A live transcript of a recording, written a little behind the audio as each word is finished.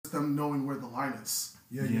just them knowing where the line is.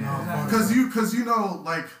 Yeah, you know. Because you know,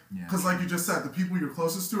 like, because like you just said, the people you're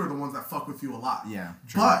closest to are the ones that fuck with you a lot. Yeah.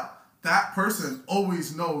 True. But that person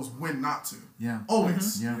always knows when not to. Yeah.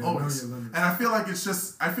 Always. Mm-hmm. Always. And I feel like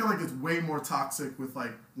it's way more toxic with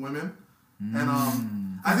like women. And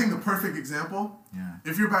I think the perfect example,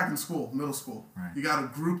 if you're back in school, middle school, you got a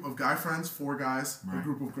group of guy friends, 4 guys, a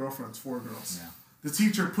group of girlfriends, 4 girls. Yeah. The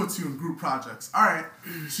teacher puts you in group projects. All right,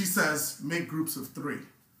 she says, make groups of 3.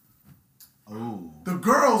 Oh. The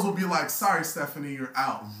girls will be like, sorry, Stephanie, you're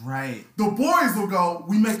out. Right. The boys will go,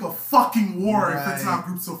 we make a fucking war if it's not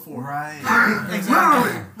groups of 4. Right.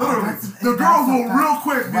 Literally. The girls will real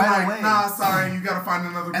quick be like, nah, sorry, you gotta find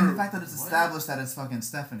another group. And the fact that it's established that it's fucking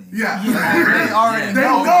Stephanie. Yeah. They already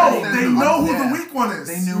They know who the weak one is.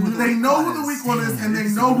 They know who the weak one is, and they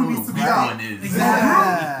know who needs to be out.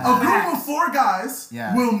 A group of 4 guys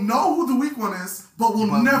will know who the weak one is, but will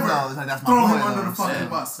never throw him under the fucking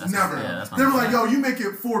bus. Never. They were like, yo, you make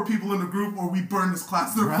it 4 people in the group or we burn this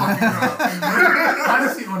class to the fucking ground.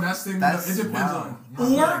 Honestly, on that thing, it depends on.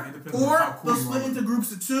 Or they'll split into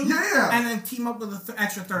groups of 2 Yeah. and then team up with an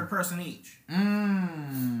extra third person each.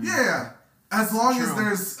 Yeah. As long as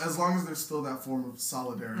there's still that form of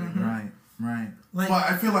solidarity. Right. Like, but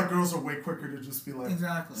I feel like girls are way quicker to just be like,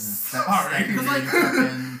 exactly. Alright. The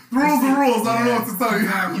rules are rules. I don't know what to tell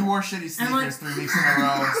you. You wore shitty sneakers 3 weeks in a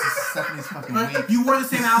row. Stephanie's fucking weak. You wore the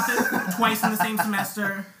same outfit twice in the same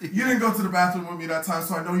semester. You didn't go to the bathroom with me that time,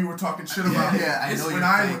 so I know you were talking shit about me. Yeah, I know when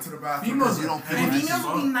I went to the bathroom. Females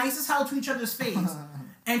will be nice as hell to each other's face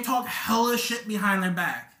and talk hella shit behind their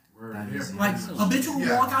back. Like, a bitch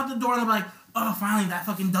will walk out the door and they'll be like, oh, finally, that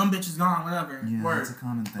fucking dumb bitch is gone, whatever. Yeah, that's a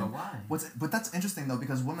common thing. But why? But that's interesting, though,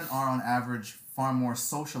 because women are, on average, far more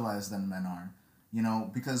socialized than men are. You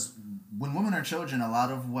know, because when women are children, a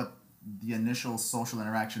lot of what the initial social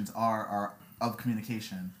interactions are of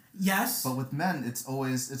communication. Yes. But with men, it's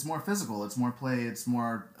more physical, it's more play, it's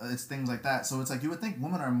things like that. So it's like, you would think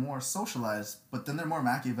women are more socialized, but then they're more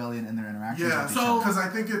Machiavellian in their interactions. Yeah, because I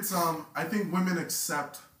think I think women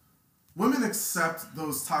accept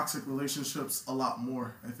those toxic relationships a lot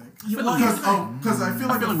more, I think. Because I feel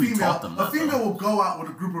like a female will go out with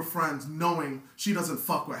a group of friends knowing she doesn't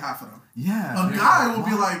fuck with half of them. Yeah. A guy will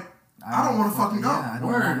be like, I don't want to fucking go. I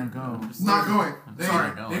don't want to go. Not going. They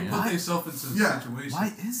put themselves into situations.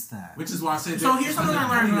 Why is that? Which is why I said. So here's something I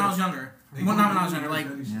learned when I was younger. Well, not when I was younger. Like,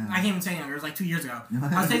 I can't even say younger. It was like 2 years ago.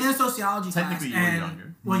 I was taking a sociology class. Technically, you were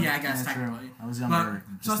younger. Well, yeah, I guess technically. I was younger.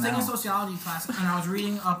 So I was taking a sociology class, and I was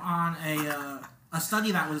reading up on a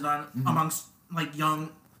study that was done amongst like young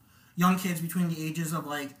kids between the ages of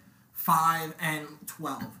like 5 and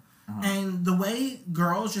 12, and the way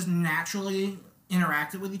girls just naturally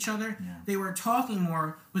interacted with each other, they were talking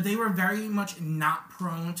more, but they were very much not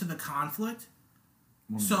prone to the conflict.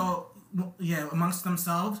 So amongst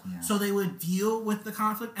themselves, so they would deal with the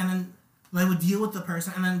conflict, and then they would deal with the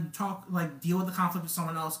person, and then deal with the conflict with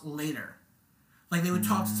someone else later. Like, they would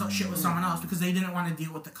talk shit with someone else because they didn't want to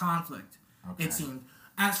deal with the conflict. It seemed.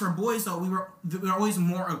 As for boys, though, we were always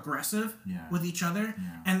more aggressive with each other,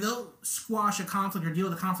 and they'll squash a conflict or deal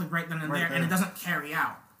with the conflict right then and there, and it doesn't carry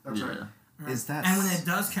out. That's right. Is that? And when it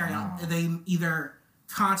does carry out, they either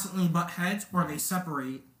constantly butt heads or they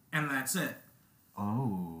separate, and that's it.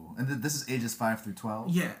 Oh, and this is ages 5 through 12.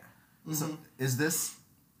 Yeah. So is this?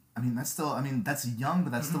 That's young,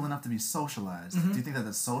 but that's still enough to be socialized. Do you think that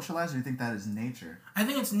that's socialized, or do you think that is nature? I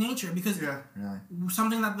think it's nature, because really?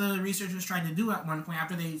 Something that the researchers tried to do at one point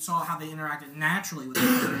after they saw how they interacted naturally with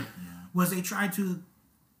each other was they tried to...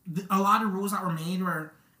 A lot of rules that were made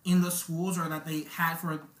were in the schools, or that they had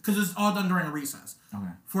because it was all done during a recess. Okay.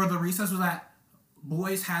 For the recess was that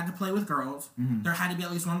boys had to play with girls. There had to be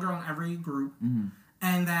at least one girl in every group.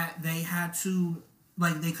 And that they had to...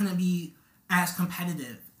 they couldn't be as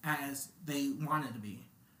competitive as they wanted to be.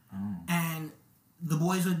 And the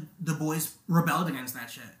boys rebelled against that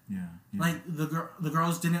shit. Like, the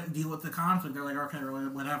girls didn't deal with the conflict. They're like, okay,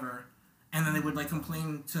 whatever. And then they would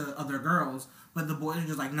complain to other girls, but the boys are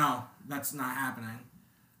just like, no, that's not happening.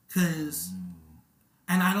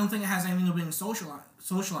 And I don't think it has anything to do with being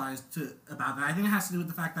socialized about that. I think it has to do with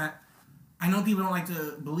the fact that I know people don't like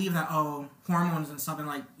to believe that, hormones and stuff,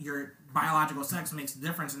 and your biological sex makes a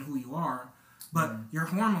difference in who you are. But your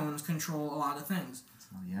hormones control a lot of things.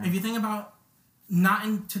 If you think about, not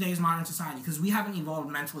in today's modern society, because we haven't evolved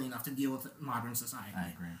mentally enough to deal with modern society. I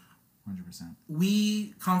agree, 100%.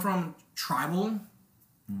 We come from tribal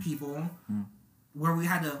people where we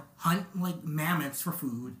had to hunt mammoths for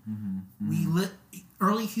food.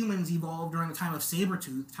 Early humans evolved during the time of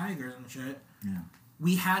saber-toothed tigers and shit.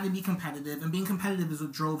 we had to be competitive, and being competitive is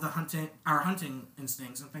what drove our hunting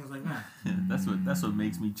instincts and things like that. That's what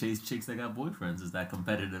makes me chase chicks that got boyfriends, is that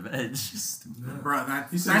competitive edge. Yeah. Bro,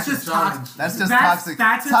 that's just toxic. That's just toxic.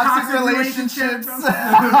 That's toxic relationships.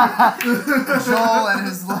 Joel and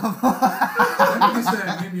his love.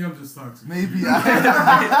 Maybe I'm just toxic. Maybe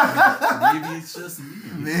it's just me.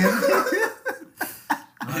 Maybe.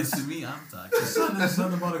 It's to me, I'm toxic. There's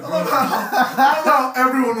something about a girl.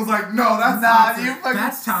 Everyone was like, no, that's toxic.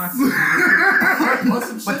 That's toxic.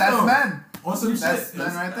 But that's men. Or some That's shit.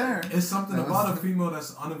 men right there. It's something about a female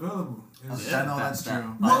that's unavailable. I know that's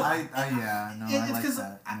true. Well, I like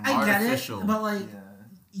that. I get it, but like,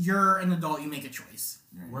 you're an adult, you make a choice.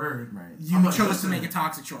 Word. Right. You chose to make a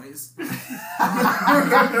toxic choice. Hey,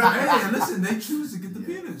 listen, they choose to get the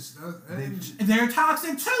penis. They're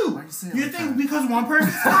toxic too. You think that? because one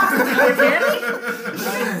person's toxic, they're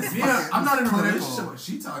candy? Yeah, I'm not in a relationship with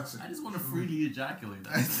she toxic. I just want to freely ejaculate.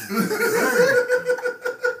 That's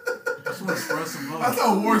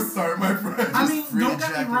a war start, my friend. I mean, don't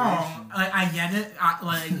get me wrong. Like, I get it.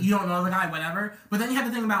 Like, you don't know the guy, whatever. But then you have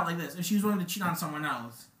to think about it like this: if she was willing to cheat on someone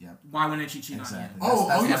else, why wouldn't she cheat on you?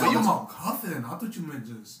 Oh, you're talking about cuffing. I thought you meant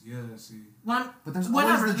just see. But there's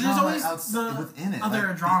whatever. always the drama always within it, other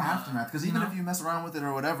like drama, the aftermath. Because even if you mess around with it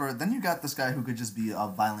or whatever, then you got this guy who could just be a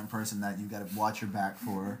violent person that you got to watch your back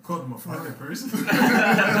for. Called him a violent person. You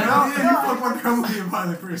fuck my girl with a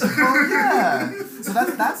violent person. Oh yeah. So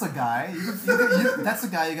that's a guy. That's a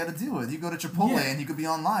guy you got to deal with. You go to Chipotle and you could be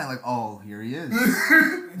online like, oh, here he is.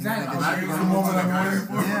 Exactly. I'm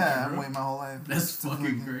waiting my whole life. That's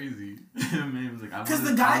fucking crazy. Man was like, because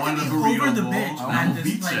the guy can be over the bitch.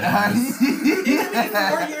 Even if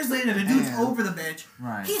 4 years later the dude's over the bitch,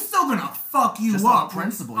 he's still gonna fuck you just up. On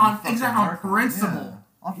principle. On principle.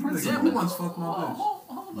 On principle. Yeah, who wants fuck my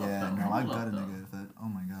bitch? I got a nigga if that. Oh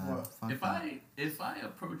my god. If I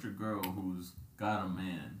approach a girl who's got a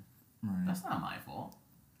man, that's not my fault.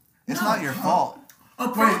 It's not your fault.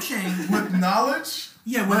 Approaching with knowledge.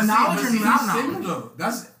 Yeah, with knowledge or without knowledge. Though.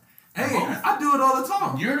 Hey, I do it all the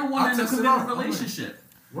time. You're the one in a committed relationship.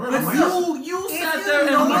 But you sat there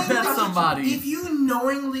and looked at somebody. If you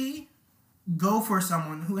knowingly go for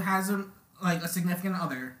someone who has a significant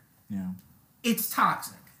other, it's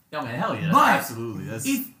toxic. Yeah, man, hell yeah, but absolutely.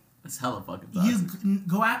 That's hella fucking toxic. You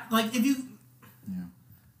go at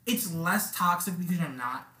it's less toxic because you're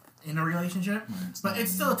not in a relationship, but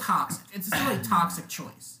it's still toxic. It's still a toxic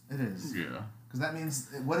choice. It is. Yeah. Because that means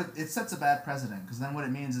it sets a bad precedent. Because then what it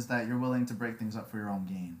means is that you're willing to break things up for your own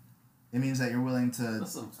gain. It means that you're willing to.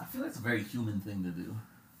 I feel like it's a very human thing to do.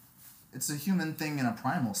 It's a human thing in a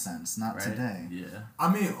primal sense, not today. Yeah. I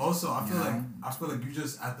mean, also, I feel like you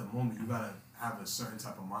just at the moment you gotta have a certain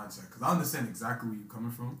type of mindset. Because I understand exactly where you're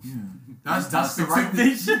coming from. Yeah. That's the right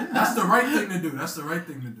thing. That's the right thing to do. That's the right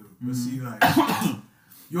thing to do. But see, like,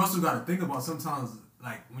 you also gotta think about sometimes.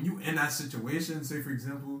 Like, when you in that situation, say, for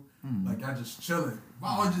example, like, y'all just chilling.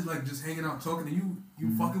 Wow, just hanging out, talking, and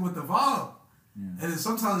you fucking with the vibe. Yeah. And then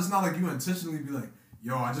sometimes it's not like you intentionally be like,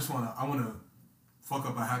 yo, I want to fuck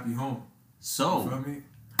up a happy home. So, you feel me?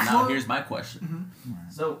 Now here's my question. Mm-hmm.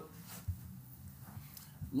 Right. So,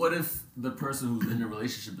 what if the person who's in a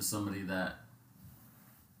relationship is somebody that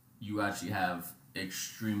you actually have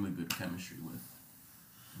extremely good chemistry with?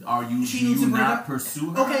 Do you not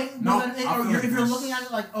pursue her? Okay, if you're looking at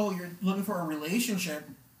it like, oh, you're looking for a relationship,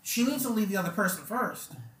 she needs to leave the other person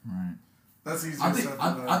first. Right. That's easier said than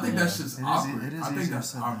done. I think that's just awkward. I think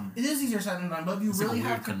that's awkward. It is easier said than done, but if you really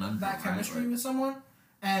have that chemistry with someone,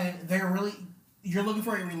 and you're looking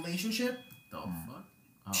for a relationship, the fuck?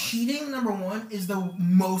 Cheating, number one, is the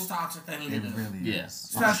most toxic thing you can do. It really is.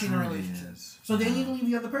 Especially in a relationship. So they need to leave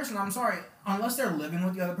the other person. I'm sorry. Unless they're living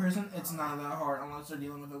with the other person, it's not that hard unless they're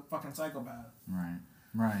dealing with a fucking psychopath.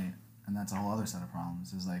 Right. And that's a whole other set of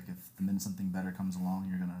problems. Is like, if the minute something better comes along,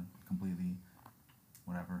 you're going to completely,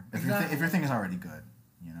 whatever. If your thing is already good,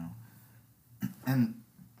 you know. And,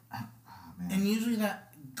 man. And usually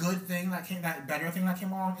that good thing that better thing that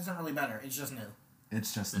came along isn't really better. It's just new.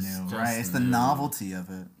 It's just new, right? It's the novelty of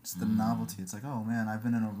it. It's the novelty. It's like, oh man, I've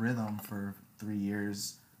been in a rhythm for 3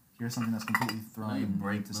 years. Here's something that's completely thrown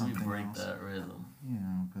into something else. Break that rhythm. You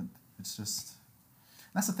know, but it's just.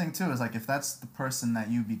 That's the thing too. Is like, if that's the person that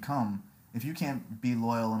you become, if you can't be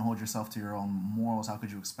loyal and hold yourself to your own morals, how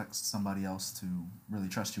could you expect somebody else to really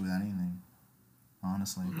trust you with anything?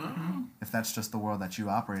 Honestly, if that's just the world that you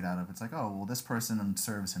operate out of, it's like, oh well, this person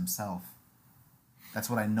serves himself. That's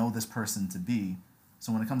what I know this person to be.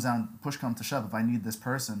 So when it comes down, push comes to shove, if I need this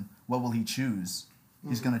person, what will he choose?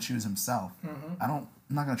 He's going to choose himself. I'm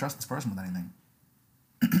not going to trust this person with anything.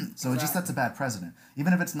 So it just sets a bad precedent,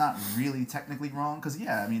 even if it's not really technically wrong. Because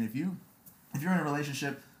I mean, if you're in a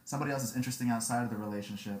relationship, somebody else is interesting outside of the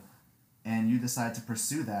relationship, and you decide to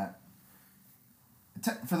pursue that.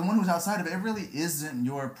 For the one who's outside of it, it really isn't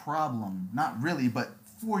your problem. Not really, but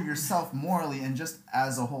for yourself morally and just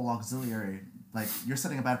as a whole auxiliary, like you're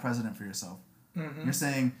setting a bad precedent for yourself. Mm-hmm. You're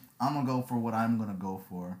saying, I'm gonna go for what I'm gonna go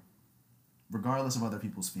for, regardless of other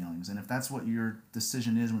people's feelings. And if that's what your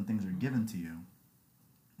decision is when things are given to you,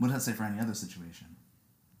 what does that say for any other situation?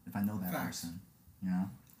 If I know that person, you know?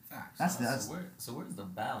 Facts. So where's the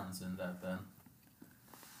balance in that then?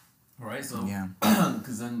 Right, so yeah,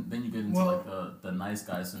 because then you get into like the nice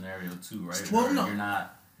guy scenario too, right? Well, where no,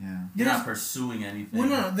 you're not pursuing anything. Well,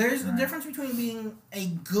 no, there's a difference between being a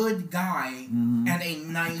good guy and a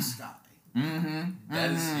nice guy. Mm-hmm.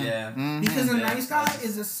 That is, Mm-hmm. Because a nice guy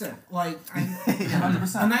is a simp. Like,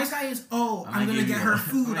 100%. A nice guy is, I'm gonna get her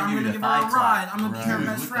food. I'm gonna give her a ride. I'm gonna be her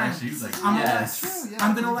best friend.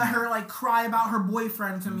 I'm gonna let her like cry about her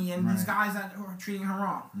boyfriend to me and these guys that are treating her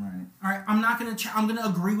wrong. Right. All right. I'm not gonna. I'm gonna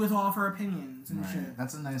agree with all of her opinions and shit.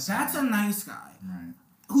 That's a nice. That's a nice guy. Right.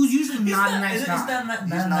 Who's usually not a nice guy.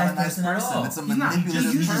 He's not a nice person. It's a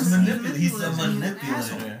manipulative person. He's a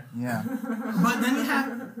manipulator. Yeah. But then you have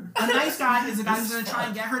a nice guy is a guy who's gonna try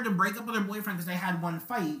and get her to break up with her boyfriend because they had one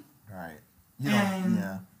fight. Right. You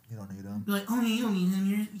don't need him. Be like, you don't need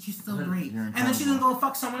him. You're still great. And then she's gonna go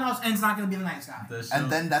fuck someone else, and it's not gonna be the nice guy. And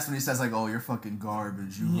then that's when he says like, you're fucking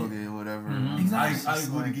garbage. You fucking whatever. Mm-hmm. Exactly.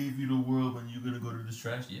 I would have gave you the world when you're gonna go to this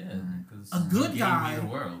trash. Yeah. A good guy gave me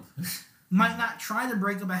the world. might not try to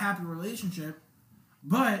break up a happy relationship,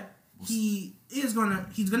 but he's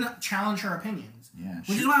gonna challenge her opinions. Yeah.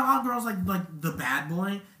 Which is why a lot of girls like the bad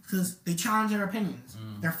boy, because they challenge their opinions.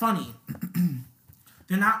 They're funny.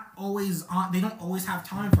 They're not always on. They don't always have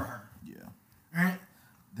time for her. Yeah. Right.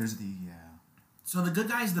 There's So the good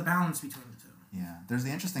guy is the balance between the two. Yeah. There's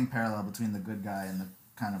the interesting parallel between the good guy and the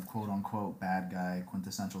kind of quote unquote bad guy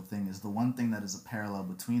quintessential thing is the one thing that is a parallel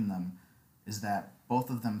between them is that both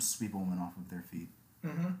of them sweep a woman off of their feet.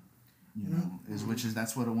 Mm-hmm. You know,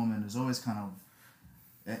 that's what a woman is always kind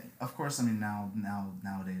of course, I mean,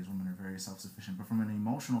 nowadays women are very self-sufficient, but from an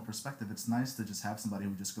emotional perspective, it's nice to just have somebody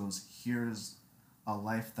who just goes, here's a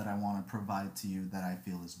life that I want to provide to you that I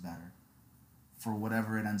feel is better. For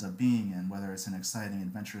whatever it ends up being, and whether it's an exciting,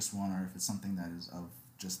 adventurous one, or if it's something that is of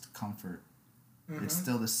just comfort, it's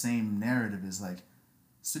still the same narrative as like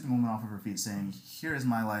sweeping a woman off of her feet saying, here is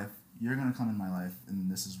my life, you're going to come in my life,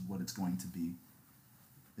 and this is what it's going to be,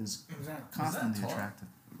 is constantly attractive.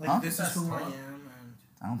 Like, this is who I am, and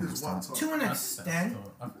I don't think it's taught. To an extent.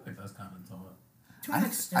 I feel like that's kind of taught. To an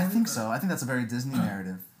extent. I think so. I think that's a very Disney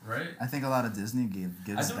narrative. Right? I think a lot of Disney gives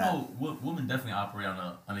that. I don't know. Women definitely operate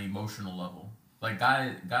on an emotional level. Like,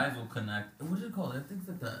 guys will connect. What is it called? I think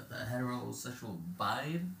that the heterosexual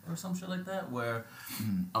bind or some shit like that, where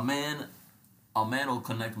a man will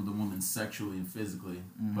connect with a woman sexually and physically,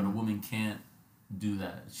 but a woman can't do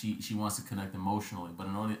that. She wants to connect emotionally, but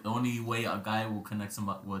the only way a guy will connect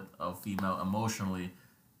with a female emotionally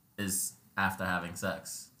is after having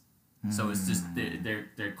sex. So it's just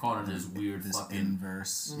they're caught in this weird this fucking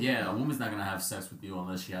inverse. Yeah, a woman's not gonna have sex with you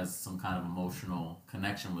unless she has some kind of emotional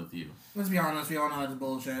connection with you. Let's be honest, we all know that's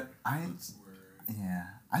bullshit.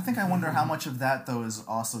 I think I wonder how much of that though is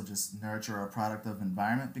also just nurture or a product of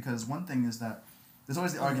environment, because one thing is that there's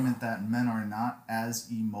always the argument that men are not as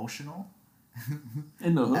emotional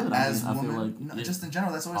in the hood as I women. feel like, just in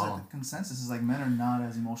general, that's always like the consensus is like men are not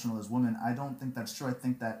as emotional as women. I don't think that's true. I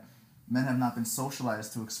think that men have not been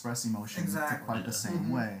socialized to express emotion quite the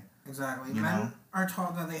same way. Exactly. Men are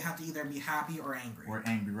taught that they have to either be happy or angry. Or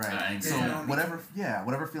angry, right? Angry. So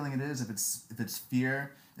whatever feeling it is, if it's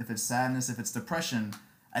fear, if it's sadness, if it's depression,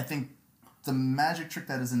 I think the magic trick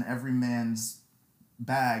that is in every man's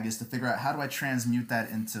bag is to figure out, how do I transmute that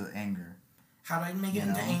into anger? How do I make it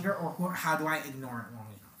into anger, or how do I ignore it long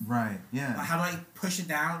enough? Right. Yeah. How do I push it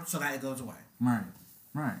down so that it goes away? Right.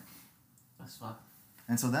 Right. That's fine.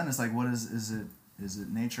 And so then it's like, what is it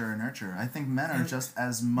nature or nurture? I think men are just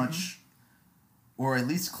as much, or at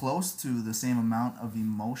least close to the same amount of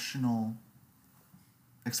emotional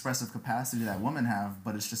expressive capacity that women have,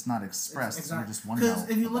 but it's just not expressed. Exactly. Just one. Because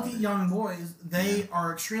if you look at young boys, they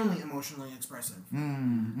are extremely emotionally expressive.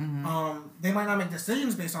 They might not make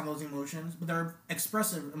decisions based on those emotions, but they're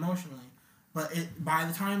expressive emotionally. But by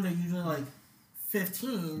the time they're usually like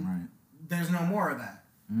 15, there's no more of that.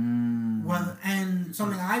 And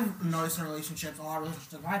something I've noticed in relationships, a lot of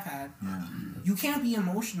relationships I've had, you can't be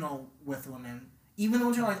emotional with women, even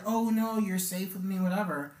though you're like, oh no, you're safe with me,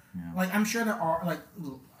 whatever. Like, I'm sure there are, like,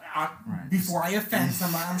 before I offend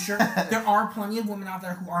somebody, I'm sure there are plenty of women out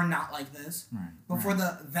there who are not like this. Right. But for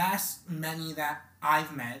the vast many that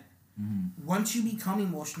I've met, once you become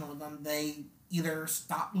emotional with them, they either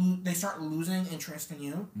they start losing interest in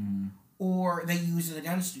you, or they use it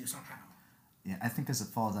against you somehow. Yeah, I think because it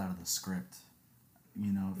falls out of the script.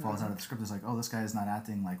 You know, it falls out of the script. It's like, oh, this guy is not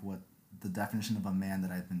acting like what the definition of a man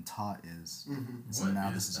that I've been taught is. So what now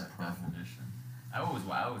is this is a that problem. definition? I always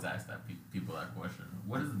ask that people that question.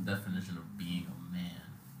 What is the definition of being a man?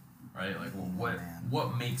 Right? Like,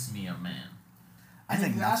 what makes me a man? I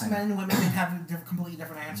think you ask nothing. men and women, they have a completely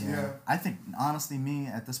different answer. Yeah. I think, honestly, me,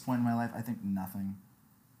 at this point in my life, I think nothing.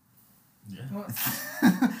 Yeah.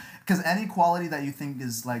 Because any quality that you think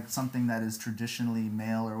is like something that is traditionally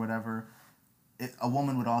male or whatever, a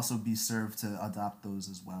woman would also be served to adopt those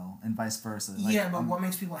as well, and vice versa. Like, yeah, but what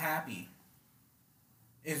makes people happy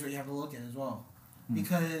is what you have to look at as well.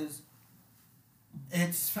 Because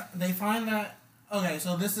they find that, okay,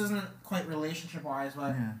 so this isn't quite relationship wise,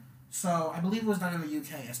 but so I believe it was done in the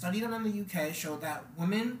UK. A study done in the UK showed that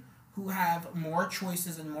women who have more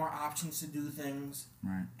choices and more options to do things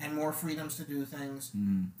and more freedoms to do things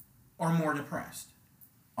are more depressed.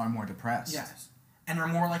 Are more depressed. Yes. And are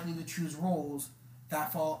more likely to choose roles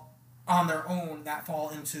that fall on their own, that fall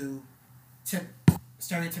into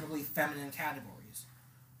stereotypically feminine categories.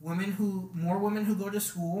 More women who go to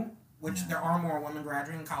school, which there are more women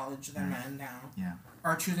graduating college than men now,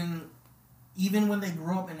 are choosing, even when they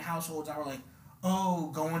grew up in households that were like, oh,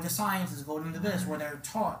 go into sciences, go into this, where they're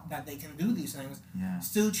taught that they can do these things,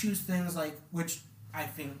 still choose things like, which I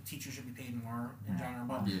think teachers should be paid more in general,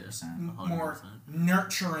 but more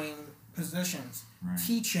nurturing positions,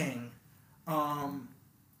 teaching.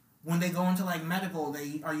 When they go into like medical,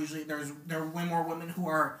 they are usually there are way more women who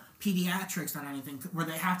are pediatrics than anything, where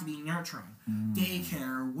they have to be nurturing,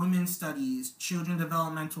 daycare, women's studies, children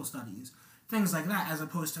developmental studies, things like that, as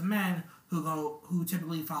opposed to men who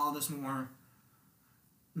typically follow this more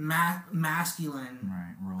masculine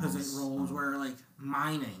roles where like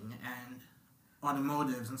mining and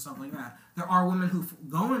automotives and stuff like that. There are women who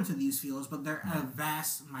go into these fields, but they're a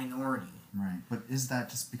vast minority. Right, but is that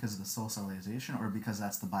just because of the socialization, or because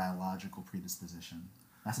that's the biological predisposition?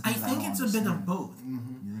 That's the thing I think it's a bit of both. You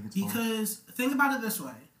think it's because think about it this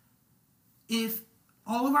way: if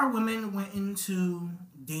all of our women went into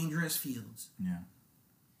dangerous fields,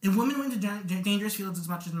 if women went into dangerous fields as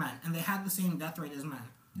much as men, and they had the same death rate as men,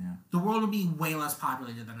 the world would be way less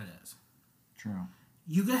populated than it is. True.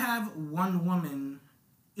 You could have one woman,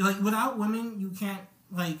 like without women, you can't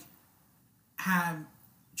like have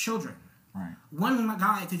children. Right. One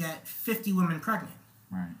guy could get 50 women pregnant.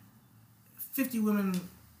 Right. 50 women,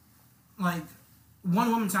 like one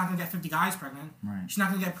woman's not gonna get 50 guys pregnant. Right. She's not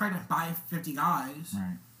gonna get pregnant by 50 guys.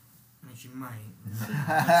 Right. I mean, she might.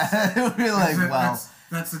 It would be like,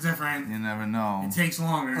 that's a different. You never know. It takes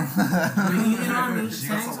longer. You know what I mean? She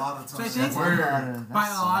gets a lot of time. So I think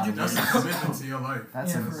biologically, that's a commitment to your life.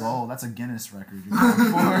 That's a goal. That's a Guinness record. You're going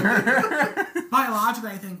for.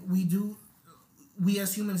 Biologically, I think we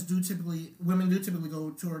as humans women do typically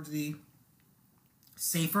go towards the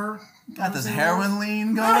safer. Got this heroin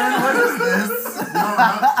lean going. What is this?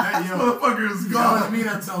 That motherfucker is gone. That was me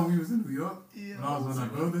that time we was in New York. When I was in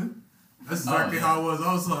that building. That's exactly how it was.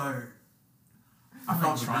 I was like, I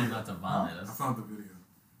found the trying video. not to vomit. I found the video.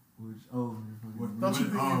 Don't you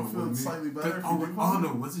think you feel slightly better? Oh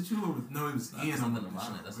no, was it you? Or no, it was Ian. Something to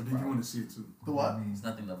vomit. That's or the did you problem. want to see it too? The what? It's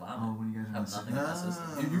nothing to vomit. Oh, when you guys have nothing in that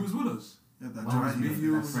system. You was with us. Yeah, that was me,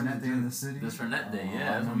 you, That Fernet Day in the city. This Fernet Day,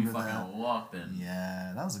 that's when we fucking walked in.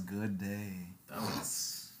 Yeah, that was a good day. That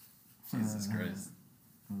was Jesus Christ.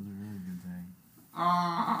 That was a really good day.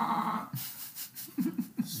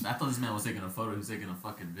 I thought this man was taking a photo. He was taking a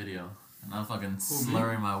fucking video. And I'm fucking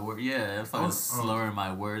slurring my words. Yeah, I'm fucking slurring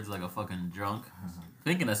my words like a fucking drunk.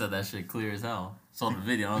 Thinking I said that shit clear as hell. Saw the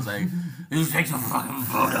video and I was like, you take some fucking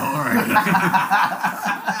photo already.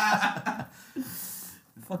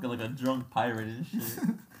 Fucking like a drunk pirate and shit.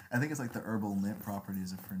 I think it's like the herbal mint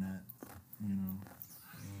properties of Fernet. You know.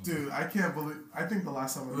 Dude, I can't believe. I think the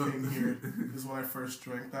last time I came here is when I first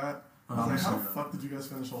drank that. I was like, how the fuck did you guys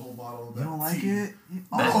finish a whole bottle of that? You don't like tea? it?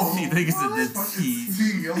 Oh, you think it's a Fuck, dead tea? it's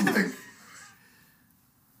tea. I'm like,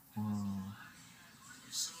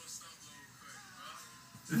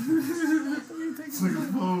 it's like a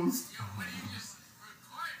pose.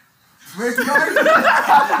 Rick Carter.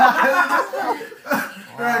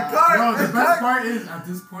 Yo, the best part is at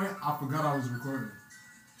this point I forgot I was recording.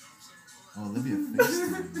 Oh, Olivia fixed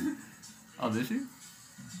it. Oh, did she?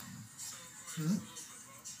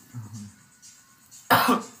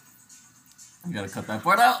 You gotta cut that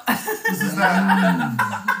part out. This is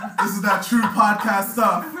that true podcast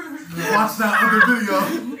stuff. Watch that other video.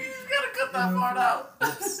 You gotta cut that part out.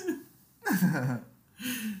 I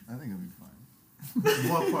think it'll be fine.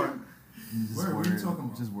 What part? What are you talking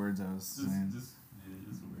about? Just words I was saying. Just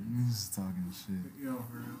weird. Just talking shit. Yo,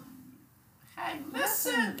 for real. Hey,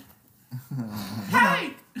 listen.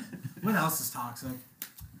 Hey. What else is toxic?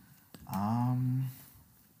 I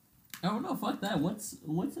don't know. Fuck that. What's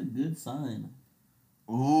a good sign?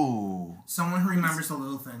 Ooh. Someone who remembers the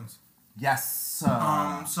little things. Yes. So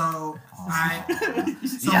yes.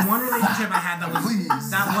 one relationship I had that Please.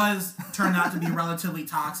 was turned out to be relatively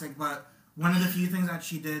toxic, but one of the few things that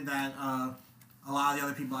she did that a lot of the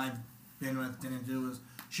other people I've been with didn't do was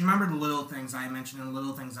she remembered little things I mentioned and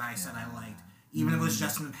little things I said I liked. Even if it was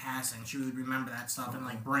just in passing, she would remember that stuff and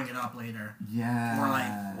like bring it up later. Yeah. Or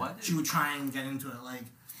like she would try and get into it. Like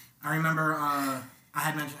I remember I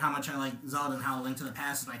had mentioned how much I like Zelda and how Link to the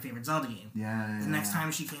Past is my favorite Zelda game. Yeah. The next time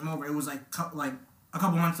she came over, it was like a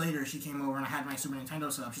couple months later. She came over and I had my Super Nintendo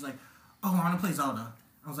set up. She's like, "Oh, I want to play Zelda."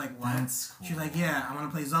 I was like, "What?" That's cool. She's like, "Yeah, I want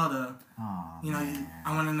to play Zelda. Aw,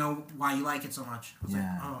 I want to know why you like it so much." I was like,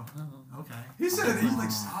 "Oh, okay." He said he's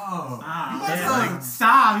like, stop.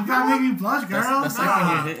 Stop! You gotta make me blush, girl. That's like when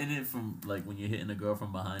you're hitting it from when you're hitting a girl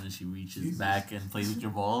from behind and she reaches back and plays with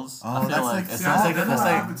your balls. Oh, I feel that's like the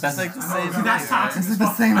same. See, that's toxic. This is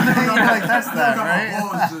the same thing. Like that's that, My right?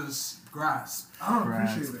 balls just grasp. I don't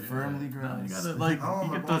appreciate it. Firmly No, grasped. you gotta I don't want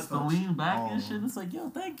my you balls get the touched. lean back and Oh. shit. It's like, yo,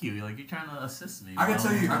 thank you. Like you're trying to assist me. I can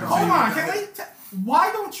tell you. Hold on,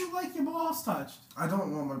 why don't you like your balls touched? I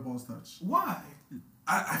don't want my balls touched. Why?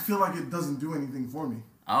 I feel like it doesn't do anything for me.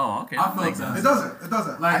 Oh, okay. I feel Makes like sense. It doesn't. It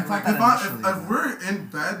doesn't. Like, If we're in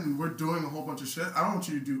bed and we're doing a whole bunch of shit, I don't want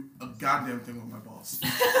you to do a goddamn thing with my balls.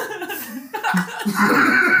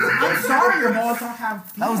 I'm sorry, your balls don't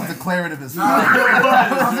have feelings. That was declarative as They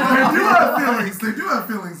fuck. do have feelings. They do have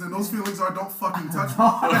feelings, and those feelings are don't fucking touch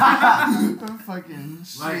me. Fucking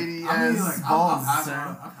Like, shady I mean, ass like, balls, I've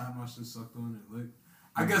sir. had my shit sucked on and licked.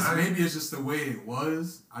 I guess maybe it's just the way it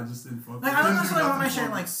was. I just didn't fuck with Like, it. I don't necessarily want my nothing shit for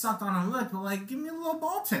me. like sucked on a lip, but like give me a little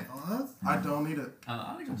ball tickle. Huh? I don't need it.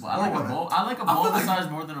 I like a ball. I like a ball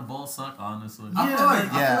massage more than a ball suck, honestly. I feel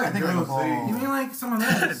like, Yeah, I think like a girls, ball. You mean like some of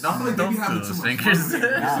those? I feel like they be having too much fingers. fun with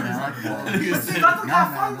it. Nah, man, I like that. But see, let them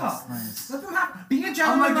have fun that's though. nice. Let them have. Be a I'm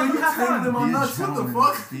gentleman. like, yo, Let you them have tangling them fun. on nuts. What the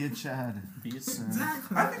gentleman. fuck? Be a Chad.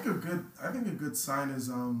 Exactly. I think a good sign is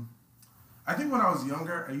I think when I was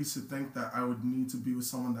younger, I used to think that I would need to be with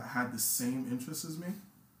someone that had the same interests as me.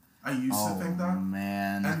 I used to think that.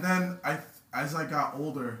 Man. And then as I got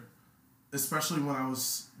older, especially when I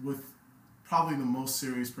was with probably the most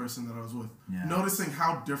serious person that I was with, noticing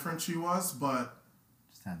how different she was, but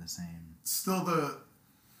Just had the same. still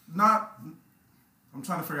I'm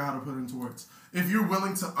trying to figure out how to put it into words. If you're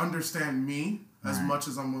willing to understand me as much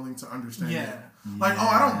as I'm willing to understand you. Like, oh,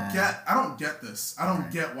 I don't get this. I don't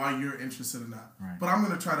get why you're interested in that. Right. But I'm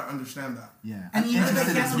going to try to understand that. Yeah. And even if they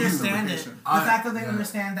Interested can't in you. understand it, the fact that they yeah.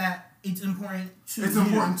 understand that it's important to It's you.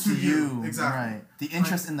 important to you. Exactly. Exactly. Right. The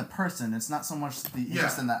interest in the person. It's not so much the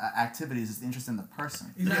interest in the activities, it's the interest in the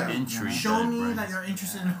person. Exactly. Yeah. Intrigue. Show me that you're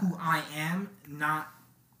interested in who I am, not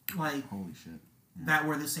like Holy shit. Yeah. that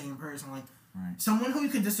we're the same person. Like Right. someone who you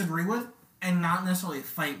could disagree with and not necessarily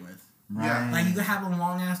fight with. Right. Yeah. Like you could have a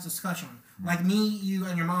long ass discussion. Like me, you,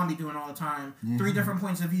 and your mom be doing all the time. Yeah. 3 different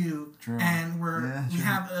points of view, True. and we true.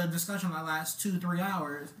 have a discussion that lasts 2-3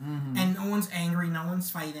 hours, Mm-hmm. and no one's angry, no one's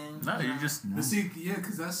fighting. No, you just. But see, yeah,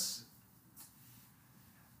 because that's...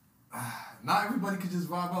 not everybody could just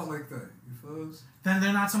vibe out like that. You feel us? Then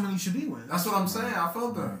they're not someone you should be with. That's what I'm saying. I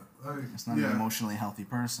felt that. Like, It's not Yeah. an emotionally healthy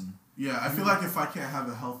person. Yeah, I feel like if I can't have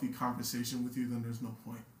a healthy conversation with you, then there's no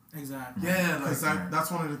point. Exactly. yeah, like, Because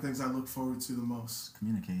that's one of the things I look forward to the most.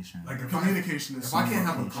 Communication. like if Communication is if so I can't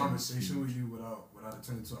have a important. conversation with you without it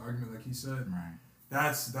turning into an argument, like he said, Right.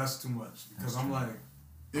 that's too much. Because I'm like,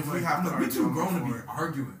 If I'm we like, have to we argue, too I'm grown to all be for it.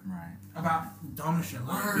 arguing. Right. About dumb shit.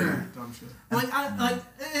 Like, Yeah, dumb shit. like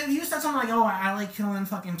if you said something like, "Oh, I like killing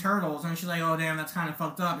fucking turtles," and she's like, "Oh, damn, that's kind of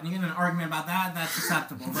fucked up," and you get in an argument about that, that's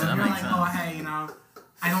acceptable. But That if you're makes like, "Oh, sense. hey,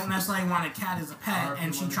 I don't necessarily want a cat as a pet,"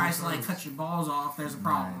 and she tries to like cut your balls off, there's a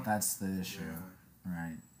problem. Right. That's the issue. Yeah.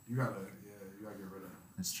 Right. You gotta get rid of it.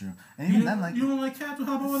 That's true. And even then, like, you don't like cats? Well,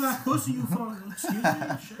 how about with that pussy you fuck? Excuse me?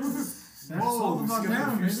 Sure. Whoa, Slow the we fuck skipped a down,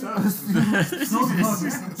 few baby. steps. Slow the fuck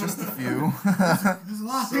down. just a few. There's a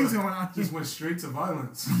lot of things going on here. Just went straight to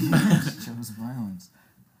violence. Chose violence.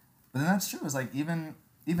 But then that's true. It's like even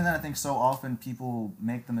then, I think so often people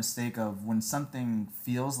make the mistake of when something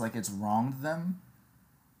feels like it's wronged them,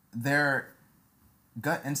 they're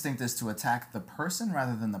gut instinct is to attack the person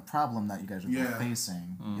rather than the problem that you guys are both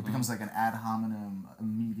facing. Mm-hmm. It becomes like an ad hominem,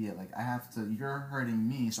 immediate, like, you're hurting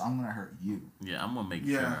me, so I'm gonna hurt you. Yeah, I'm gonna make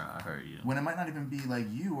sure I hurt you. When it might not even be like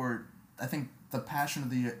you, or I think the passion of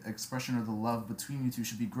the expression of the love between you two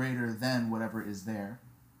should be greater than whatever is there.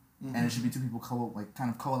 Mm-hmm. And it should be two people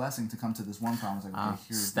kind of coalescing to come to this one problem. It's like, okay,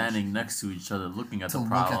 here's standing next to each other, looking at the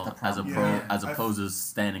problem, as opposed to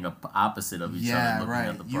standing opposite of each other, looking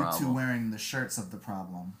at the problem. You two wearing the shirts of the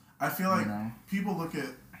problem. I feel like people look at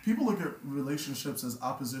relationships as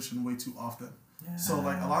opposition way too often. Yeah. So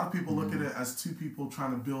like a lot of people look at it as two people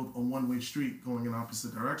trying to build a one-way street going in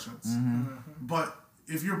opposite directions. Mm-hmm. Mm-hmm. But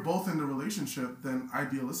if you're both in the relationship, then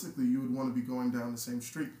idealistically you would want to be going down the same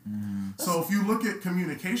street. Mm-hmm. So if you look at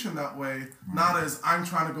communication that way, not as I'm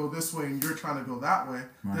trying to go this way and you're trying to go that way,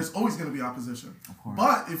 there's always going to be opposition.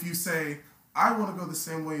 But if you say, I want to go the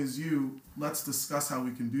same way as you, let's discuss how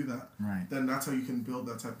we can do that. Right. Then that's how you can build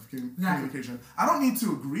that type of communication. I don't need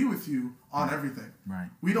to agree with you on everything. Right.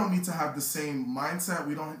 We don't need to have the same mindset.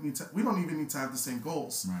 We don't even need to have the same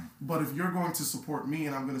goals. Right. But if you're going to support me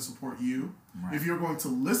and I'm going to support you, if you're going to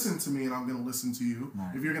listen to me and I'm going to listen to you,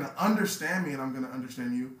 if you're going to understand me and I'm going to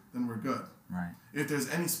understand you, then we're good. Right. If there's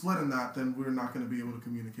any split in that, then we're not going to be able to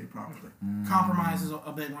communicate properly. Compromise is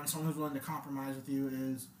a big one. Someone who's willing to compromise with you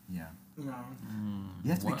is, you know. You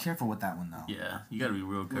have to be careful with that one, though. Yeah, you got to be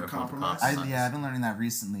real careful. Compromise. I've been learning that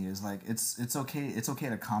recently. Is like it's okay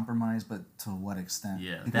to compromise, but to what extent?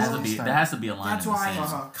 Yeah, there has to be a line. That's why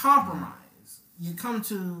it's compromise. You come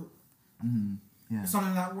to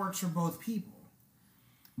something that works for both people.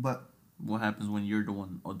 But what happens when you're the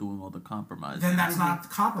one doing all the compromise? Then that's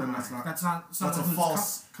not compromise. That's a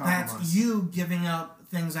false compromise. That's you giving up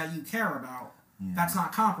things that you care about. Yeah. That's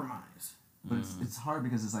not compromise. But it's hard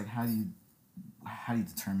because it's like, how do you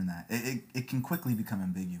determine that? It can quickly become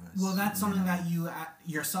ambiguous. Well, that's something that you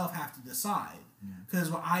yourself have to decide. Because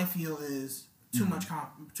what I feel is too much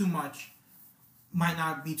might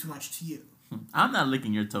not be too much to you. I'm not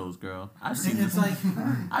licking your toes, girl. I've seen the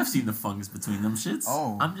fungus between them shits.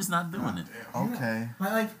 Oh, I'm just not doing it. Okay.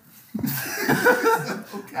 But like,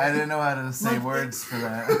 I didn't know how to say words for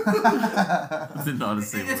that. I didn't know how to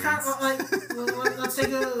say words. It's kind of like, let's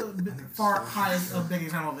take a big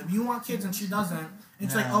example. If you want kids and she doesn't,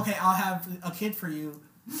 it's like, okay, I'll have a kid for you.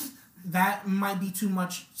 That might be too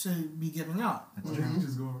much to be giving up.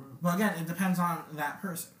 But again, it depends on that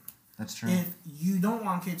person. That's true. If you don't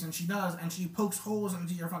want kids and she does, and she pokes holes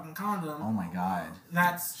into your fucking condom. Oh my god.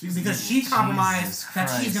 That's because she compromised that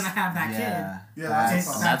she's gonna have that kid. Yeah,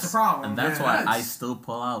 that's a problem. And that's why I still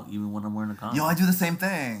pull out even when I'm wearing a condom. Yo, I do the same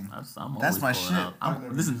thing. That's my shit.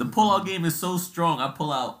 Listen, the pull out game is so strong. I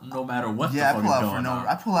pull out no matter what the fuck is going on.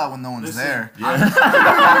 I pull out when no one's there. Yeah.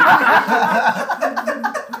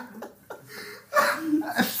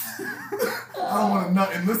 I don't want to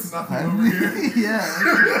nut and listen nothing over here.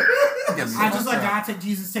 I just gotta take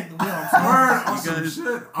Jesus, take the wheel.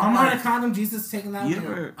 I'm wearing a condom. Jesus taking that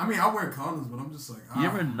wheel. I mean, I wear condoms, but I'm just like. You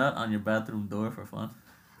ever nut on your bathroom door for fun?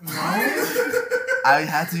 No. I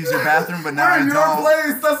had to use your bathroom, but now I don't. We're in your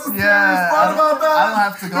place. That's the scariest part about that. I don't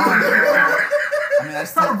have to go in there. I mean, I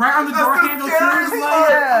still right on the door handle too.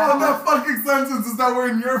 Of that fucking sentence is that we're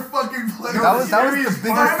in your fucking place. That was the biggest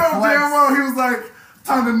flex. I know damn well he was like,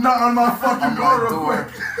 time to nut on my fucking door real quick.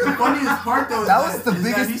 The funniest part though that was the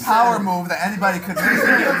biggest power move that anybody could do.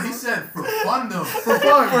 He said for fun though. For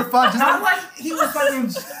fun. Just not like he was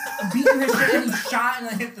fucking beating his shit and he shot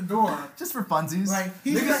and hit the door. Just for funsies. Like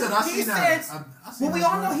he said, well, we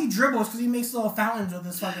all know he dribbles because he makes little fountains with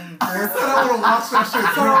his fucking. I would have watched that shit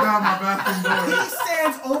drip down my bathroom door. He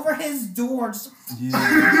stands over his door, just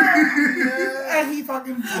and he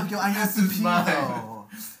fucking. Yo, I have to pee though.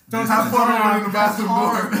 Don't have fun in the bathroom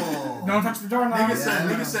door. Don't touch the door now.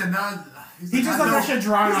 Nigga said, nah. He just let that shit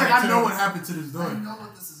dry. He's like, I know what happened to this door. I know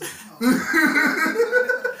what this is about.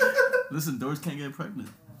 Listen, doors can't get pregnant.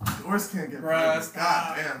 Doors can't get pregnant.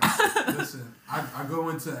 God damn. Listen, I go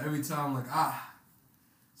into every time like,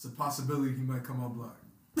 it's a possibility he might come on block.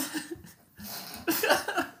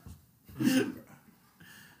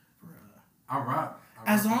 I rock.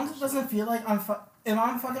 As long as it doesn't feel like if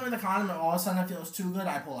I'm fucking with a condom and all of a sudden it feels too good,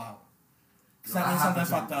 I pull out. Because that means something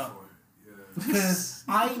fucked up. Because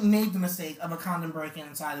I made the mistake of a condom breaking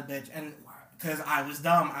inside a bitch, and because I was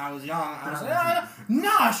dumb, I was young, I was like,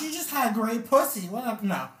 no, she just had great pussy. What up?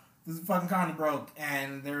 No, this fucking condom broke,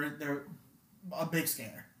 and they're a big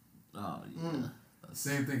scare. Oh yeah.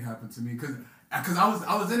 Same thing happened to me because I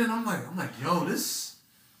was in it. And I'm like, yo, this.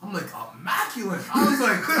 I'm like, immaculate. I was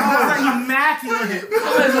like, immaculate. I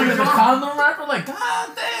was looking at the condom wrapper like, God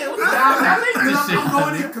damn, what the hell that I'm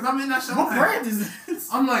going in because I'm in that shit. What brand is this?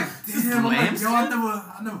 I'm like, damn. I'm like, yo, I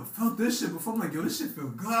Lambskin? never felt this shit before. I'm like, yo, this shit feel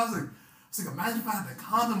good. I was like, imagine if I had the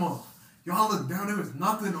condom on. Y'all look down, there was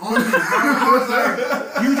nothing on me. I was like,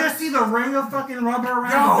 you just see the ring of fucking rubber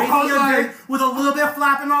around Yo, the base of your dick with a little bit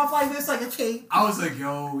flapping off like this, like a cape. I was like,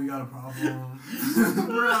 yo, we got a problem.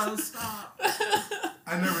 Bro, stop.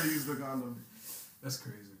 I never used the condom. That's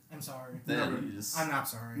crazy. I'm sorry. I'm not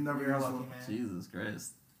sorry. Never You're used lucky, one. man. Jesus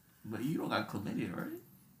Christ. But you don't got chlamydia, right?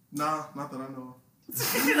 Nah, not that I know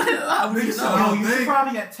How would you so. know? Yo, you should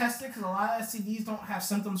probably get tested because a lot of STDs don't have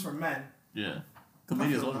symptoms for men. Yeah.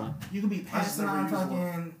 Chlamydia is one. You could be passing never on used one.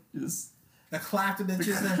 fucking Just the clap to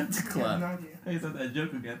bitches and the clap. no idea. Hey, said that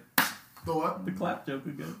joke again. of. The what? The clap joke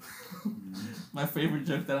again. My favorite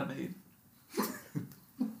joke that I made.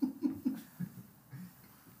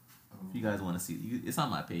 If you guys want to see, it's on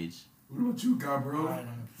my page. What about you, guy, bro? I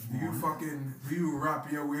don't Do you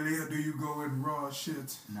rap your willy or do you go in raw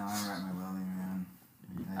shit? No, I write my belly, man.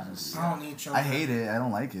 I don't need children. I hate it. I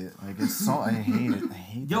don't like it. Like it's so. I hate it. I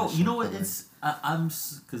hate. Yo, that you know shit, what? but, It's I'm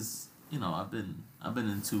because you know I've been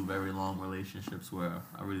in 2 very long relationships where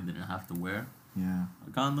I really didn't have to wear yeah,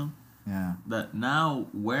 a condom. yeah. That now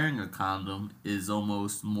wearing a condom is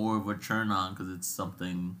almost more of a turn on because it's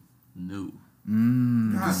something new.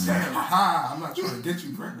 God damn, ha! I'm not trying to get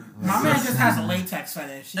you pregnant. My man just has a latex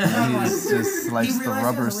fetish. He's trying to, like, He's just likes he the realized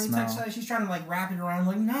rubber he has a latex smell. fetish. He's trying to like wrap it around.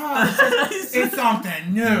 Like, no, it's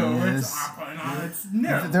something new. Yes. I'm putting on. It's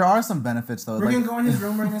new. There are some benefits though. We're Like gonna go in his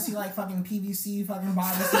room. We're gonna see like fucking PVC, fucking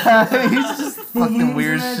bottles. he's just fucking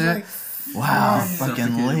weird balloons shit. in it, Wow, Right. fucking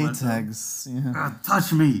Suffocating latex. Yeah.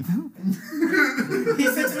 Touch me. Like, he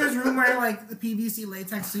sits in his room wearing like the PVC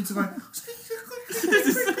latex suits and going.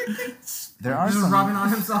 There are Just some. rubbing on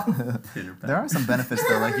himself. There are some benefits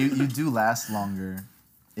though. Like you do last longer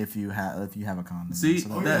if you have a condom. See,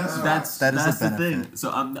 So that's that is the a thing. benefit. So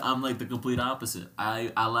I'm like the complete opposite.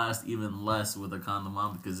 I last even less with a condom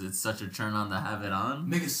on because it's such a turn on to have it on.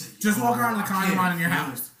 Niggas say, Just walk around with a condom on in your feel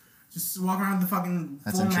house. Just walk around with the fucking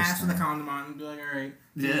That's full mask with a interesting. condom on and be like, all right.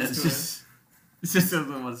 Yeah, it's just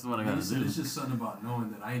something what I gotta do. It's just something about knowing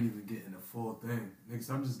that I ain't even getting the full thing. Niggas,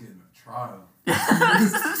 I'm just getting a trial.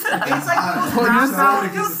 It's like those What brown is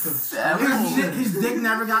sound. His dick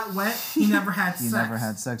never got wet. He never had He sex. never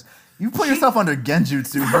had sex. You put yourself under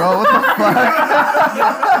genjutsu, bro. What the fuck?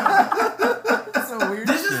 That's so weird.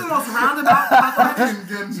 This is the most roundabout cuck fetish.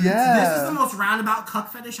 Yeah. This is the most roundabout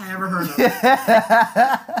cuck fetish I ever heard of.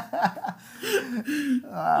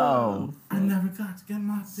 Wow. I never got to get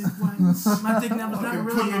my dick wet. My dick never was never Fucking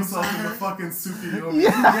really put himself inside in the her. fucking Suki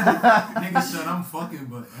Nigga said I'm fucking,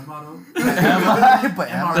 but am I though? But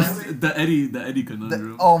Am I That's really? the Eddie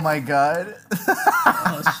conundrum. oh my god.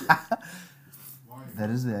 Oh, shit. That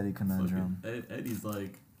is the Eddie conundrum. Fucking Eddie's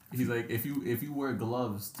like he's like if you wear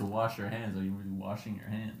gloves to wash your hands, are you really washing your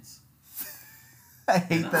hands? I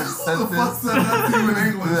hate that What the fuck sentence. said that to you in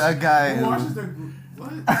English? A guy. Who who- washes their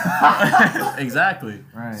what? Exactly.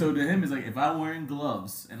 Right. So to him, it's like if I'm wearing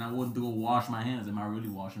gloves and I wouldn't go wash my hands, am I really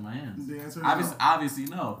washing my hands? The answer is Obviously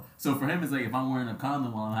no. So for him, it's like if I'm wearing a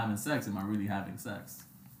condom while I'm having sex, am I really having sex?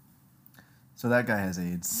 So that guy has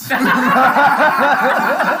AIDS.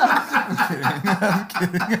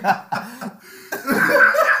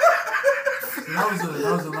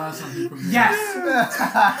 That was the last time he premiered.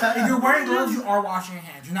 Yes. If you're wearing gloves, you are washing your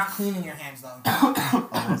hands. You're not cleaning your hands though. Oh,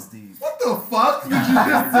 that's deep. What the fuck?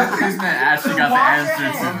 This man actually got the wash your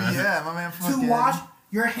answer to hands. this. Yeah, my man fucking. To wash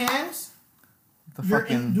your hands, the you're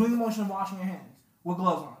fucking. doing the motion of washing your hands with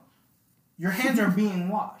gloves on. Your hands are being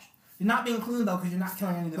washed. You're not being clean though because you're not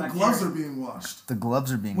killing any of the The bacteria, gloves are being washed. The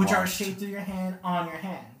gloves are being which are washed. shaped of your hand on your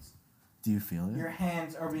hands. Do you feel it? Your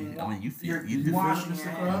hands are being washed. I mean, you feel You're you do washing feel it,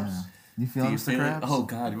 your Mr. hands. Krabs? You feel Do it, you Mr. feel it? Krabs? Oh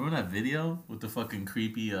god, remember that video with the fucking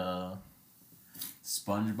creepy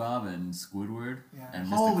SpongeBob and Squidward Yeah. and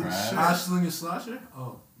Mr. Holy Krabs? shit. Ashling and Slasher?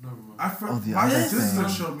 Oh, never mind. My the other sister thing.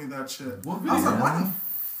 showed me that shit. What I was like, video? why the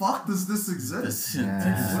fuck does this exist? This shit Yeah. is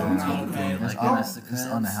Yeah. okay. It's, Like un- Mr. it's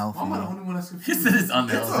Krabs. unhealthy. Why am I the only one that's He confused? said it's It's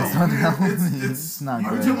unhealthy. unhealthy. It's It's not not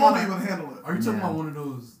good. You won't even handle it. Are you talking Yeah. about one of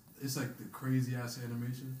those? It's like the crazy ass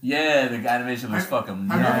animation. Yeah, the animation was fucking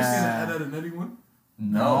Have you ever nuts. seen the Yeah. Ed, Ed and Eddie one?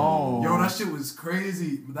 No. Yo, that shit was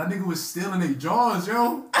crazy. That nigga was stealing their jaws,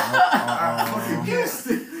 yo. Fucking Yes,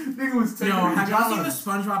 nigga was taking Yo, their have y'all seen the jaws.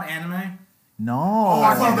 SpongeBob anime? No.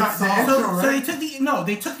 I saw that So- intro, So right? they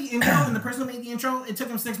took the intro and the person who made the intro. It took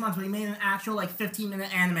him 6 months, but he made an actual like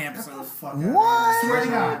 15-minute anime episode. Fuck What? Swear to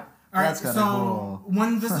God. All right, That's so kinda cool.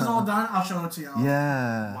 when this is all done, I'll show it to y'all.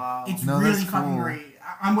 Yeah. Wow. It's No, really that's fucking cool. great.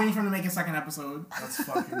 I'm waiting for him to make a second episode. That's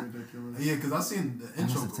fucking ridiculous. Yeah, because I've seen the intro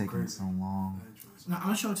Must have go taken crazy. so long. No, I'm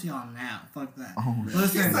gonna show it to y'all now. Fuck that. Oh,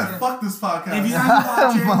 Listen, He said, fuck this podcast. if you guys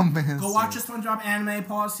My are man watching, go watch said- this SpongeBob anime.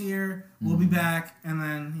 Pause here. We'll be back, and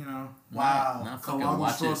then Wow. Now fucking Kalama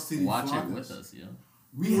watch Sauce it. TV Watch it Vloggers. with us, yo.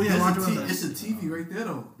 watch it with us. It's a TV right there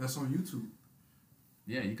though. That's on YouTube.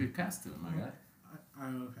 Yeah, you could cast it, my guy.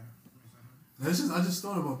 Okay. That's just I just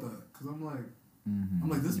thought about that because I'm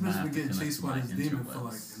like this You might bitch have been to getting connect chased to by my this demon for interwebs.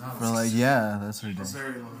 like an hour. For like, yeah, that's A ridiculous.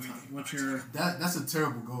 very long time. What's your? That's a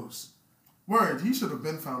terrible ghost. Word, he should have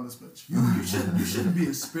been found this bitch. You shouldn't be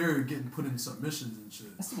a spirit getting put in submissions and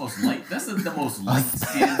shit. That's the most light. That's the most light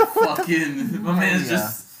skinned fucking. My man's Yeah.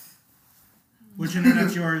 just. Which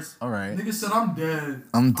internet's yours? All right. Nigga said I'm dead.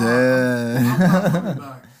 I'm dead. I'm not coming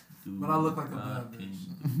back. But I look like a bad bitch.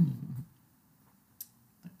 I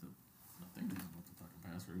think this is what the fucking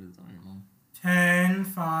password is. I don't even know. 10,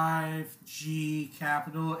 5, G,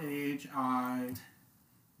 capital H, I.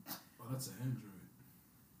 Oh, that's an Android.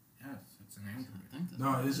 Yes, it's an Android. I think that's No,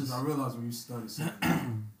 what it it's just is. I realized when you started saying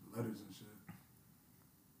letters and shit.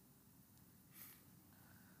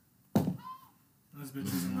 This bitch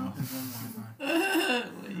doesn't know his own Wi-Fi.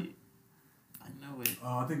 Wait. I know it.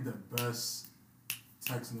 I think the best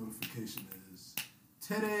text notification is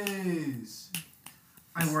titties.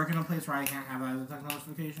 I work in a place where I can't have that as a text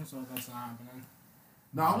notification, so that's not happening.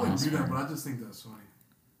 No, I wouldn't do that, but I just think that's funny.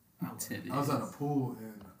 Titties. I was at a pool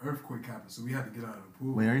and an earthquake happened, so we had to get out of the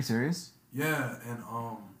pool. Wait, are you serious? Yeah, and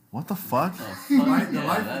What the fuck? The fuck? Like, Yeah, the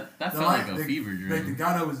life- that the felt like a life- fever like dream. the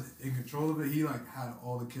guy that was in control of it, he like had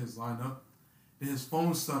all the kids lined up. Then his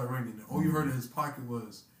phone started ringing, and all you heard in his pocket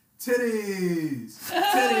was titties,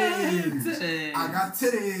 titties. Titties. I got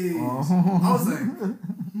titties. Oh.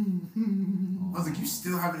 I was like, you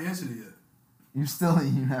still haven't answered it yet.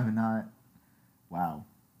 You have not. Wow.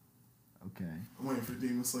 Okay. I'm waiting for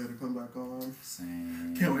Demon Slayer to come back on.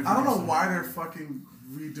 Same. Can't wait for I don't know this. why they're fucking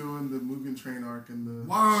redoing the Mugen Train arc in the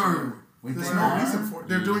Word. Wait, There's they no are? reason for it.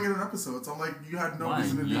 They're doing it in episodes. I'm like, you had no Why?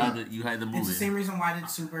 reason to do You that. had the movie. It's the same reason why did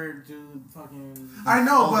Super do fucking... I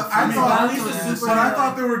know, Oh, but the I Freeman thought, Valley was super but I good.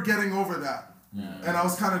 thought they were getting over that, Yeah. and I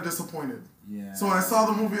was kind of disappointed. Yeah. So when I saw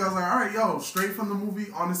the movie, I was like, all right, yo, straight from the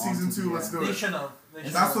movie on to season Onto 2, the- let's do They it. should have.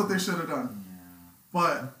 That's what they should have done. Yeah.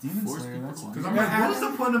 But Demon Force Slayer, people that's to one. Because I'm like, what was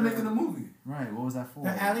the point of making a movie? Right, what was that for?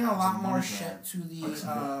 They're adding a lot Some more money shit grab. to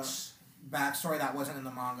the backstory that wasn't in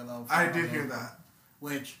the manga, though. I did hear that.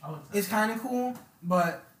 Which is kind of cool,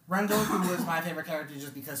 but Rengoku was my favorite character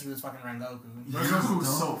just because he was fucking Rengoku. Rengoku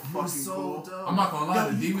was so He was fucking so cool. dope. I'm not gonna lie,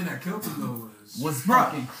 Yo, the demon that killed him though was Bruh,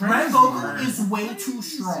 fucking crazy. Rengoku is way too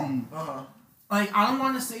strong. Uh-huh. Like, I don't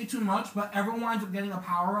want to say too much, but everyone winds up getting a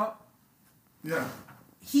power-up. Yeah.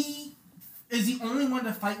 He is the only one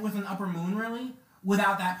to fight with an upper moon, really,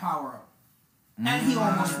 without that power-up. And he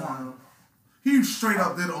almost won. He straight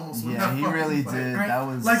up did almost win Yeah, that he fucking really fight. did. right? That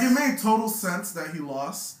was Like, it made total sense that he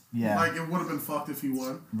lost. Yeah. Like, it would have been fucked if he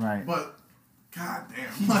won. right. But,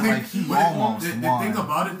 goddamn. He, like, he But almost the won. thing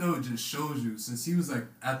about it though, it just shows you since he was like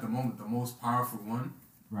at the moment the most powerful one,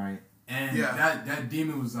 Right. and Yeah. that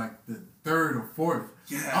demon was like the third or fourth.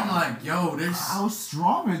 Yeah. I'm like, yo, there's How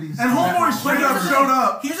strong are these? And Homeboy people? straight up showed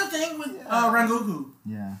up. Here's the thing with Rengoku.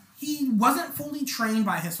 Yeah. He wasn't fully trained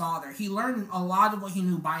by his father. He learned a lot of what he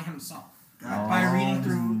knew by himself. By reading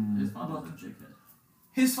through... His father was a dickhead.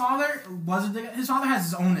 His father was a dickhead. His father has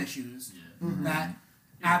his own issues. Yeah.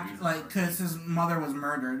 That, like, because his mother was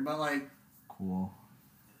murdered. But, like, Cool.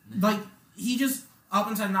 he just up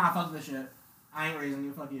and said, nah, fuck this shit. I ain't raising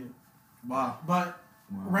you, fuck you. Wow. But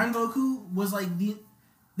Wow. Rengoku was, like,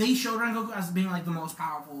 they showed Rengoku as being, like, the most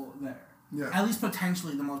powerful there. Yeah. At least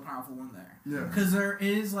potentially the most powerful one there. Yeah. Because there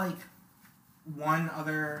is, like, one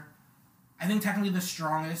other... I think technically the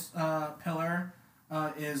strongest pillar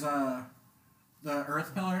is the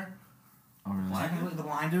Earth Pillar. Oh, really? Technically, the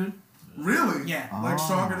blind dude. Really? Yeah. Like, Oh.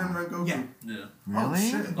 stronger than Rengoku? Yeah. Yeah. Oh, Really?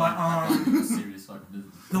 shit. But, Serious fucking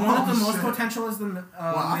business. the one with the most shit. potential is the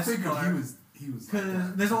well, I Mist figured Pillar. he was like Because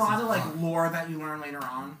that. there's a That's lot his of, like, vibe. lore that you learn later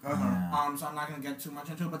on. Uh-huh. Yeah. So I'm not going to get too much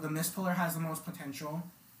into it, but the Mist Pillar has the most potential,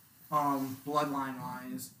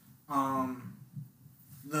 bloodline-wise.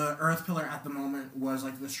 The Earth Pillar at the moment was,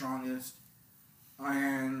 like, the strongest.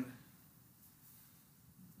 And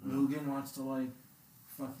Mugen wants to, like,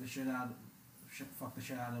 fuck the shit out of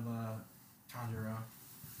Tanjiro.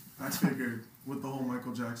 I figured with the whole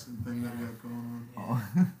Michael Jackson thing that we have going on.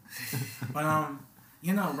 Yeah. But,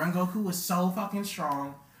 you know, Rengoku was so fucking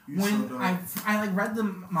strong. You When so I dope. like read the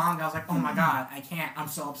manga, I was like, oh my god, I can't. I'm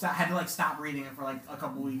so upset. I had to like stop reading it for like a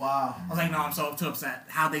couple weeks. Wow. I was like, no, I'm so too upset.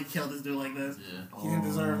 How they killed this dude like this? Yeah. He didn't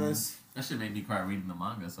deserve this. That shit made me cry reading the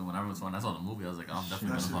manga. So when I saw the movie, I was like, I'm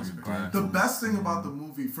definitely gonna fucking cry. The best thing about the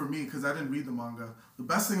movie for me, because I didn't read the manga, the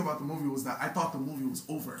best thing about the movie was that I thought the movie was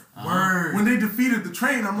over. Word. When they defeated the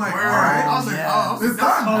train, I'm like, Word. all right, I was like, oh, it's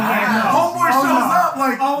done. Oh, yeah, no. Homeboy shows up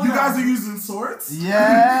like, you no. guys are using swords.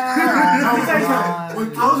 Yeah.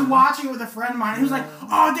 I was watching it with a friend of mine. He was like,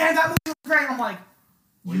 "Oh, damn, that movie was great." I'm like,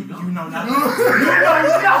 "You know nothing. You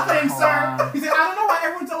know nothing, sir." He said, "I don't know why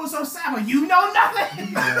everyone thought it was so sad, but you know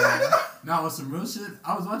nothing." Now with some real shit,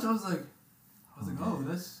 I was watching. I was like, oh,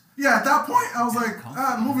 that's. Yeah, at that point, I was like,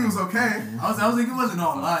 the movie was okay. I was like, it wasn't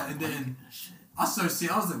all lot, and then I started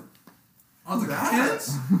seeing. I was like,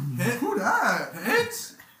 hints. Who that?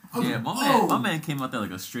 Hints. Yeah, my man came out there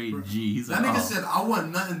like a straight G. He's That like, nigga said, I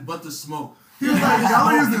want nothing but the smoke. He was like,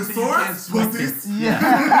 y'all using swords? Pussies? Yeah.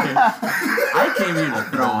 I came here to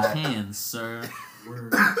throw hands, sir.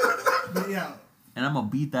 But yeah. And I'm gonna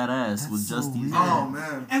beat that ass with just these. Oh,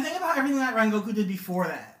 man. And think about everything that Rengoku did before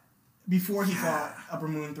that. Before he fought Upper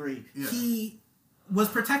Moon 3. Yeah. He was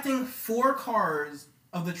protecting 4 cars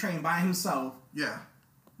of the train by himself. Yeah.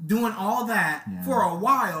 Doing all that for a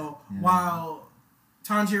while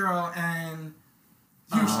Tanjiro and...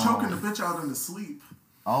 He was choking the bitch out in his sleep.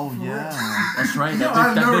 Oh, yeah. That's right.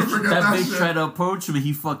 I'll never forget That that bitch shit. tried to approach him and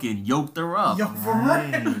he fucking yoked her up. Yo, for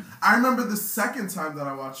real. I remember the second time that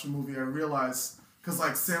I watched the movie, I realized, because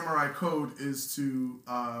like Samurai Code is to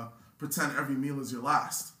pretend every meal is your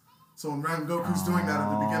last. So when Rengoku's doing that at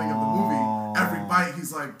the beginning of the movie, every bite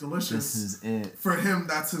he's like, delicious. This is it. For him,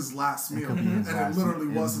 that's his last meal. And it literally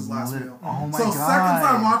was his last meal. Oh my so god. second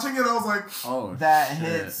time watching it, I was like, Oh, that shit.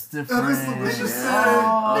 hits different. that is delicious.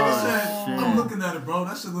 Nigga said, shit. I'm looking at it, bro.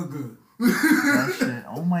 That shit look good. That shit.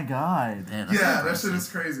 Oh my god. Damn, that's Yeah, that impressive. shit is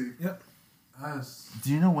crazy. Yep.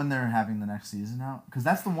 Do you know when they're having the next season out? Because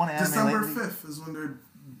that's the one anime December lately. 5th is when they're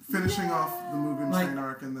finishing off the Mugen Like- Train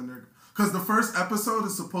arc, and then they're... Because the first episode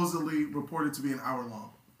is supposedly reported to be an hour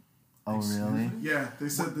long. Oh, really? Yeah, they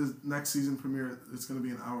said the next season premiere, it's going to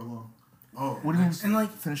be an hour long. Oh, What do you mean And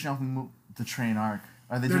like, finishing off the train arc?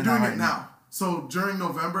 Are they They're doing, doing that right it now. So during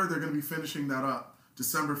November, they're going to be finishing that up.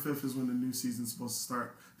 December 5th is when the new season's supposed to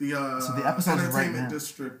start. The So the episodes right Entertainment now.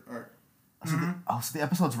 District arc. So the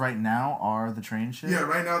episodes right now are the train shit? Yeah,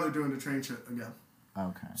 right now they're doing the train shit again.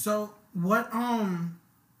 Okay. so what,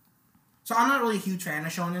 so I'm not really a huge fan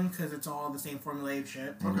of shonen because it's all the same formulaic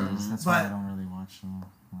shit. That's why I But- don't really watch a lot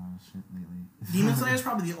of shit lately. Demon Slayer is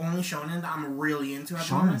probably the only shonen that I'm really into at the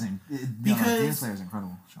Shonen's moment. Demon Because- Slayer's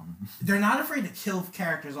incredible. Shonen. They're not afraid to kill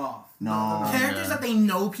characters off. No. Characters Yeah. that they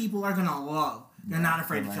know people are gonna love. They're not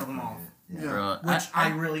afraid to I kill them like off. it. Yeah. Bro, Which I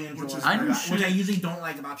really enjoy. which is I knew which shit. I usually don't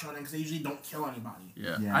like about shonen because they usually don't kill anybody.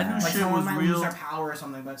 Yeah. Yeah. I knew Like Like shit someone was might lose real. their power or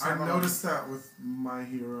something, but I someone- noticed that with My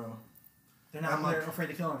Hero. they're not I'm like- they're afraid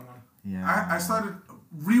to kill anyone. Yeah. I started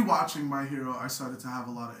rewatching My Hero. I started to have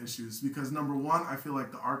a lot of issues because number one, I feel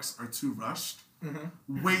like the arcs are too rushed,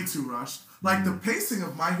 way too rushed. Like the pacing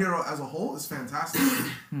of My Hero as a whole is fantastic,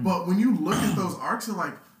 but when you look at those arcs, you're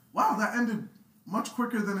like, wow, that ended much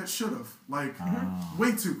quicker than it should have. Like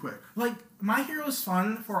way too quick. Like My Hero is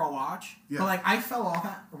fun for a watch, Yeah. but like I fell off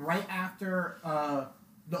right after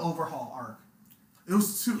the Overhaul arc. It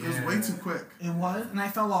was way too quick. It was, and I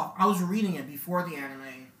fell off. I was reading it before the anime,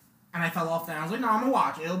 and I fell off. Then I was like, no, I'm gonna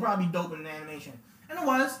watch it. It'll probably be dope in the animation, and it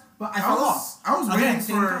was. But I fell off. I was Again, waiting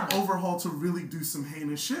same for time. Overhaul to really do some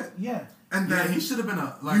heinous shit, Yeah. and yeah, then he should have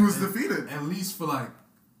been he was defeated. at least for like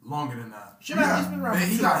longer than that. Should have Yeah. at least been around. Man,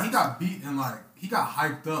 he two got hours. beat and like he got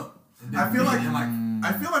hyped up. And then I feel beat like- in,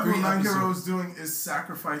 I feel like 3 what My Hero episodes. is doing is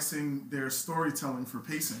sacrificing their storytelling for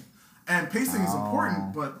pacing. And pacing is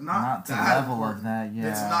important, but not to the that level important. of that, yeah.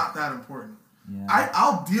 It's not that important. Yeah.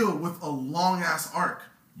 I'll deal with a long ass arc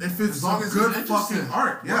if it's As long a as good it's fucking interesting.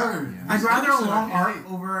 arc. Yeah. Word. I'd rather a Interesting, I long can't arc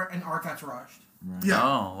hate. over an arc that's rushed. Yeah.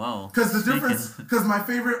 Oh, well. Because the Speaking- difference, because my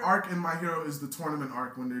favorite arc in My Hero is the tournament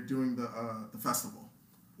arc when they're doing the festival.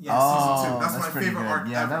 Yes. Season 2. That's my pretty favorite good. arc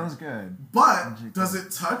Yeah, ever. that was good. But does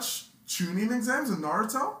it touch Chunin exams in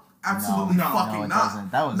Naruto? Absolutely No. fucking No, it not.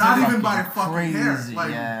 doesn't. That was not even fucking by a fucking hair. crazy,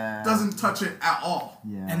 Like yeah. doesn't touch it at all.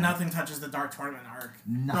 Yeah. And nothing touches the Dark Tournament arc.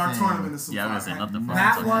 Dark Tournament is some Yeah, I was fire. gonna say nothing.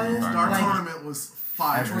 That from was, Dark like- Tournament was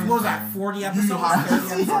fire. Everything. What was that? 40 episodes? Yu Yu Hakusho. 30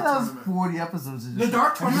 Yeah, episodes? that was Tournament. 40 episodes. Of The just-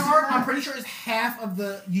 Dark Tournament arc, I'm pretty sure, is half of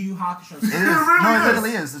the Yu Yu Hakusho. It is. really No, it is.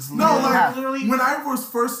 literally is. It's No, literally like half. literally- when I was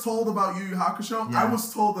first told about Yu Yu Hakusho, Yeah. I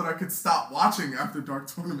was told that I could stop watching after Dark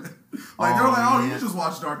Tournament. Like they were like, "Oh, you yeah. can just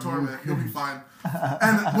watch Dark Tournament, you'll be fine."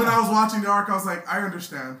 And when I was watching the arc, I was like, "I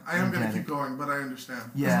understand. I am gonna get keep it. going, but I understand.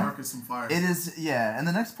 Yeah. This arc is some fire." It is, yeah. And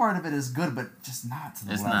the next part of it is good, but just not to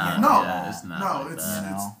the It's level. not. No, Yeah, it's not no, like it's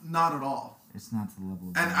that. it's not at all. It's not to the level.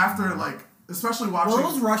 Of And that. after like especially watching. Well, it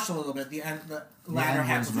was rushed a little bit. The latter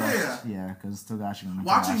half was rushed. Yeah, because Togashi.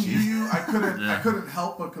 Watching Yu Yu, I couldn't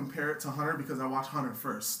help but compare it to Hunter because I watched Hunter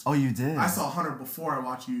first. Oh, you did. I saw Hunter before I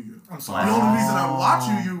watched Yu Yu. I'm sorry. The only reason I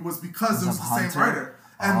watched Yu Yu was because it was the same writer.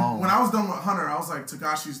 And when I was done with Hunter, I was like,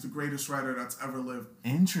 Togashi's the greatest writer that's ever lived.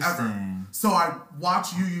 Interesting. Ever. So I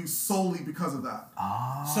watched Yu Yu solely because of that.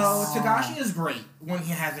 Oh. So Togashi is great when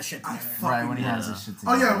he has his shit together. Right, when he has his shit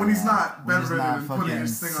together. Oh yeah, when he's not bedridden and putting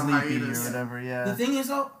his thing on hiatus. Or whatever, yeah. The thing is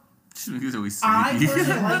though, I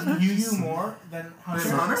personally like Yu Yu more than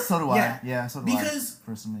Hunter. So do I. Yeah, so do I. Because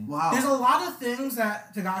personally. Wow. There's a lot of things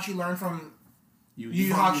that Togashi learned from Yu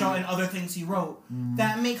Yu Hakusho and other things he wrote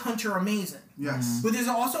that make Hunter amazing. Yes. But there's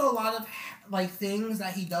also a lot of like things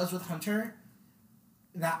that he does with Hunter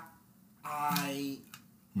that I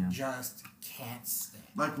just can't stand.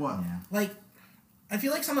 Like what? Yeah. Like, I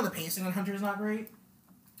feel like some of the pacing in Hunter is not great.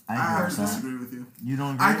 I have to disagree with you. You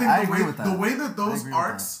don't agree? I think I agree with that. The way that those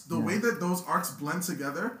arcs, way that those arcs blend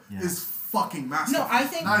together is fucking masterful. No, I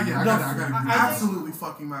think I gotta absolutely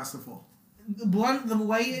fucking masterful. The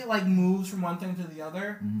way it like moves from one thing to the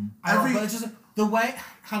other, but it's just the way.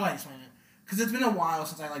 How do I explain it? Because it's been a while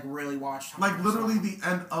since I like really watched. Hunter, like literally, the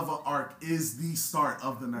end of an arc is the start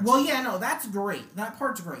of the next. Well, yeah, no, that's great. That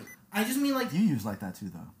part's great. I just mean like you use like that too,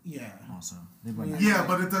 though. Yeah. Also, yeah,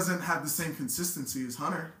 but it doesn't have the same consistency as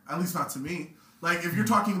Hunter. At least not to me. Like if you're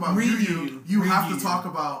talking about Yu Yu, you have to talk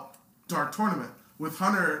about Dark Tournament. With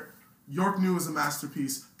Hunter, York New is a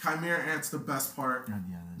masterpiece. Chimera Ant's the best part.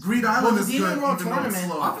 Greed Island is good, even though it's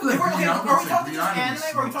slow. I feel like are we talking just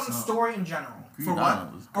anime or are we talking story in general? For what?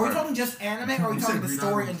 Are we talking just anime or are we talking the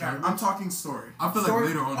story in general? I'm talking story. I feel like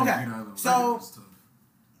later on in Greed Island. So,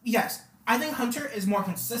 yes, I think Hunter is more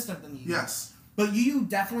consistent than Yu Yu. Yes. But Yu Yu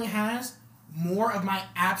definitely has more of my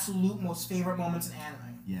absolute most favorite moments in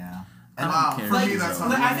anime. Yeah. Wow, for me that's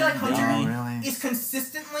like, I feel like Hunter is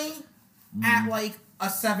consistently at like a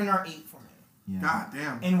 7 or 8 for me. Yeah. God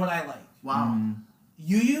damn. In what I like. Wow.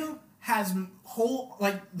 Yu Yu has whole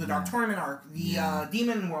like the Dark Tournament arc, the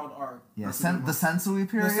Demon World arc. Yeah, the Sensui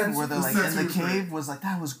period where they're like in the cave was like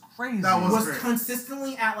that was crazy. That was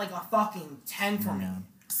consistently at like a fucking 10 for me.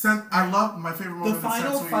 I love my favorite moment. The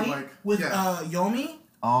final fight with Yomi.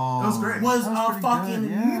 Oh, that was great. Was a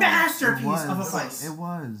fucking masterpiece of a fight. It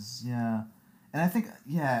was, yeah. And I think,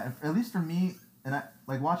 at least for me, and I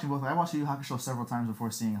like watching both. I watched Yu Yu Hakusho several times before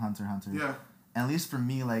seeing Hunter x Hunter. Yeah. And at least for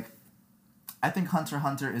me, like, I think Hunter x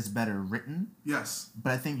Hunter is better written. Yes.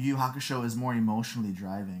 But I think Yu Yu Hakusho is more emotionally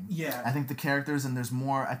driving. Yeah. I think the characters and there's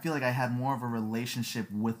more. I feel like I had more of a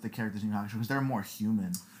relationship with the characters in Yu Yu Hakusho because they're more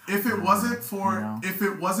human. If it wasn't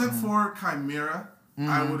for Chimera,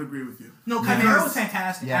 I would agree with you. No, Chimera was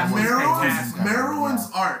fantastic. Yeah,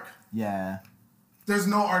 Meruem's arc. Yeah. There's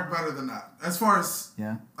no arc better than that, as far as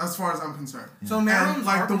I'm concerned. Yeah. So Meruem's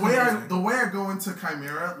like arc the way I go into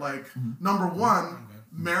Chimera, like number one,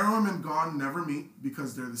 Meruem and Gon never meet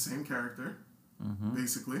because they're the same character,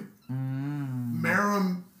 basically.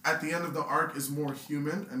 Meruem at the end of the arc is more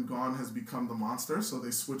human, and Gon has become the monster, so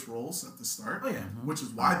they switch roles at the start. Oh yeah, which is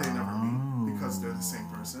why they never meet because they're the same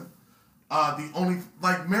person. The only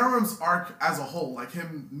like Meruem's arc as a whole, like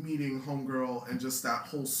him meeting Homegirl and just that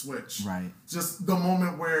whole switch, right? Just the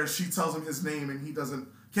moment where she tells him his name and he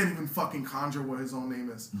can't even fucking conjure what his own name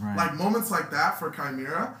is. Right. Like moments like that for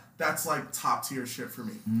Chimera, that's like top tier shit for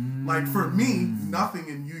me. Like for me, nothing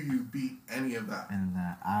in Yu Yu beat any of that. And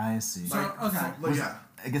that I see. So okay,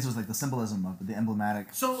 I guess it was like the symbolism of the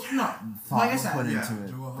emblematic. So no, thought like I said, put into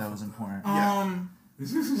it that was important.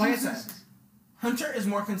 Like I said, Hunter is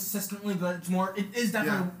more consistently good. It is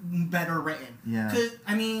definitely better written. Yeah. 'Cause,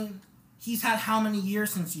 I mean, he's had how many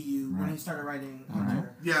years since Yu Yu when he started writing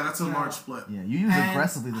Hunter? Yeah, that's a large split. Yeah, Yu Yu's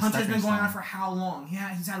aggressively the Hunter's been going on for how long?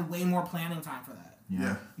 Yeah, he's had way more planning time for that.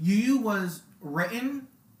 Yeah. Yu Yu was written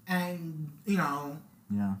and, early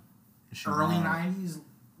 90s,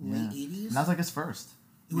 late 80s. And that was like his first.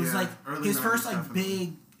 It was like his first like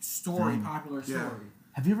big story, popular story.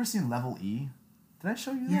 Have you ever seen Level E? Did I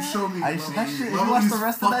show you that? You showed me. That shit. You watch the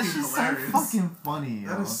rest of that shit. So fucking funny.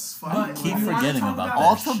 That is fucking. I keep forgetting about that.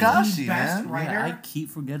 All Togashi, man. Yeah, I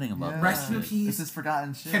keep forgetting about that. Rest in peace. This is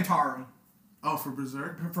forgotten shit. Kentaro. Oh, for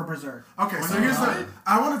Berserk? For Berserk. Okay, so here's the...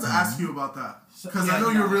 I wanted to ask you about that. Because I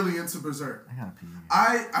know you're really into Berserk. I gotta pee.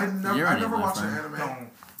 I never watched an anime.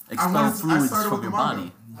 Don't. Expel fluids from your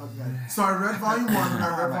body. Okay. So I read volume 1 and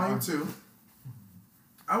I read volume 2.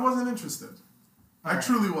 I wasn't interested. I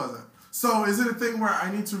truly wasn't. So is it a thing where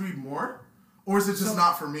I need to read more? Or is it just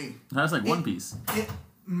not for me? That's like One Piece. It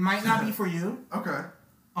might not be for you. Okay.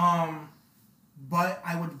 but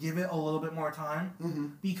I would give it a little bit more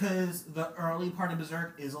time because the early part of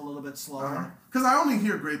Berserk is a little bit slower. Because I only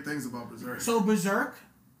hear great things about Berserk. So Berserk,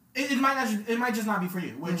 it might just not be for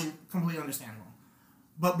you, which completely understandable.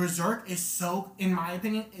 But Berserk is so, in my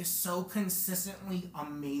opinion, is so consistently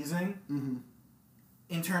amazing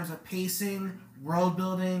in terms of pacing, world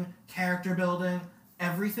building, character building,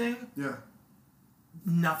 everything. Yeah.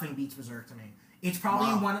 Nothing beats Berserk to me. It's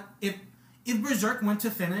probably one. If Berserk went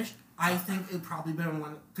to finish, I think it probably been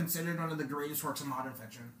considered one of the greatest works of modern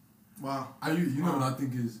fiction. Wow. You know what I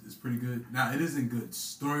think is pretty good. Now it isn't good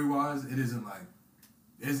story wise. It isn't like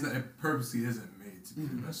it purposely isn't made to be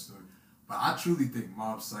the best story. But I truly think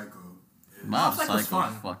Mob Psycho is... Mob Psycho is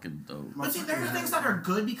fun. fucking dope. But see, there are things that are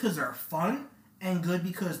good because they're fun and good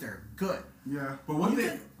because they're good. Yeah. But one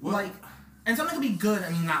thing... And something can be good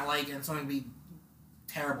and me not like it, and something can be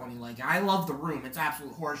terrible and me like it. I love The Room. It's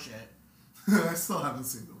absolute horseshit. I still haven't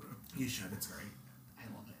seen The Room. You should. It's great. I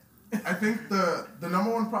love it. I think the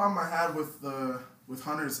number one problem I had with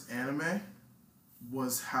Hunter's anime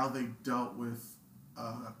was how they dealt with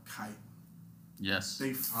Kite. Yes.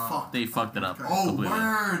 They fucked it up. Oh, completely.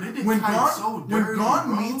 word! They did Kite so dirty,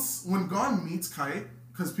 when Gon meets Kite,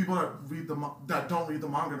 because people that don't read the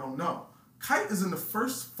manga don't know, Kite is in the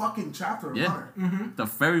first fucking chapter of Hunter. The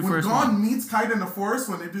very first one. When Gon one. meets Kite in the forest,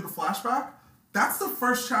 when they do the flashback, that's the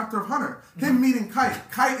first chapter of Hunter. Him meeting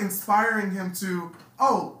Kite inspiring him to,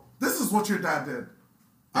 oh, this is what your dad did.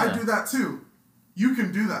 I do that too. You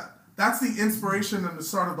can do that. That's the inspiration and the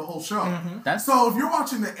start of the whole show. So if you're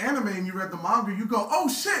watching the anime and you read the manga, you go, oh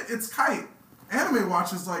shit, it's Kite. Anime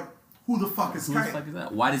watchers like, who the fuck is Kite? Who the fuck is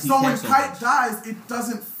that? Why does he so care when so Kite much? dies, it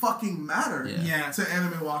doesn't fucking matter to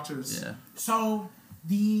anime watchers. Yeah. So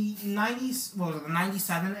the 90s, what was it, the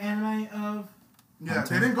 97 anime of... Yeah,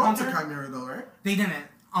 Hunter? they didn't go Hunter? into Chimera though, right? They didn't.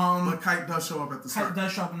 But Kite does show up at the start. Kite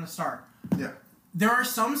does show up in the start. Yeah. There are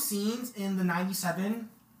some scenes in the 97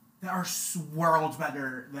 that are worlds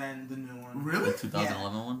better than the new one. Really? The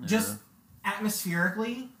 2011 one? Yeah. Just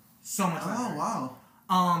atmospherically, so much better. Oh,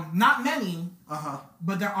 wow. Not many,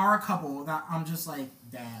 but there are a couple that I'm just like,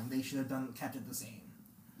 damn, they should have kept it the same.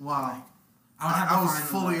 Wow. Like, I was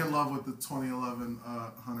fully in love with the 2011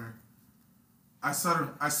 Hunter. I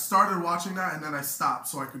started watching that and then I stopped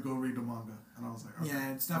so I could go read the manga. And I was like, okay,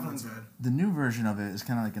 yeah, it's definitely good. The new version of it is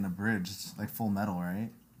kind of like an abridged, like Full Metal, right?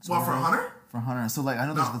 So for Hunter? For Hunter. So like I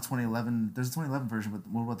know there's the 2011. There's a 2011 version, but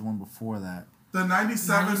what about the one before that? The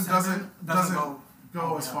 97 doesn't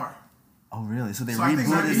go as far. Oh really? So they I think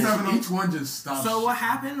rebooted 97 it. Each one just stops. So what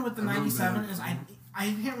happened with the 97 is I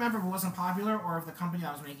can't remember if it wasn't popular or if the company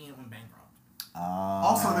that was making it went bankrupt.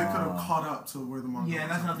 Also, they could have caught up to where the manga was. Yeah,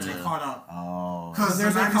 that's not they caught up. Oh. Because the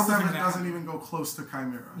there's a couple 97 things doesn't even go close to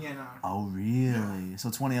Chimera. Yeah, no. Oh really? Yeah. So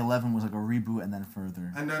 2011 was like a reboot and then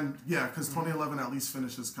further. And then because 2011 at least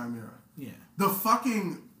finishes Chimera. Yeah. The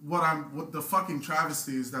fucking the fucking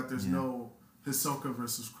travesty is that there's no Hisoka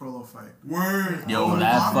versus Crollo fight. Word. Yo,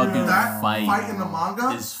 that fucking fight in the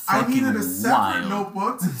manga, is I fucking needed a separate wild.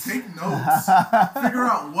 notebook to take notes, figure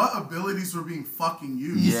out what abilities were being fucking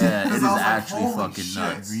used. Yeah, it is I was actually holy fucking shit.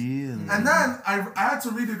 nuts. Really? And then I had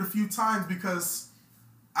to read it a few times because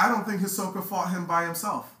I don't think Hisoka fought him by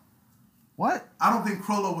himself. What? I don't think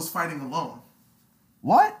Crollo was fighting alone.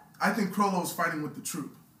 What? I think Crollo was fighting with the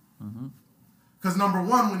troop. Because number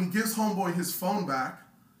one, when he gives Homeboy his phone back,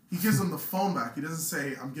 he gives him the phone back. He doesn't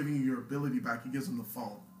say, I'm giving you your ability back. He gives him the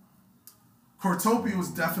phone. Cortopi was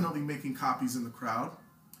definitely making copies in the crowd.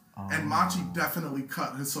 And Machi definitely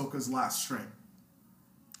cut Hisoka's last string.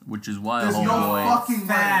 Which is why There's no fucking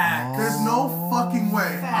way. There's no fucking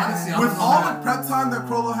way. Honestly, with all the prep time that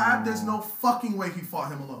Crollo had, there's no fucking way he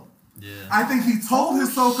fought him alone. Yeah. I think he told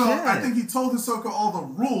Hisoka. shit. I think he told Hisoka all the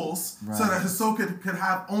rules so Right. that Hisoka could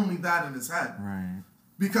have only that in his head. Right.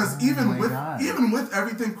 Because even with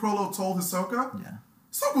everything Crollo told Hisoka,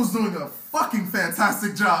 Hisoka was doing a fucking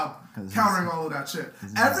fantastic job countering all of that shit.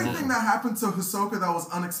 Everything that happened to Hisoka that was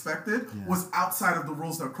unexpected was outside of the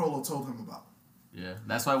rules that Crollo told him about. Yeah,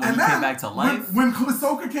 that's why when he came back to life... When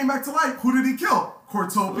Hisoka came back to life, who did he kill?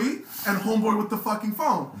 Cortopi and Homeboy with the fucking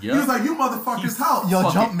phone. He was like, you motherfuckers help.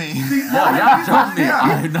 Yo, jump me. Y'all jump me.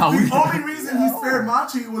 The only reason he spared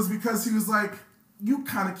Machi was because he was like, you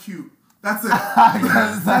kind of cute. That's it.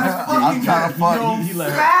 That's fucking it. He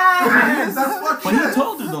let her. That's fucking But it. he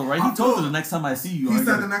told her though, right? He told her the next time I see you. He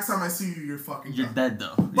said the next time I see you, you're fucking You're done. dead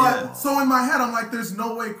though. But so in my head, I'm like, there's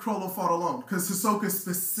no way Crollo fought alone because Hisoka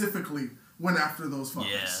specifically went after those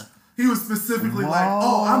fuckers. Yeah. He was specifically like,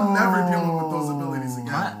 oh, I'm never dealing with those abilities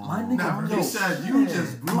again. My nigga, He said, you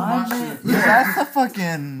just blew my shit. Yeah, That's a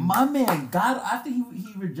fucking. My man got after he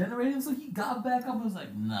regenerated, so he got back up and was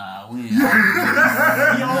like, nah, we ain't. Not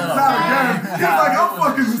again. He's like, I'm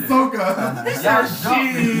fucking Hisoka. Yeah,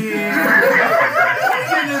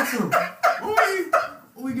 shit.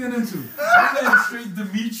 What we getting into? I'm getting straight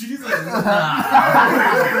Dimitri's like,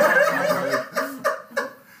 nah.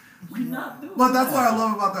 We not doing. But that's what I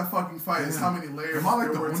love about that fucking fight is how many layers. Am I like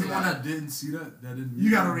the there were only to one that. that didn't see that? That didn't.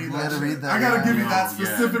 You gotta read that. read that, I gotta yeah. give you that Yeah.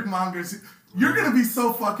 specific manga. You're gonna be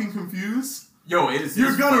so fucking confused. Yo, it's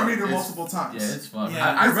You're gonna fun. read it It's- multiple times. Yeah, it's fun.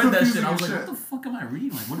 Yeah. I It's read that shit. confusing I was as like, shit. what the fuck am I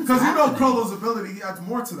reading? Like, what is Because you know happening? Crollo's ability, he adds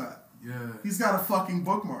more to that. Yeah. He's got a fucking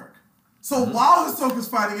bookmark. So while Hisoka's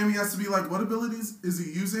fighting him, he has to be like, what abilities is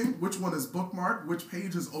he using? Which one is bookmarked? Which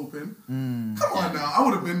page is open? Come on now. I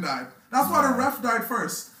would have been died. That's why the ref died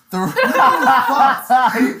first. I first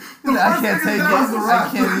can't nigga take it. that was the I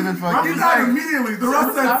ref. can't even He fucking. died immediately. The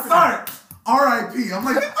ref said, start. R.I.P. I'm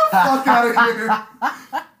like, get the fuck out of here.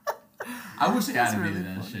 I wish they That's animated really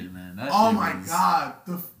that funny. shit, man. That Oh shit my was god.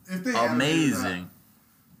 If they animated amazing.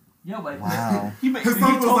 Yo, but Wow. he that. Hisoka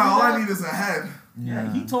was told like, me all I that. need is a head.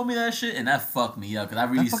 Yeah, he told me that shit, and that fucked me up because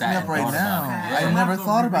I really That fucked sat me and up right thought now. about it. I Yeah. never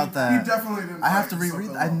thought about He that. definitely didn't I have fight to reread.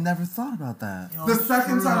 Hisoka I well. never thought about that. Yo, The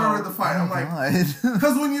second time I read the fight, I'm Oh like, God.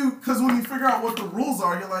 because when you figure out what the rules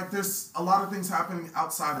are, you're like, there's a lot of things happening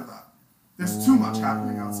outside of that. There's too much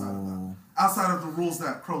happening outside of that. Outside of the rules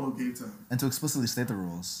that Crollo gave to him. And to explicitly state the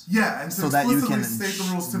rules. Yeah, and to So that you explicitly can, state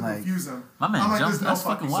the rules to like- confuse him. My man I'm like, jumped. there's no That's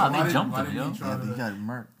fucking fucking wild. why They jumped why him, didn't yo. he try Yeah, to he got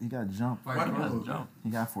murked. He got jumped. fight Why did Crollo? Jump. He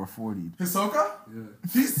got 440'd. Hisoka?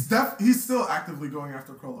 Yeah. He's still actively going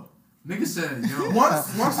after Crollo. Nigga said, yo.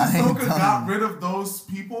 Once I ain't Hisoka got done. rid of those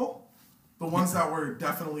people, the ones that were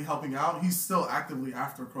definitely helping out, he's still actively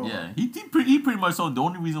after Crollo. Yeah, he pretty much told the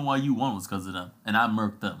only reason why you won was because of them, and I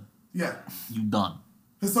murked them. Yeah. You done.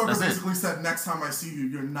 Hisoka That's it. basically said, next time I see you,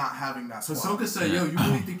 you're not having that So swap. Hisoka said, yo, you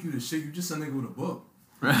really think you the shit? You just a nigga with a book.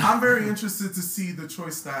 I'm very interested to see the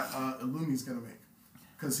choice that Illumi's going to make.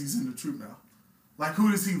 Because he's in the troop now. Like,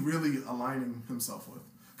 who is he really aligning himself with?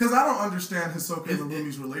 Because I don't understand Hisoka and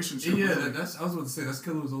Illumi's relationship. Yeah, really. I was about to say, that's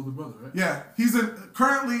Killor's older brother, right? Yeah, he's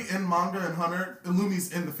currently in manga and Hunter.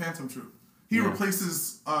 Illumi's in the Phantom Troop. He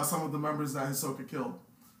replaces some of the members that Hisoka killed.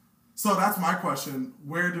 So that's my question.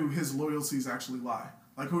 Where do his loyalties actually lie?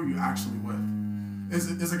 Like, who are you actually with?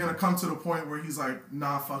 Is it going to come to the point where he's like,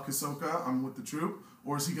 nah, fuck Hisoka, I'm with the troop?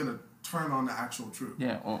 Or is he going to turn on the actual troop?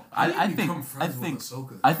 Yeah, well, How do you I think become friends with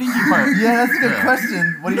Ahsoka? I think you probably Yeah, that's a good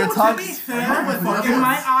question. What are your To be thoughts? fair, What if level-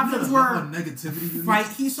 my options what level were of negativity you fight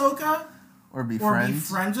Hisoka Or be or be friends?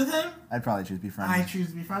 friends with him, I'd probably choose be friends. I choose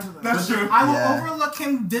to be friends with him. That's true. I will Yeah. overlook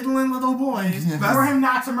him diddling little boys Yeah. for him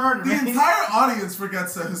not to murder The him. entire audience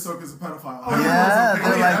forgets that Hisoka's a pedophile. Oh, yeah,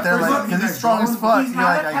 Everyone's okay. they're There's like, nothing because he's that strong as goes- fuck. He's You're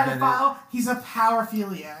not like, a I get it. pedophile. He's a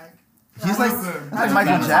paraphiliac. He's like, Listen, that's like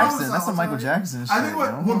Michael what Jackson. it That's some sounds Michael like. Jackson shit. I think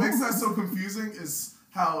what yo. makes that so confusing is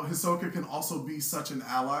how Hisoka can also be such an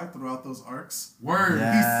ally throughout those arcs. Word.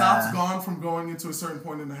 Yeah. He stops Gon from going into a certain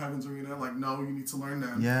point in the Heavens Arena. Like, no, you need to learn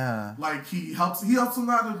that. Yeah. Like he helps him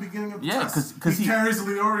out at the beginning of the Yeah, test. 'cause he he- carries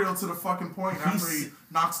Leorio to the fucking point after he He's-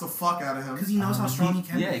 knocks the fuck out of him. Because he knows how strong he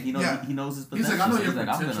can yeah, be. he knows Yeah. he knows his He's potential. like, I know so your he's like,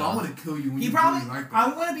 I'm potential. I gonna- want to kill you when He you probably. really like that.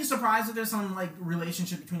 I wouldn't be surprised if there's some like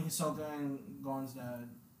relationship between Hisoka and Gon's dad.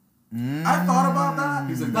 I thought about that.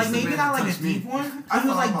 He's like, Like this is the maybe man not that like a touched me. deep one. I He was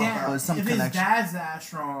thought like, about damn, that. But some if connection. his dad's that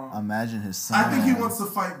strong. Imagine his son. I think he wants to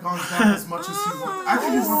fight Gon's dad as much as he wants. I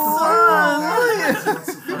think he wants to fight Gon's dad as much as he wants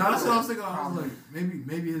to fight. That's what I was thinking. I was like,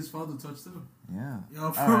 maybe his father touched him. Yeah. Yo,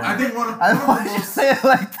 All right. I think one of I the don't want you to most. say it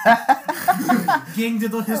like that. Ging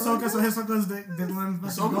diddle Hisoka, so Hisoka's diddling.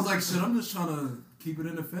 Hisoka's like, shit, I'm just trying to keep it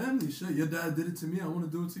in the family. Shit, your dad did it to me. I want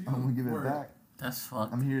to do it to you. I'm gonna give it Word. back. That's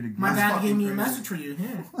fucked. I'm here to give. My That's dad fucking gave me a crazy. message for you.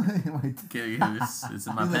 Here. Okay, it's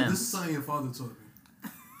in my He's like, this is pants. something your father taught me.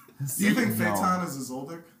 Do you think No. Phaeton is a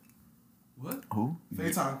Zoldyck? What? Who?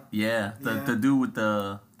 Phaeton Yeah, the Yeah. dude with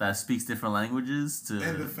that speaks different languages and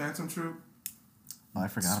the to Phantom Troop. Oh, I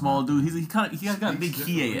forgot. small about dude. He got big Speaks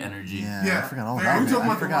Hiei different energy. Yeah, Yeah. I forgot all Very about good. him. I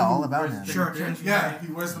Talking forgot about all the about one him. who Sure. Yeah,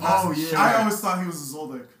 he wears the Oh, mask. yeah. I always thought he was a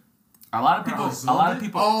Zoldyck. A lot of people. A lot of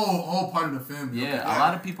people. Oh, part of the family. Yeah, Okay. a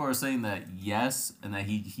lot of people are saying that yes, and that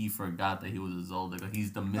he forgot that he was a Zoldyck. Like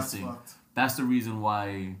he's the That's missing. fucked. That's the reason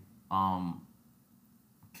why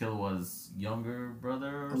Killor's younger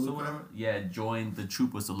brother or so Alucard? whatever. Yeah, joined the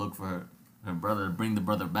troop was to look for her brother to bring the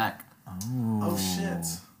brother back. Oh shit.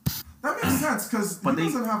 That makes sense because he But they-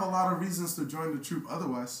 doesn't have a lot of reasons to join the troop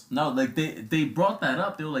otherwise. No, like they brought that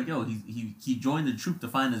up. They were like, "Yo, he joined the troop to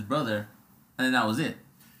find his brother," and then that was it.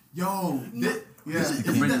 Yo, Yeah. isn't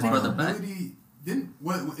bring that his brother back. ability-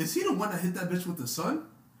 Is he the one that hit that bitch with the sun?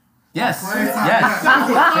 Yes. Playtime, Yes. yeah.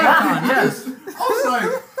 Playtime, yes. I was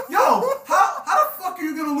like, yo, how the fuck are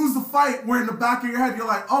you gonna lose the fight where in the back of your head you're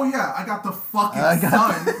like, oh yeah, I got the fucking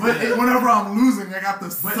sun. But whenever I'm losing, I got the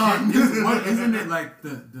sun. Isn't it like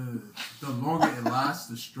the longer it lasts,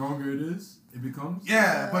 the stronger it is? It becomes.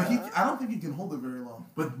 Yeah, but I don't think he can hold it very long.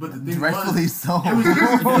 But the thing rightfully so. It was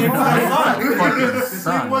just the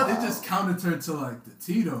sun. thing was it just countered to like the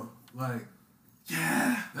Tito. Like,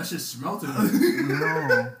 yeah, that shit smelted.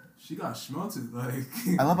 No. She got smelted. Like,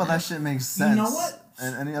 I love how that shit makes sense. You know what?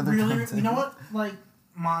 And any other really, content. you know what? Like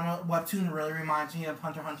manga webtoon really reminds me of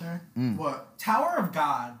Hunter x Hunter. What? Tower of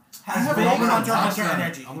God has have big never Hunter x watched Hunter that.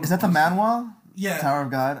 energy. Is that the manhwa? Yeah. Tower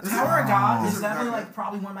of God? Tower of God Is is it definitely that like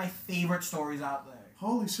probably one of my favorite stories out there.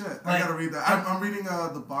 Holy shit! I Like, gotta read that. I'm reading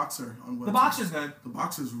The Boxer on webtoon. The Boxer's good. The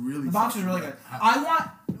Boxer's really. The Boxer's really good.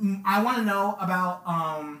 I want to know about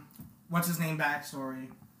what's his name backstory.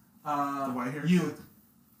 The white hair. You.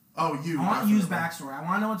 Oh, you. I want Yu's backstory. I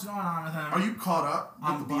want to know what's going on with him. Are you caught up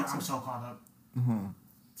with The Boxer? I'm so caught up.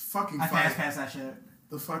 It's fucking I funny. fast past that shit.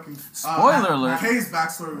 The fucking Spoiler alert. Kay's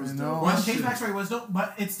backstory was dope. What Kay's shit? backstory was dope,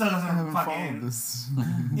 but it still I haven't doesn't followed fucking. this.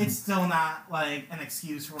 It's still not like an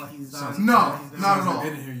excuse for what he's done. No, what he's done. not at all. I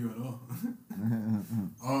didn't hear you at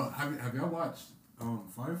all. Have y'all watched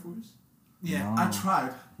Fire Force? Yeah. No. I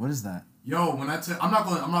tried. What is that? Yo, when I'm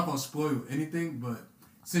not gonna spoil anything, but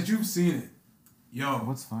since you've seen it, yo,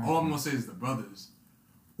 What's Fire all I'm Force? gonna say is the brothers.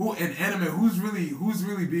 Who in anime? Who's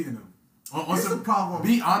really beating them? On Here's some the problem.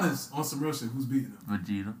 Be honest on some real shit. Who's beating them?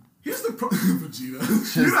 Vegeta. Here's the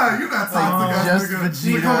Vegeta. You're not toxic ass just nigga. Vegeta.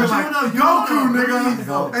 You gonna be like, Goku, nigga.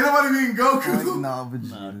 Go. Ain't nobody beating Goku. No, Nah,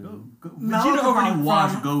 Vegeta. Vegeta already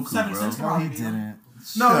washed Goku, Seven bro. Sins No, he didn't.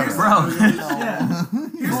 No, Shut here's up. Bro. Yeah.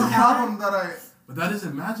 Here's the problem that I. But that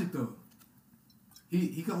isn't magic though.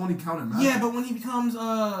 He can only count in magic. Yeah, but when he becomes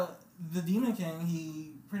the Demon King,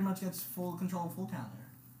 he pretty much gets full control of full counter.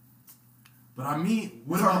 But I mean,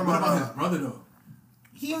 what Talking about about, his brother though?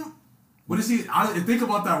 He What is he? Think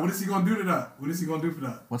about that. What is he gonna do to that? What is he gonna do for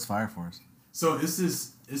that? What's Fire Force? So it's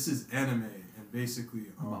this anime and basically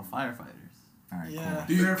About firefighters. Alright, Yeah. cool.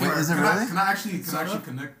 Do you, Wait, is it can really? Can I actually Sort of?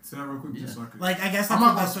 connect to that real quick? Yeah. Just so I can, like I guess I'm that's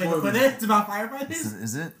not the best way gonna to put spoil it. It's about firefighters.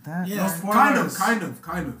 Is it that? Yeah. No spoilers.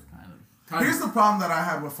 kind of. Here's the problem that I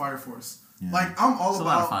had with Fire Force. Yeah. Like, I'm all It's a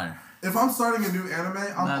lot of about. fire. If I'm starting a new anime,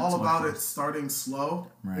 I'm Not all so much about Force. it starting slow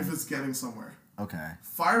Right. if it's getting somewhere. Okay.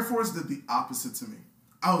 Fire Force did the opposite to me.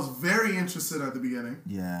 I was very interested at the beginning.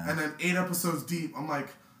 Yeah. And then 8 episodes deep, I'm like,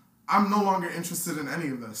 I'm no longer interested in any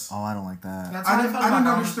of this. Oh, I don't like that. That's I how I didn't- felt I about didn't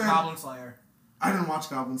Goblin- understand. Goblin Slayer. I didn't watch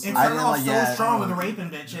Goblin It Slayer. I started didn't off like- so yeah. strong with the raping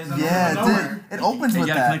bitches, and Yeah, then nowhere. dude. It opens You with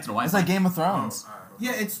gotta that. connect to the It's Wi-Fi. like Game of Thrones.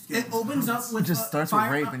 Yeah, it opens up with It just starts with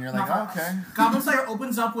Fire- rape, and you're like, not oh, Fire- okay. Goblin Slayer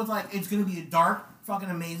opens up with like it's gonna be a dark, fucking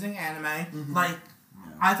amazing anime. Mm-hmm. Like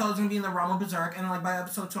I thought it was gonna be in the realm of Berserk, and like by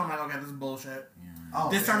episode 2, I'm like, okay, this is bullshit. Oh,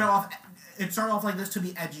 This yeah. started off. It started off like this to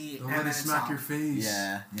be edgy, Don't and let then it smack your stopped. face.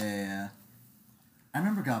 Yeah. I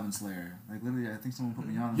remember Goblin Slayer. Like, literally, I think someone put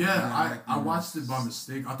me on. Yeah, I like, watched it by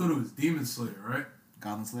mistake. I thought it was Demon Slayer, right?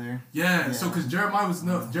 Goblin Slayer. Yeah. Yeah. So because Jeremiah was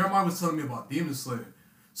telling me about Demon Slayer,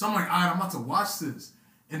 so I'm like, alright, I'm about to watch this,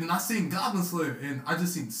 and then I seen Goblin Slayer, and I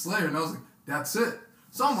just seen Slayer, and I was like, that's it.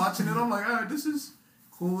 So I'm watching it. I'm like, alright, this is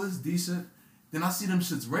cool. It's decent. Then I see them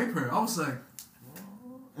shits rape her. I was like,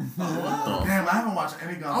 Damn, I haven't watched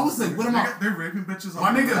any Goblin I was like, Slayer. what am I- They're raping bitches on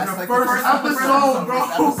my nigga, That's the like first the first episode, bro.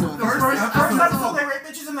 episode. The first First episode. episode, they rape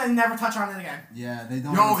bitches and then never touch on it again. Yeah, they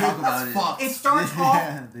don't Yo, even talk about that's it. fucked. It starts off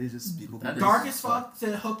Yeah, they just people. That is- dark as fuck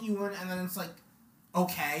to hook you in, and then it's like,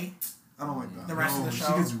 okay. I don't like that. The rest of the She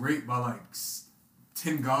show. gets raped by like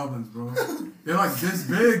 10 goblins, bro. They're like this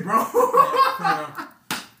big, bro.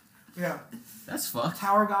 Yeah. That's fucked.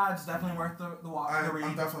 Tower God's definitely worth the I'm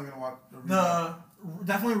read. definitely gonna watch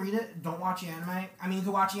Definitely read it. Don't watch the anime. I mean, you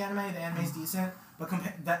can watch the anime. The anime's decent, but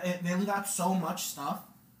they only got so much stuff.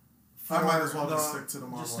 I might as well for just stick to the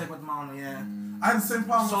manga. Just stick with the manga, yeah. I had the same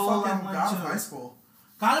problem Solo with fucking Leveling God of too. High School.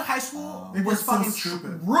 God of High School It was gets so fucking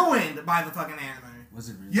stupid. ruined by the fucking anime. Was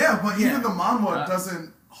it really? Yeah, but Yeah. even the manhwa Yeah.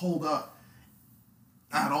 doesn't hold up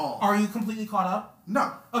at all. Are you completely caught up?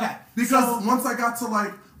 No, Okay. because so, once I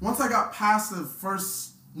got past the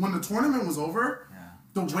first when the tournament was over, Yeah.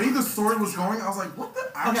 the way the story was going, I was like, what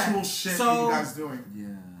the actual shit so- are you guys doing? Yeah.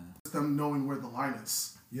 Just them knowing where the line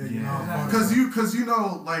is. Yeah, Yeah. Because you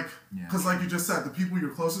know, like, Yeah. because like you just said, the people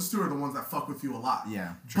you're closest to are the ones that fuck with you a lot.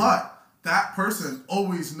 Yeah. True. But that person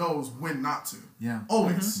always knows when not to. Yeah.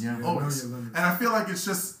 Always. Mhm. Yeah. Always. Know your limits. And I feel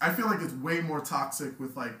like it's way more toxic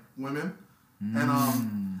with like women. And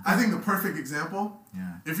I think the perfect example,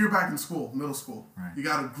 Yeah. if you're back in school, middle school, Right. you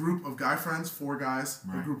got a group of guy friends, 4 guys,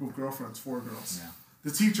 a Right. group of girlfriends, 4 girls. Yeah.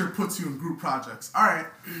 the teacher puts you in group projects. All right,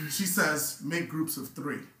 she says, make groups of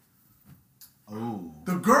 3. Oh.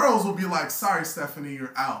 The girls will be like, sorry, Stephanie,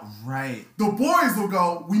 you're out. Right. The boys will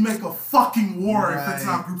go, we make a fucking war if it's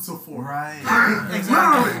not groups of 4. Right.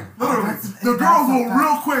 Literally. The girls will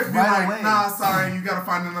real quick be right like, away. nah, sorry, you gotta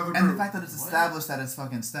find another group. And the fact that it's established that it's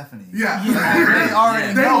fucking Stephanie. Yeah. They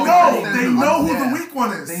already They know who the weak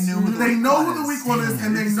one is. They know who the weak one is,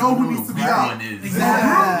 and they know who needs to be out.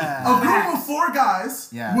 A group of 4 guys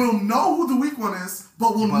will know who the weak one is,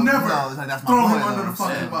 but will never throw him under the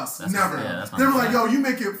fucking bus. Never. They're like, yo, you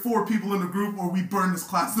make it 4 people in the group, or we burn this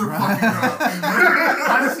class to the fucking ground.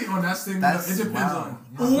 Honestly, on that statement, it depends on.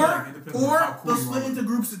 Or they'll split into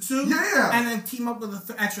groups of 2, yeah, and then team up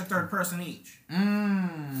with an extra third person each.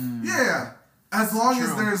 Yeah, as long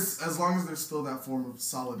as there's still that form of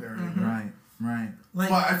solidarity. Right. Like,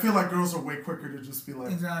 but I feel like girls are way quicker to just be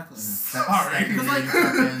like, exactly. Alright. Because like,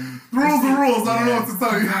 the rules are rules. I don't know what to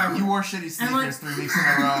tell you. You wore shitty sneakers 3 weeks in a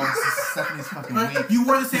row. Stephanie's fucking weak. You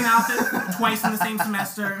wore the same outfit twice in the same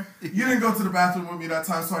semester. You didn't go to the bathroom with me that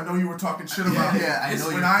time, so I know you were talking shit about me. I know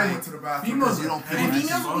when I went to the bathroom. Females, you don't pay And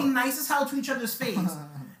females will be nice as hell to each other's face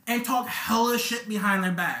and talk hella shit behind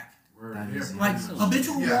their back. Like, a bitch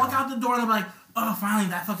will walk out the door and they'll be like, oh, finally,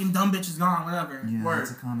 that fucking dumb bitch is gone, whatever. Yeah,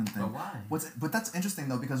 that's a common thing. But why? But that's interesting,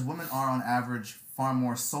 though, because women are, on average, far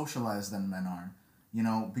more socialized than men are. You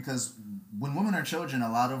know, because when women are children, a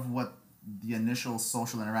lot of what the initial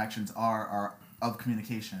social interactions are of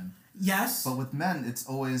communication. Yes. But with men, it's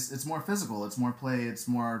more physical, it's more play, it's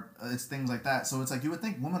things like that. So it's like, you would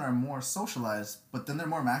think women are more socialized, but then they're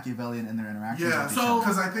more Machiavellian in their interactions with each other.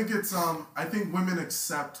 Because I think I think women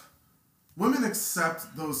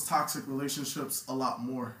accept those toxic relationships a lot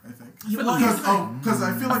more, I think. Because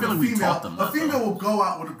I feel like a female will go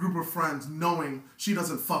out with a group of friends knowing she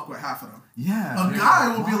doesn't fuck with half of them. Yeah. A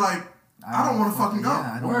guy will be like, I don't want to fucking go.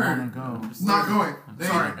 Yeah, I don't want to go. Not going. They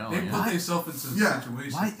put themselves into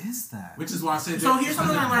situations. Why is that? Which is why I say. So here's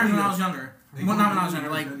something I learned when I was younger. Well, not when I was younger.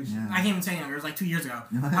 Like, I can't even say younger. It was like 2 years ago.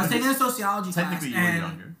 I was taking a sociology class. Technically, you were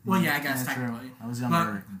younger. Well, yeah, I guess technically. True. I was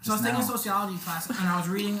younger. So I was taking a sociology class, and I was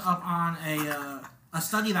reading up on a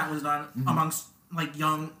study that was done amongst like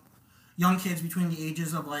young kids between the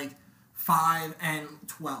ages of like 5 and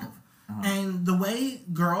 12, and the way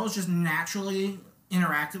girls just naturally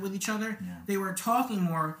interacted with each other, they were talking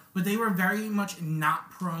more, but they were very much not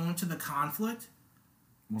prone to the conflict.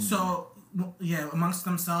 So amongst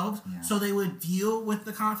themselves, so they would deal with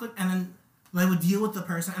the conflict, and then they would deal with the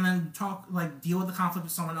person, and then deal with the conflict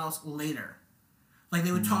with someone else later. Like,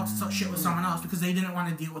 they would talk shit with someone else because they didn't want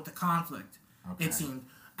to deal with the conflict. It seemed.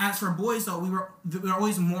 As for boys, though, we were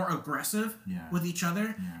always more aggressive with each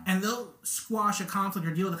other, and they'll squash a conflict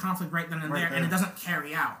or deal with the conflict right then and there, and it doesn't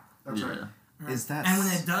carry out. That's right. Is that? And when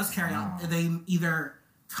it does carry out, they either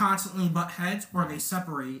constantly butt heads or they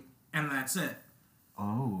separate, and that's it.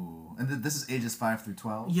 Oh, and this is ages 5 through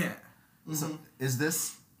 12. Yeah. So is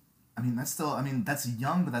this? That's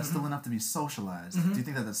young, but that's still enough to be socialized. Do you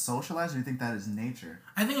think that that's socialized, or do you think that is nature?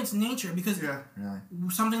 I think it's nature, because really?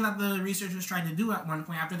 Something that the researchers tried to do at one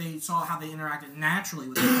point after they saw how they interacted naturally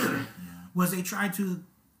with each other was they tried to.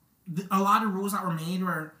 A lot of rules that were made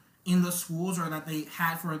were in the schools, or that they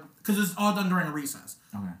had because it was all done during a recess.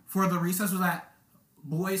 Okay. For the recess was that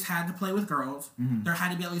boys had to play with girls. There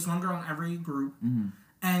had to be at least one girl in every group,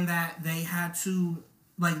 and that they had to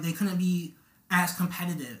they couldn't be as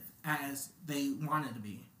competitive as they wanted to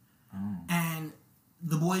be. And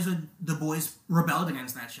the boys rebelled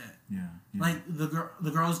against that shit. Like,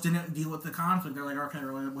 the girls didn't deal with the conflict. They're like, okay,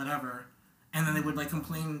 whatever, and then they would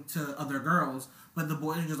complain to other girls, but the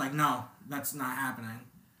boys were just like, no, that's not happening.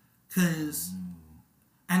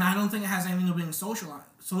 And I don't think it has anything to do with being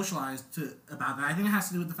socialized about that. I think it has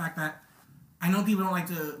to do with the fact that I know people don't like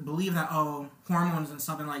to believe that hormones and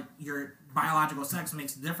stuff and your biological sex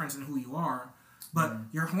makes a difference in who you are. But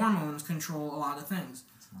your hormones control a lot of things.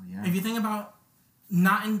 If you think about,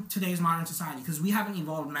 not in today's modern society, because we haven't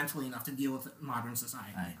evolved mentally enough to deal with modern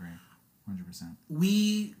society. I agree, 100%.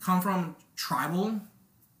 We come from tribal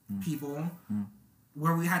people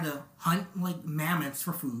where we had to hunt mammoths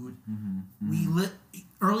for food.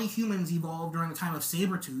 Early humans evolved during the time of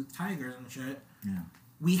saber-toothed tigers and shit.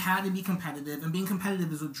 We had to be competitive, and being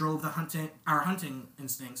competitive is what drove our hunting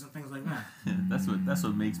instincts and things like that. That's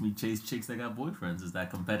what makes me chase chicks that got boyfriends, is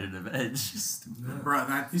that competitive edge. Bro,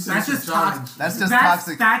 that's just toxic. That's just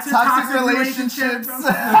toxic. That's a toxic relationships.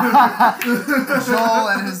 Joel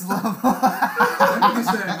and his love.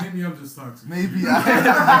 Maybe I'm just toxic. Maybe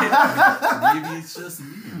it's just me.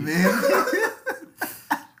 Maybe.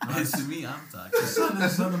 to me, I'm toxic.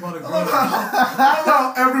 There's something about a girl. I love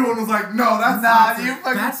how everyone was like, no, that's toxic.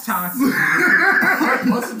 That's toxic.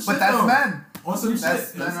 But that's men. Awesome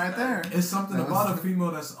That's shit. men right there. It's something about a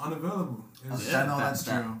female that's unavailable. I know that's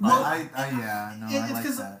true. Well, I like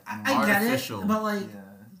because that. I get it, but like,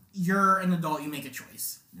 you're an adult, you make a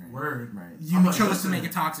choice. Word. Right. You chose to make a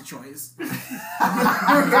toxic choice. Hey,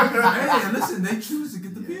 listen, they choose to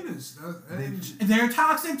get the penis. They're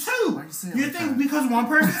toxic too. You think that? because one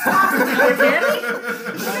person's toxic, they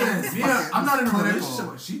can't? Yeah, I'm not in a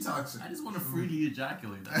relationship with she toxic. I just want to freely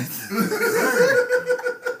ejaculate. That's it.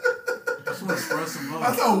 I just want to express some love.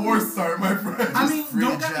 That's a war start, my friend. I mean,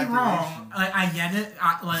 don't get me wrong. Like, I get it.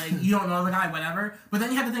 Like, you don't know the guy, whatever. But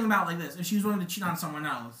then you have to think about it like this: if she was willing to cheat on someone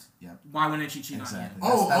else, why wouldn't she cheat on you?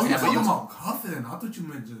 Oh, you're talking about cuffing. I thought you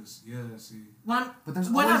meant just see. But there's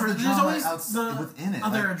whatever. always the drama within it,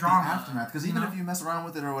 other like drama, the aftermath. Because even if you mess around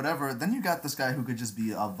with it or whatever, then you got this guy who could just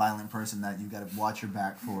be a violent person that you got to watch your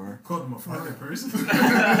back for. Called him a violent person. You fuck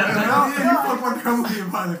my girl with a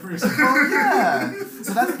violent person. Oh yeah.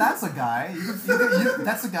 So that's a guy.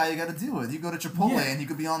 That's the guy you got to deal with. You go to Chipotle and you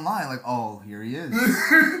could be online like, oh, here he is.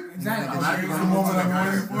 Exactly.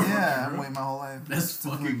 Yeah, I'm waiting my whole life. That's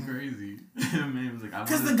fucking crazy. Man was like,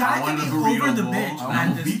 because the guy can be over the bitch. I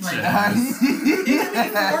will beat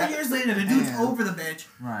even 4 years later, the dude's over the bitch.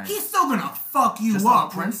 Right. He's still gonna fuck you just up. on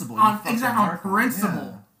principle. On principle. Yeah.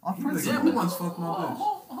 On principle. Yeah, who wants fuck my bitch?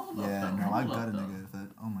 Hold up, Yeah, though. no, I Hold got up, a though. nigga if that.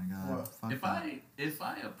 Oh my god. Fuck If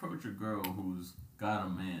that. I approach a girl who's got a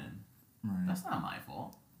man, Right. that's not my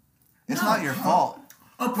fault. It's not your fault.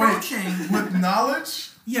 Approaching with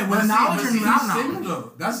knowledge. Yeah, with knowledge or without knowledge.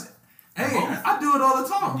 Though. That's I do it all the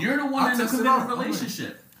time. You're the one in a committed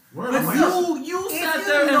relationship. You sat If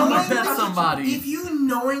there you and looked at somebody. If you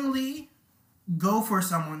knowingly go for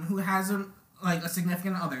someone who has a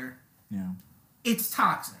significant other, it's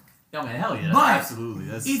toxic. Yeah, man, hell yeah, But absolutely.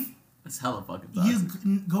 That's hella fucking toxic.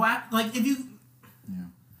 You go at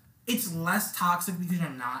it's less toxic because you're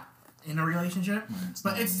not in a relationship,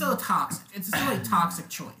 but it's still toxic. It's still a toxic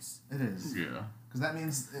choice. It is. Yeah. Because that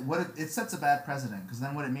means it sets a bad precedent. Because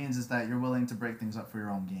then what it means is that you're willing to break things up for your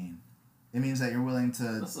own gain. It means that you're willing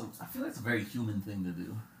to. I feel like it's a very human thing to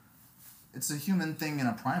do. It's a human thing in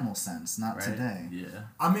a primal sense, not today. Yeah.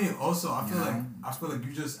 I mean, also, I feel like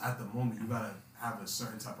you just at the moment you gotta have a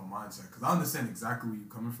certain type of mindset. Because I understand exactly where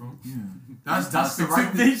you're coming from. Yeah. That's the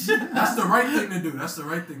right thing. That's the right thing to do. That's the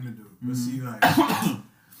right thing to do. But see, like,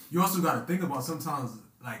 you also gotta think about sometimes.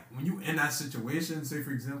 Like, when you in that situation, say,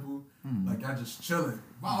 for example, like, y'all just chilling.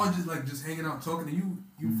 Wow, just hanging out, talking, and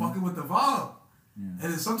you fucking with the vibe. Yeah. And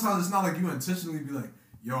then sometimes it's not like you intentionally be like,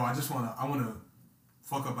 yo, I wanna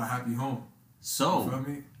fuck up a happy home. So, you feel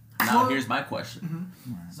me? Now here's my question.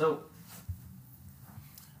 Mm-hmm. Right. So,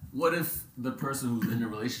 what if the person who's in a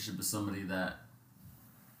relationship is somebody that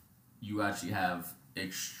you actually have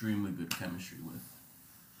extremely good chemistry with?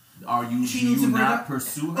 Do you not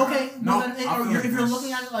pursue her? Okay, no. If you're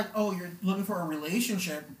looking at it like, oh, you're looking for a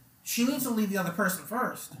relationship, she needs to leave the other person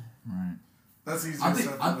first. Right. That's easier I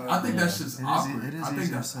think that's just awkward. I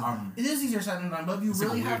think that's awkward. It is easier said than done, but if you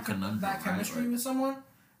really have that chemistry with someone,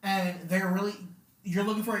 and you're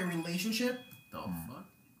looking for a relationship, the fuck?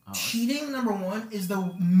 Cheating, number one, is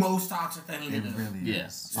the most toxic thing you can do. It really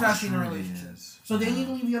is. Especially in a relationship. So they need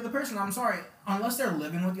to leave the other person. I'm sorry. Unless they're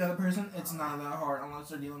living with the other person, it's not that hard unless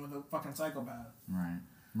they're dealing with a fucking psychopath.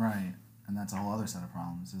 Right. And that's a whole other set of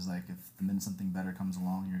problems. Is like, if the minute something better comes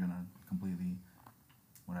along, you're going to completely,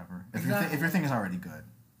 whatever. If your thing is already good,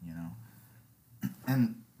 you know.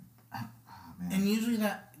 And, man. And usually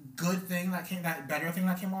that good thing that better thing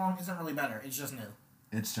that came along isn't really better. It's just new.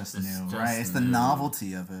 It's just new, right? It's the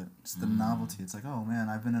novelty of it. It's the novelty. It's like, oh man,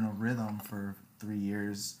 I've been in a rhythm for 3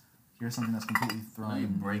 years. Here's something that's completely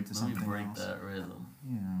thrown into something else. Break that rhythm.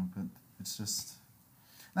 You know, but it's just.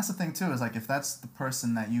 That's the thing too. Is like, if that's the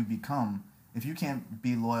person that you become, if you can't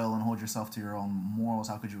be loyal and hold yourself to your own morals,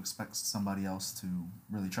 how could you expect somebody else to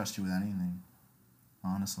really trust you with anything?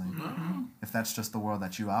 Honestly, if that's just the world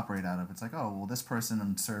that you operate out of, it's like, oh well, this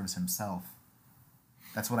person serves himself.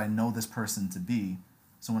 That's what I know this person to be.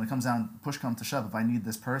 So when it comes down, push comes to shove, if I need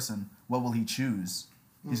this person, what will he choose?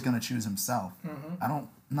 He's going to choose himself. I'm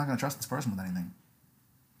not going to trust this person with anything.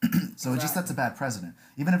 So it just sets a bad precedent.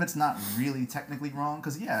 Even if it's not really technically wrong,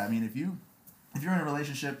 because yeah, I mean, if you're in a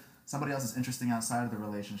relationship, somebody else is interesting outside of the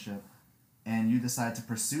relationship, and you decide to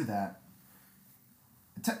pursue that,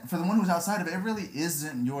 for the one who's outside of it, it really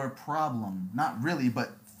isn't your problem. Not really,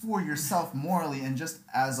 but for yourself morally and just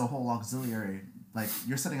as a whole auxiliary, like,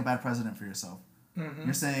 you're setting a bad precedent for yourself.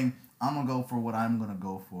 You're saying, I'm going to go for what I'm going to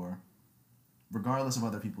go for. regardless of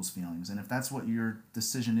other people's feelings. And if that's what your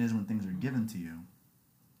decision is when things are given to you,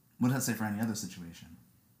 what does that say for any other situation?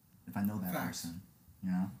 If I know that Facts. person,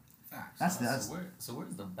 you know? Facts. So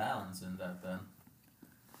where's the balance in that then?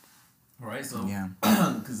 Right, so yeah,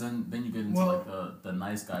 because then you get into like the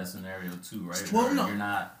nice guy scenario too, right? Well, where no.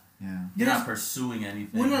 You're not pursuing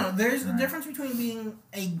anything. Well, no, there's the difference between being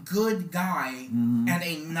a good guy and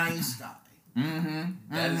a nice guy.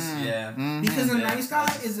 That is, Because a nice guy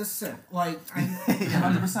is a simp. Like,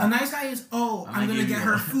 100%. a nice guy is, I'm gonna get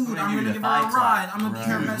her food. I'm gonna give her a ride. I'm gonna be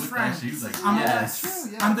her best friend.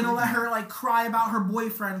 I'm gonna let her like cry about her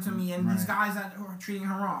boyfriend to me and these guys that are treating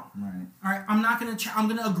her wrong. Right. All right. I'm not gonna. I'm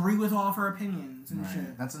gonna agree with all of her opinions and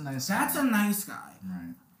shit. That's a nice. That's a nice guy.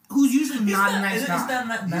 Right. Who's usually not a nice guy.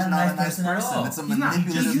 He's not a nice person. It's a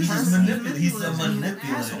manipulative person. He's a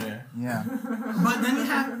manipulator. Yeah. But then you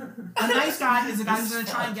have a nice guy is a guy who's gonna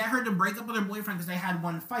try and get her to break up with her boyfriend because they had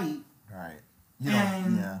one fight. Right. You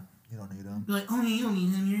don't need him. Be like, oh, you don't need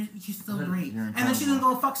him. You're still great. And then she's gonna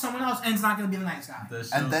go fuck someone else, and it's not gonna be the nice guy.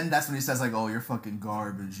 And then that's when he says like, oh, you're fucking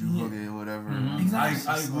garbage. You fucking whatever. Exactly.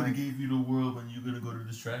 I would have gave you the world when you're gonna go to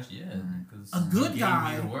this trash. Yeah, because a good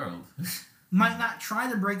guy gave me the world. might not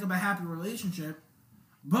try to break up a happy relationship,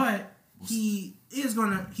 but he's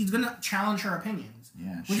gonna challenge her opinions.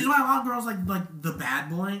 Yeah. Which is why a lot of girls like the bad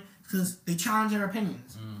boy, because they challenge their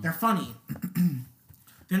opinions. They're funny.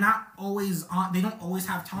 They're not always on. They don't always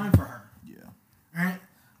have time for her. Yeah. Right.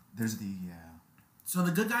 There's So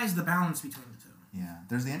the good guy is the balance between the two. Yeah.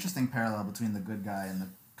 There's the interesting parallel between the good guy and the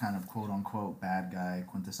kind of quote unquote bad guy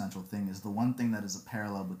quintessential thing is the one thing that is a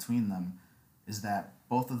parallel between them is that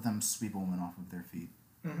both of them sweep a woman off of their feet.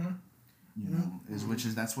 You know,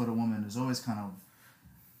 that's what a woman is always kind of.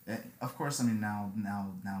 Of course, I mean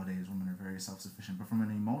nowadays women are very self-sufficient, but from an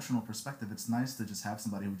emotional perspective, it's nice to just have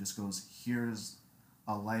somebody who just goes, here's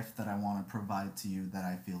a life that I want to provide to you that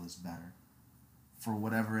I feel is better, for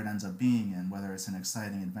whatever it ends up being, and whether it's an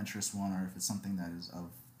exciting, adventurous one or if it's something that is of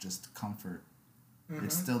just comfort.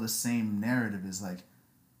 It's still the same narrative as like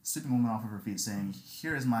sweeping a woman off of her feet, saying,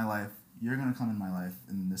 here is my life. You're going to come in my life,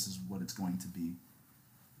 and this is what it's going to be,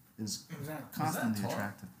 is constantly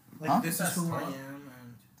attractive. Like, this is who I am.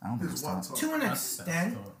 And I don't think it's taught. To an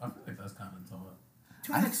extent. I feel like that's kind of taught.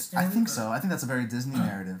 To an extent. I think so. I think that's a very Disney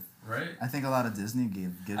narrative. Right? I think a lot of Disney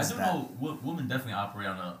gives that. I don't know. Women definitely operate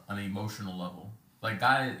on an emotional level. Like,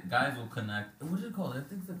 guys will connect. What is it called? I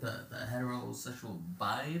think that the heterosexual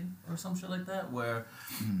bunned or some shit like that, where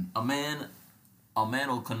a man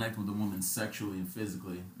will connect with a woman sexually and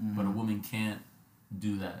physically, but a woman can't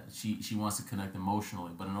do that. She wants to connect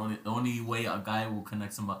emotionally, but the only way a guy will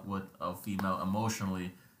connect with a female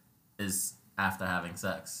emotionally is after having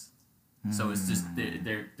sex. So it's just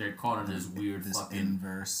they're caught in this weird fucking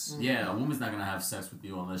inverse. Yeah, a woman's not gonna have sex with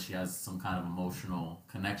you unless she has some kind of emotional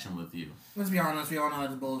connection with you. Let's be honest, we all know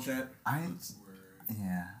that's bullshit.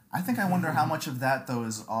 I think I wonder how much of that though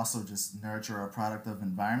is also just nurture or a product of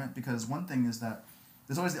environment, because one thing is that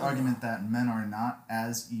there's always the argument that men are not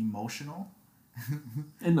as emotional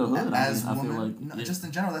in the hood as I women. feel like, just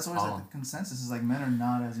in general, that's always like the consensus is like men are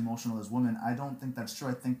not as emotional as women. I don't think that's true.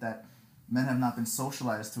 I think that men have not been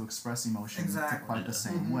socialized to express emotion quite the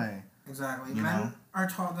same way. Exactly. Men are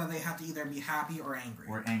taught that they have to either be happy or angry.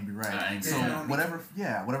 Or angry, right? So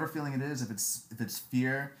whatever feeling it is, if it's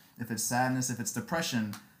fear, if it's sadness, if it's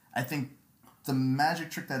depression, I think the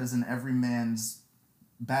magic trick that is in every man's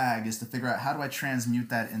bag is to figure out, how do I transmute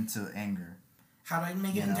that into anger? How do I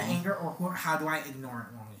make it into anger, or how do I ignore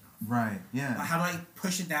it long enough? Right. Yeah. How do I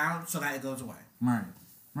push it down so that it goes away?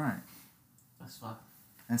 Right. That's fine.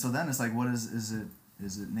 And so then it's like, what is it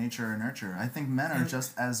nature or nurture? I think men are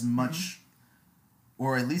just as much,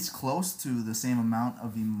 or at least close to the same amount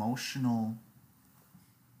of emotional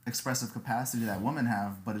expressive capacity that women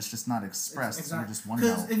have, but it's just not expressed. Exactly. Just one.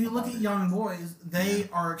 Because if you look at young boys, they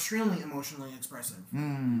are extremely emotionally expressive. They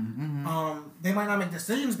might not make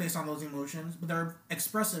decisions based on those emotions, but they're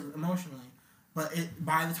expressive emotionally. But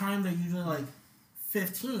by the time they're usually like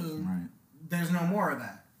 15, there's no more of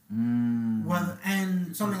that.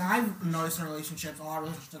 And something I've noticed in relationships, a lot of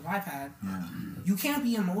relationships I've had, you can't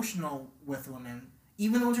be emotional with women,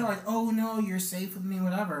 even though you're like, oh no, you're safe with me,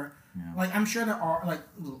 whatever. Like, I'm sure there are, like,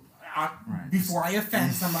 before I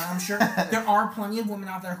offend somebody, I'm sure there are plenty of women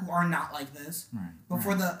out there who are not like this. But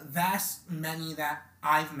for the vast many that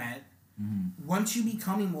I've met, once you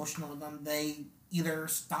become emotional with them, they either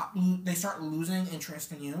they start losing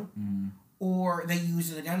interest in you, or they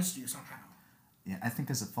use it against you somehow. Yeah, I think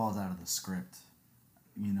because it falls out of the script.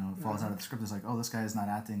 It falls out of the script. It's like, oh, this guy is not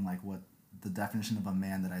acting like what the definition of a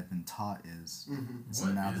man that I've been taught is. So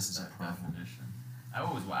what now is this is a problem. Definition? I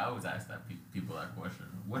always ask that people that question.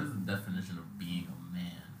 What is the definition of being a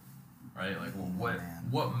man? Right? Like, well,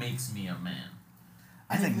 what makes me a man?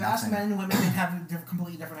 I think if you ask men and women, they have a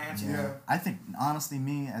completely different answer. Yeah. I think, honestly,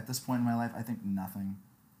 me, at this point in my life, I think nothing.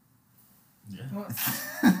 Yeah.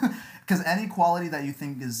 Because any quality that you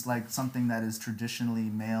think is like something that is traditionally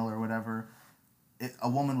male or whatever, a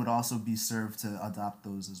woman would also be served to adopt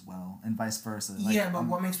those as well, and vice versa. Like, yeah, but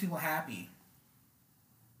what makes people happy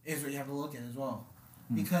is what you have to look at as well.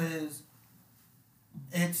 Because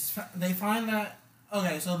they find that,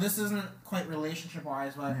 okay, so this isn't quite relationship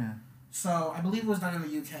wise, but so I believe it was done in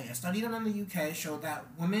the UK. A study done in the UK showed that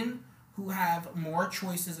women who have more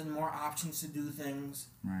choices and more options to do things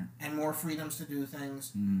and more freedoms to do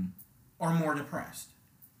things are more depressed.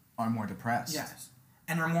 Are more depressed. Yes.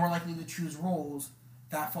 And are more likely to choose roles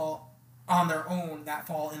that fall on their own, that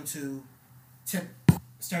fall into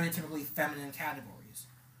stereotypically feminine categories.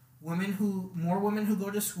 More women who go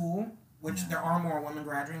to school, which there are more women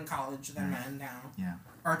graduating college than men now,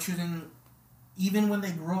 are choosing, even when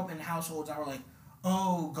they grew up in households that were like,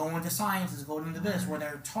 oh, go into sciences, go into this, where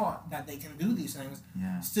they're taught that they can do these things,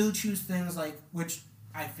 still choose things like, which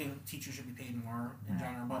I think teachers should be paid more in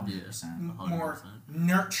general, but more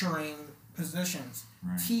nurturing positions,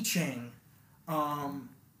 teaching.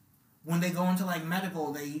 When they go into like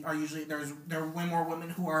medical, they are usually there are way more women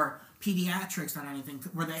who are pediatrics than anything,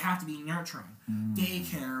 where they have to be nurturing,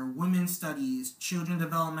 daycare, women's studies, children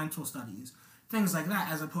developmental studies, things like that,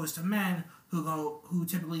 as opposed to men who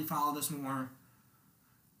typically follow this more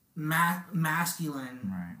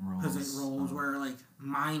masculine roles where like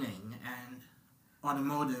mining and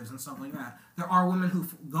automotives and stuff like that. There are women who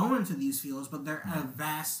go into these fields, but they're a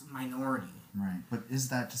vast minority. Right, but is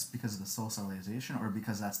that just because of the socialization, or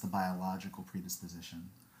because that's the biological predisposition?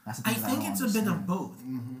 That's the I thing think it's a bit of both.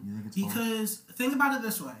 You think it's because think about it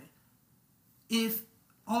this way: if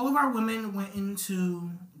all of our women went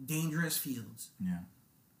into dangerous fields,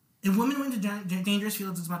 if women went into dangerous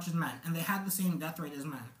fields as much as men, and they had the same death rate as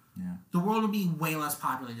men, the world would be way less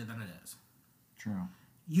populated than it is. True.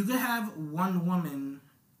 You could have one woman,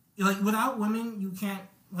 like without women, you can't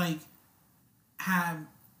like have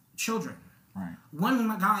children. Right. One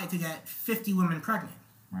guy could get 50 women pregnant.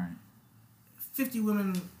 Right. 50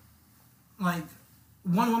 women, like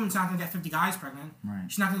one woman's not gonna get 50 guys pregnant. Right.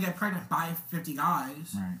 She's not gonna get pregnant by 50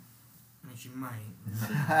 guys. Right. I mean, she might.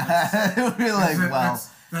 We're like,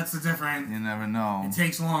 that's a different. You never know. It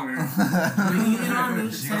takes longer. You know what I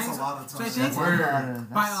mean? She gets a lot of time. So I think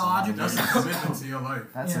biologically, that's a commitment to your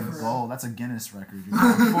life. That's a goal. That's a Guinness record you're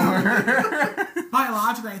going for.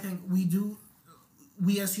 Biologically, I think we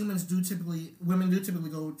as humans women do typically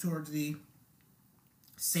go towards the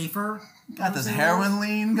safer. Got this heroin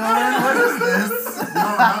lean going? What is this?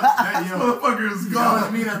 Motherfucker is That gone.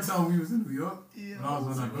 was me that time we was in New York. When I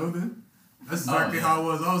was in that building. That's exactly how it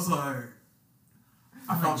was. I was like,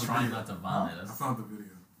 I found the trying video. not to vomit. I found the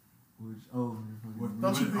video.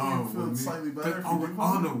 Don't you think you feel slightly better?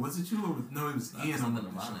 No, was it you? Or no, it was Ian. Nothing to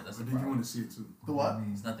vomit. That's I the think you problem. want to see it too. The what?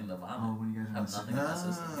 It's nothing to vomit. Oh, when you guys I have nothing in my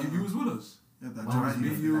system. You was with us. Yeah, that was me,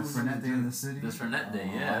 you, That Fernet Day in the city? This Fernet Day,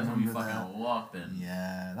 Oh, that's when we remember fucking walked in.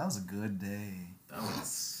 Yeah, that was a good day. That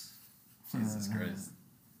was Jesus Christ.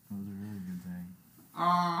 That was a really good day.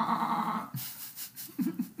 I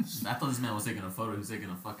thought this man was taking a photo. He was taking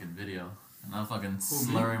a fucking video. And I'm fucking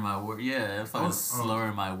slurring my words. Yeah, I'm fucking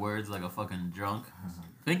slurring my words like a fucking drunk.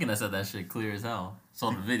 Thinking I said that shit clear as hell.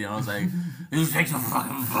 Saw the video and I was like, you take a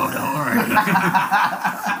fucking photo already.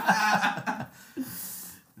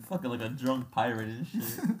 Fucking like a drunk pirate and shit.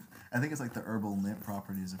 I think it's like the herbal mint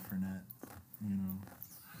properties of Fernet. You know.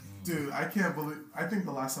 Dude, I can't believe. I think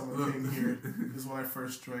the last time I came here is when I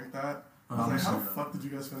first drank that. I was like, how the fuck did you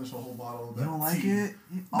guys finish a whole bottle of that? You don't like tea? it?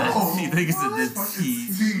 Oh, you think it's What? a Fuck, tea?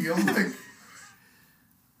 it's tea. I'm like,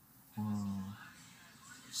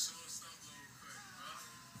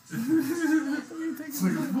 it's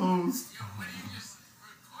like a pose.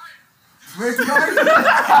 Rick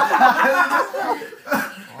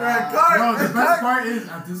Yo, the best part is,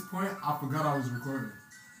 at this point, I forgot I was recording.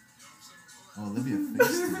 Oh, Olivia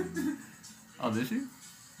fixed it. Oh, did she?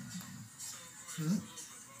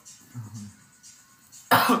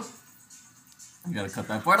 You gotta cut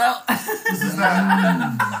that part out. This is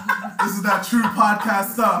that true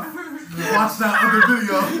podcast stuff. Watch that other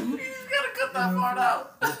video. You gotta cut that part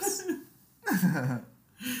out. I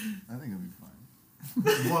think it'll be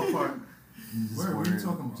fine. What part? What are you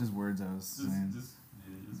talking about? Just words I was saying.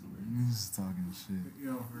 Just talking shit.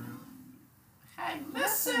 Yo, for real. Hey,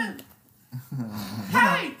 listen.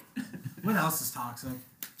 Hey. What else is toxic?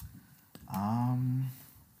 I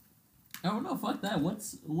don't know. Fuck that.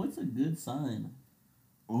 What's a good sign?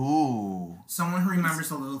 Ooh. Someone who remembers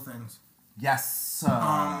the little things. Yes.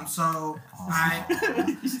 One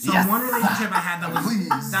relationship I had that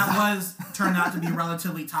was turned out to be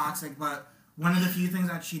relatively toxic, but one of the few things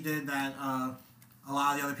that she did that a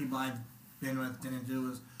lot of the other people I've been with didn't do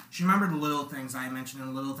was she remembered the little things I mentioned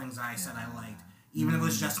and the little things I said I liked. Even if it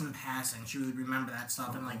was just in passing, she would remember that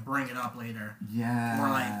stuff and like bring it up later. Yeah. Or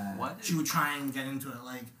like she would try and get into it.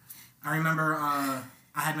 Like I remember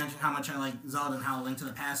I had mentioned how much I like Zelda and how Link to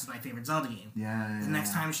the Past is my favorite Zelda game. Yeah. The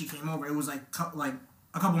next time she came over, it was like a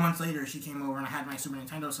couple months later. She came over and I had my Super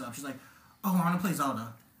Nintendo set up. She's like, "Oh, I want to play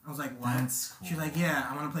Zelda." I was like, "What?" That's cool. She's like, "Yeah,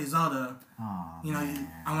 I want to play Zelda. I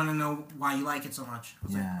want to know why you like it so much." I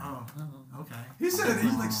was like, "Oh, okay." He said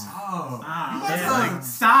he's like, stop.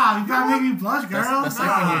 Stop! You gotta make me blush, girl. That's like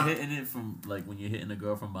when you're hitting it from when you're hitting a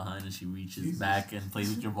girl from behind and she reaches back and plays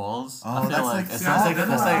with your balls. Oh, that's like the same.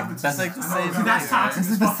 That's toxic. This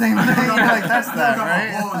is the same thing. Like that's that,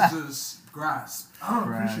 right? My balls just grasp. I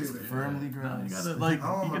don't appreciate it. Firmly grasped. You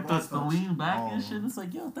gotta you get the lean back and shit. It's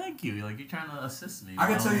like, yo, thank you. Like you're trying to assist me. I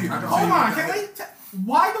can tell you. Hold on,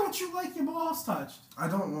 why don't you like your balls touched? I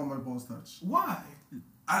don't want my balls touched. Why?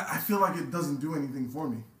 I feel like it doesn't do anything for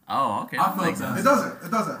me. Oh, okay. I feel that. It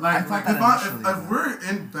doesn't. Like if we're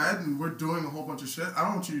in bed and we're doing a whole bunch of shit, I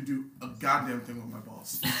don't want you to do a goddamn thing with my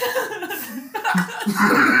balls.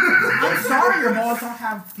 I'm sorry, your balls don't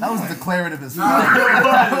have feelings. That was declarative as fuck.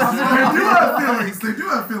 They do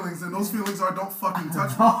have feelings, and those feelings are don't fucking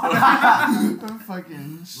touch me.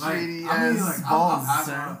 Fucking Like, shady I mean, ass balls.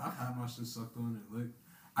 I've had my shit sucked on it. Like,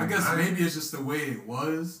 I guess maybe it's just the way it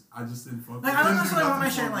was. I just didn't fuck with it. I don't necessarily want my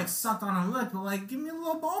shit like sucked on a lick, but like give me a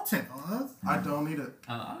little ball tickle. Huh? I don't need it.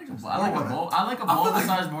 I like a ball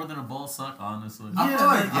massage more than a ball suck, honestly. I feel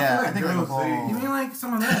like I think like a girls, ball. You mean like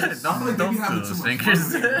some of this? I feel like they be having too much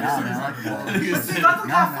fingers. fun. Let them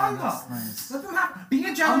have fun though. Let them have. Be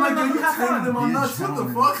a gentleman. Let them have fun. My nuts. What the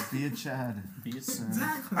fuck? Be a Chad.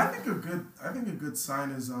 Exactly. I think a good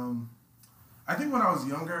sign is I think when I was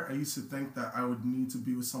younger, I used to think that I would need to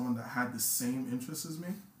be with someone that had the same interests as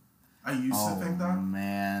me. I used to think that. Oh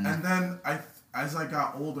man. And then as I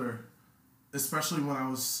got older, especially when I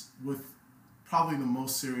was with probably the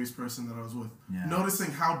most serious person that I was with,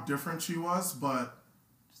 noticing how different she was, but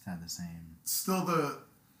just had the same. Still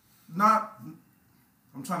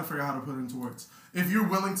I'm trying to figure out how to put it into words. If you're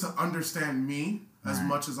willing to understand me as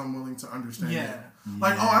much as I'm willing to understand you.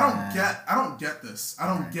 Like, oh, I don't get this. I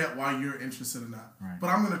don't get why you're interested in that. Right.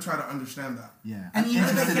 But I'm gonna try to understand that. Yeah. And even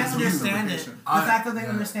if they can't understand it, the the fact that they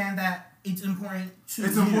understand that it's important to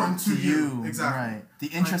it's you. important to you. Exactly. Right. The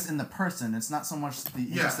interest in the person. It's not so much the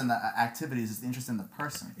interest in the activities, it's the interest in the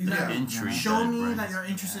person. Exactly. Intrigue. Show me that you're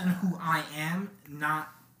interested in who I am,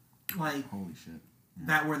 not like holy shit.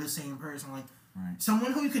 that we're the same person. Like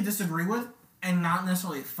someone who you could disagree with and not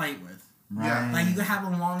necessarily fight with. Right. Yeah. Like you could have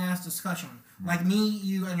a long ass discussion. Like me,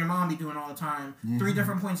 you, and your mom be doing all the time. 3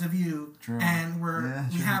 different points of view, and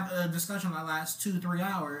we have a discussion that lasts 2-3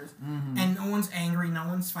 hours, and no one's angry, no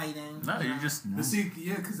one's fighting. No, you're just. But see,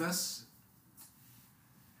 because that's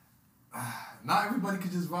not everybody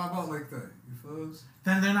could just vibe out like that. You feel us?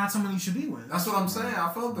 Then they're not someone you should be with. That's what I'm saying.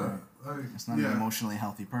 I felt that. Like, it's not an emotionally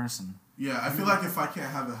healthy person. Yeah, I feel like if I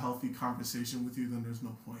can't have a healthy conversation with you, then there's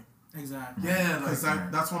no point. Exactly. Yeah, because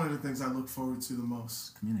that's one of the things I look forward to the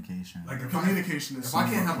most. Communication. Like communication is. If I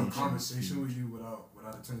can't have a conversation with you without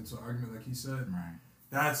it turning into an argument, like he said,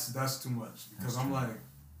 that's too much. Because I'm like,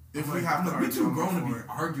 if we have to, we too grown to be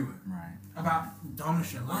arguing, about dumb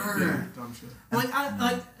shit. Dumb shit.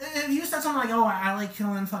 Like if you said something like, "Oh, I like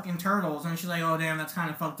killing fucking turtles," and she's like, "Oh, damn, that's kind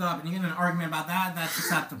of fucked up," and you get in an argument about that, that's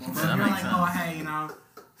acceptable. But if you're like, "Oh, hey,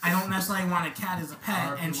 I don't necessarily want a cat as a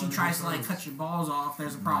pet," and she tries to like cut your balls off,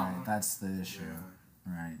 there's a problem. Right, that's the issue.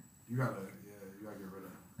 Right. You gotta get rid of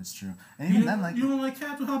it. It's true. And even then, like you don't like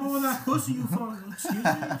cats, well, how about with that pussy you fuck?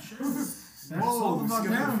 Excuse me. Whoa,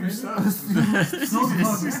 down, just a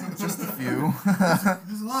few.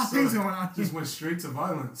 There's a lot of things going on. Just went straight to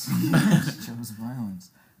violence. Chose violence.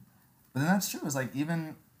 But then that's true. It's like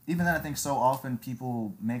even then, I think so often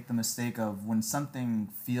people make the mistake of when something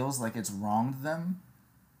feels like it's wronged them,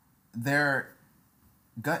 their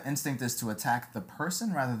gut instinct is to attack the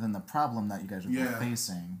person rather than the problem that you guys are both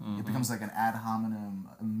facing. It becomes like an ad hominem,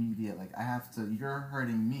 immediate, like, you're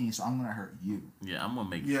hurting me, so I'm going to hurt you. Yeah, I'm going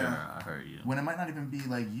to make sure I hurt you. When it might not even be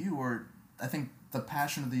like you, or I think the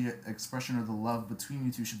passion or the expression or the love between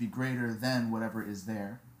you two should be greater than whatever is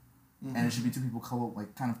there. And it should be two people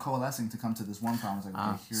kind of coalescing to come to this one problem. It's like,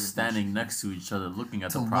 okay, here's standing next to each other, looking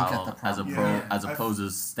at the problem, as opposed to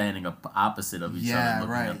standing opposite of each other,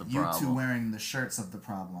 looking at the problem. You two wearing the shirts of the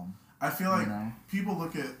problem. I feel like people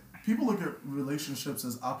look at people look at relationships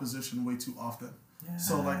as opposition way too often. Yeah.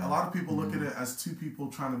 So like a lot of people look at it as two people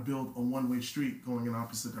trying to build a one-way street going in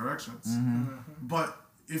opposite directions. But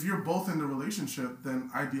if you're both in the relationship, then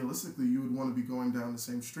idealistically you would want to be going down the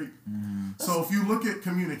same street. So if you look at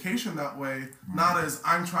communication that way, not as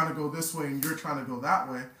I'm trying to go this way and you're trying to go that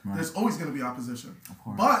way, there's always going to be opposition.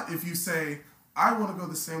 But if you say, I want to go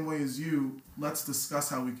the same way as you, let's discuss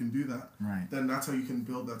how we can do that. Then that's how you can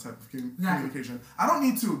build that type of communication. I don't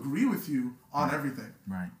need to agree with you on everything.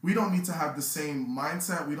 We don't need to have the same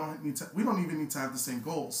mindset. We don't even need to have the same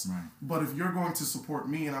goals. But if you're going to support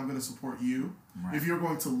me and I'm going to support you, if you're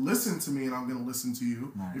going to listen to me and I'm going to listen to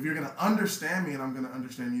you, if you're going to understand me and I'm going to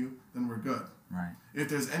understand you, then we're good. If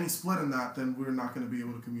there's any split in that, then we're not going to be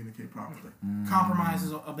able to communicate properly. Compromise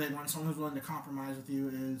is a big one. Someone who's willing to compromise with you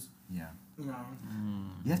is, you know.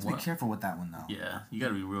 You have to be careful with that one, though. Yeah, you got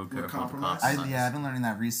to be real careful. Compromise. I've been learning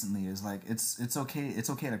that recently. Is like it's okay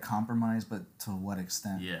to compromise, but to what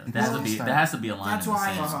extent? Yeah, there has to be a line. That's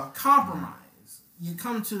why compromise. You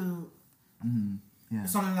come to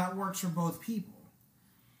something that works for both people.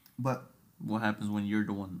 But what happens when you're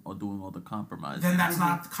the one doing all the compromise? Then that's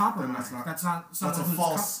not compromise. That's a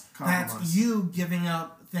false compromise. That's you giving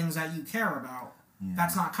up things that you care about.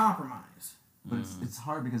 That's not compromise. But it's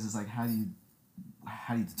hard because it's like how do you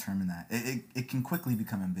determine that? It can quickly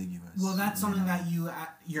become ambiguous. Well, that's something that you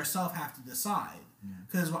yourself have to decide.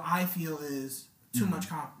 Because what I feel is too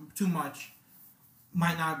much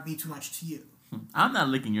might not be too much to you. I'm not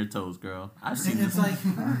licking your toes, girl. I've seen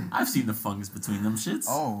the fungus between them shits.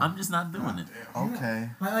 Oh, I'm just not doing it.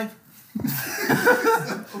 Okay. Like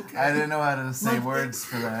I didn't know how to say words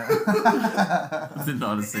for that. I didn't know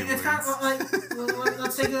how to say words. It's kind of like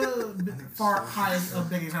let's take a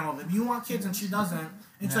big example. If you want kids and she doesn't,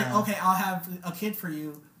 it's like, okay, I'll have a kid for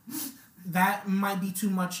you. That might be too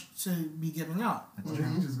much to be giving up.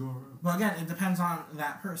 But again, it depends on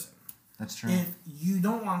that person. That's true. If you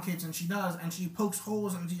don't want kids and she does, and she pokes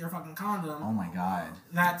holes into your fucking condom, oh my god,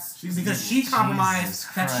 that's because she compromised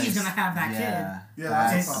that she's gonna have that kid. Yeah,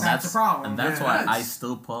 that's a problem. And that's why I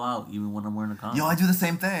still pull out even when I'm wearing a condom. Yo, I do the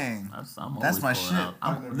same thing. That's my shit.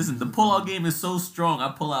 Listen, the pull out game is so strong. I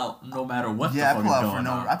pull out no matter what. Yeah, I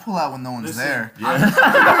pull out when no one's there. Yeah.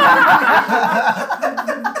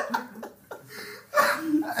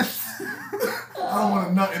 I don't want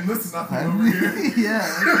to nut and listen nothing over here.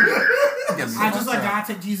 I just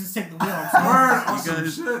gotta take Jesus, take the wheel.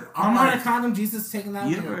 I'm on a condom. Jesus taking that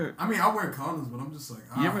wheel. I mean, I wear condoms, but I'm just like.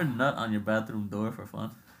 You ever nut on your bathroom door for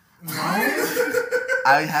fun? No.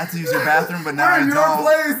 I had to use your bathroom, but now I don't. Your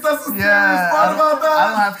place. That's the scariest part about that. I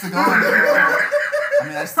don't have to go in there. I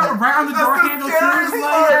mean, that's right on the door handle. Of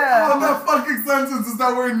that fucking sentence is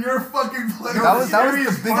that we're in your fucking place. That was the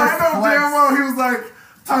biggest flex. I know damn well he was like.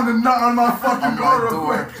 Time to nut on my fucking door real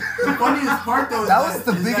quick. The funniest part though that was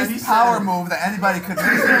the biggest power move that anybody could do.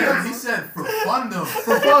 He said for fun though.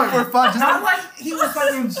 For fun. Just not like he was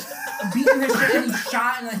fucking beating his shit and he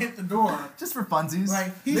shot and hit the door. Just for funsies.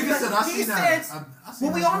 Like he said,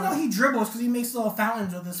 well, we all know he dribbles because he makes little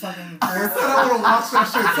fountains with his fucking. I would have watched that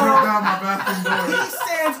shit drip down my bathroom door. He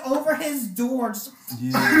stands over his door, just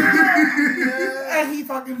and he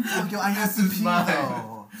fucking. Yo, I have to pee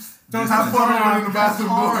though. Don't have fun in the bathroom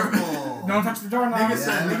door. Don't touch the door now.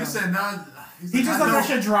 Nigga said, nah. He just let that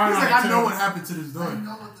shit dry. He's like, I know what happened to this door. I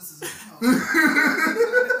know what this is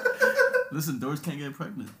about. Listen, doors can't get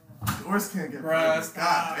pregnant. Doors can't get pregnant.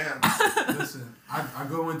 God damn. Listen, I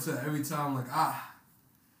go into every time like,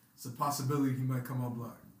 it's a possibility he might come out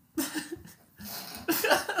black.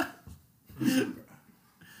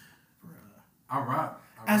 I rock.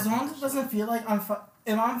 As long as it doesn't feel like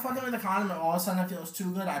if I'm fucking with a condom and all of a sudden it feels too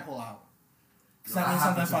good, I pull out. Because that means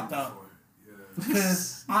something fucked up.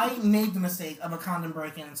 Because I made the mistake of a condom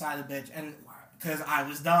breaking inside a bitch, and because I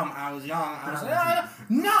was dumb, I was young, I was like,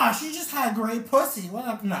 no, she just had great pussy. What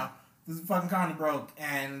up? No, this fucking condom broke,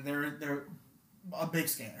 and they're a big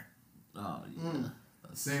scare. Oh yeah.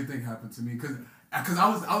 Same thing happened to me because I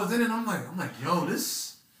was in it. I'm like, yo, this.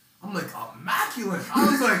 I'm like, immaculate. I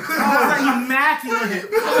was like, immaculate. I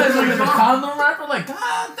was like, the condom wrapper, like,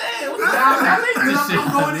 god damn, what the hell?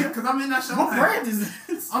 I'm going in because I'm in that shit. What brand is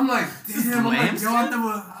this? I'm like, damn. I'm like, yo, I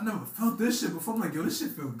never felt this shit before. I'm like, yo, this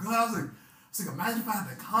shit feel good. I was like, imagine if I had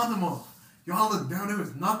the condom on. Y'all look down, there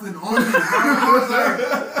was nothing on me. I was like,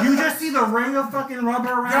 you just see the ring of fucking rubber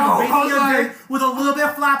around the base of your dick with a little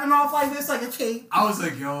bit flapping off like this, like a cape. I was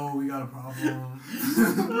like, yo, we got a problem.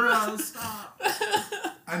 Bro, stop.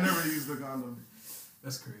 I never used the condom.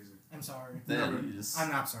 That's crazy. I'm sorry. I'm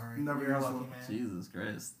not sorry. Never You're used lucky, one. man. Jesus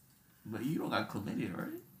Christ. But you don't got chlamydia,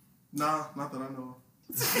 right? Nah, not that I know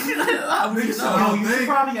How would you know? Yo, you should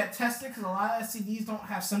probably get tested because a lot of STDs don't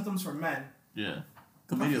have symptoms for men. Yeah.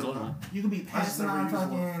 Chlamydia's one. You could be passing on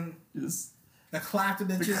fucking the clap to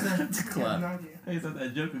bitches. The clap. Hey, said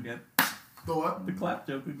that joke again. The what? The clap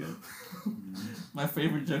joke again. My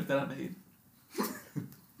favorite joke that I made.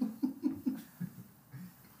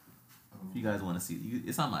 If you guys want to see it,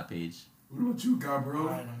 it's on my page. What about you, guy,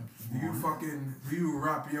 bro? Do you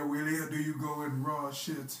rap your willy or do you go with raw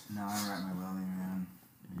shit? No, I rap my willy, man.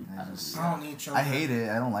 I don't need children. I hate it.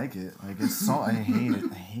 I don't like it. Like it's so. I hate it.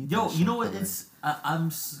 I hate. Yo, that you know shit, what? It's I'm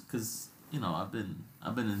because you know I've been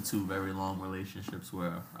in two very long relationships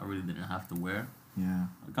where I really didn't have to wear a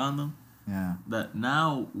condom. Yeah. That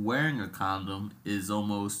now wearing a condom is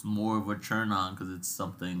almost more of a turn on because it's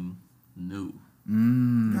something new.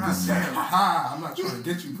 God damn, I'm not trying to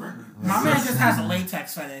get you pregnant. My man just has a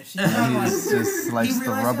latex fetish. He's just likes the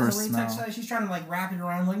rubber smell. Fetish. He's trying to like wrap it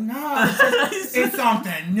around. Like, no, it's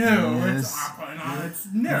something new. Yes. It's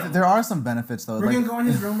new. There are some benefits though. We're gonna go in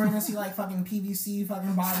his room. We're gonna see like fucking PVC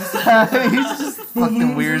fucking bottles. He's just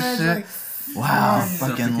fucking weird shit. Like, wow,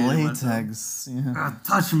 fucking latex. Yeah.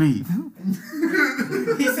 Touch me.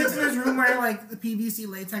 He sits in his room wearing like the PVC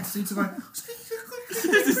latex suits and like.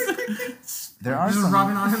 There are just some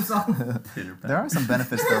rubbing on himself. There are some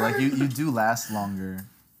benefits though. Like you do last longer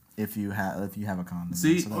if you have a condom.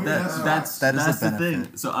 See, so that's the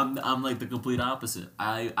thing. So I'm like the complete opposite.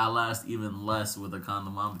 I last even less with a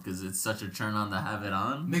condom on because it's such a turn on to have it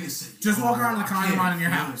on. Niggas say, just walk around with a condom on in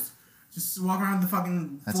your house. Just walk around with the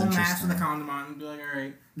fucking That's full mask with a condom on and be like, all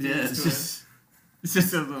right. Yeah, it's just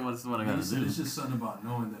something what I gotta do. It's just something about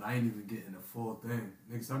knowing that I ain't even getting a full thing.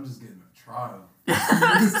 Niggas, I'm just getting a trial.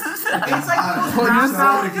 It's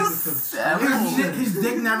like his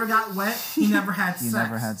dick never got wet. He never had sex. He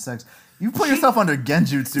never had sex. You put yourself under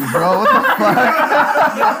genjutsu, bro. What the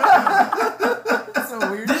fuck? That's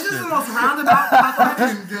so weird. This is the most roundabout cuck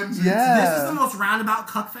fetish. Yeah. This is the most roundabout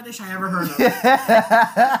cuck fetish I ever heard of.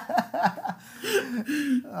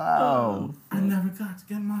 Wow. I never got to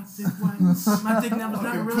get my dick wet. My dick never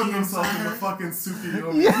really put himself in the inside. fucking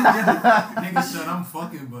Tsukiyomi. Nigga said I'm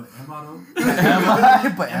fucking, but am I though?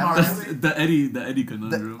 But Am I really? The Eddie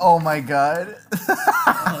conundrum. oh my god.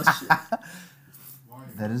 Oh shit.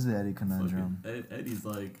 That is the Eddie conundrum. Eddie's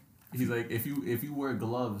like, he's like, if you wear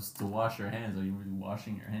gloves to wash your hands, are you really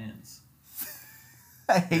washing your hands?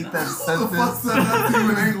 I hate that What the fuck sentence. said that to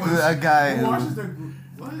you in English? A guy Who who, washes their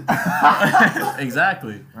what?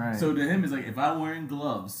 Exactly. Right. So to him, it's like if I'm wearing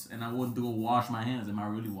gloves and I wouldn't go wash my hands, am I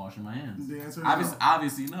really washing my hands? The answer is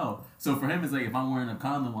Obviously no. So for him, it's like if I'm wearing a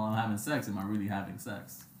condom while I'm having sex, am I really having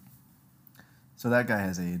sex? so that guy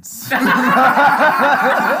has AIDS.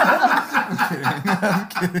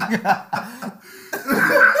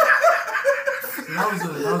 That was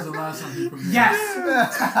the last time you premiered.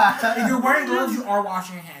 Yes. If you're wearing gloves, you are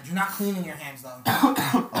washing your hands. You're not cleaning your hands though.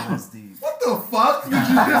 Oh, that's deep. What the fuck? This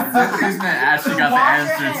man actually got the wash your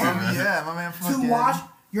answer to hands. that. Yeah, my man fucking... To wash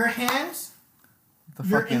your hands, the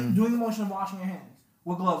you're fucking... doing the motion of washing your hands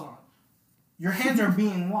with gloves on. Your hands are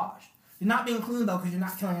being washed. You're not being clean though because you're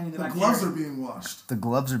not killing any of the The bacteria. gloves are being washed. The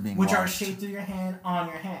gloves are being which are washed. shaped of your hand on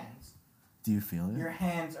your hands. Do you feel it? Your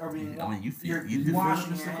hands are being washed. I mean, you feel You're you do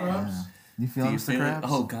washing feel it, your Mr. hands. Yeah. You feel Do it, you Mr. feel it? Krabs?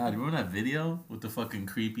 Oh god, remember that video with the fucking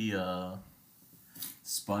creepy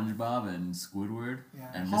SpongeBob and Squidward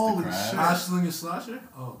and Mr. Holy Krabs? shit. Ashling and Slasher?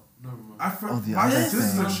 Oh, never mind. the My other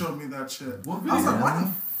sister thing. showed me that shit. What I was like, video? why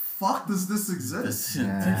the fuck does this exist? Yeah.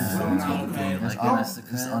 Like It's Mr. It's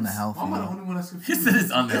Krabs. unhealthy. Why am I the only one that's He confused? said it's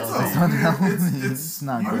It's unhealthy. unhealthy. It's It's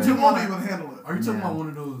not you good. just won't even handle it. Are you talking Yeah. about one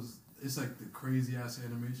of those? It's like the crazy ass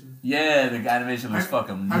animation. Yeah, the animation was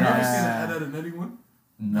fucking Have you ever seen Yeah. the Ed, Ed and Eddie one?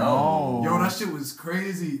 no. Yo, that shit was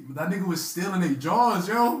crazy. That nigga was stealing their jaws,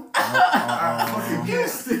 yo. Fucking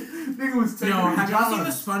yes. Nigga was taking Yo, their have y'all seen the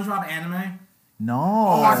jaws. SpongeBob anime?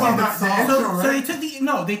 No. I saw that So, intro, so right? they took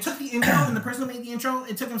the intro and the person who made the intro,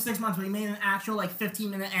 it took him 6 months, but he made an actual like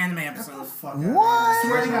 15-minute anime episode. What?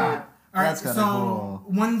 Swear to God. Alright, That's kinda so cool.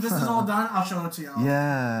 when this is all done, I'll show it to y'all.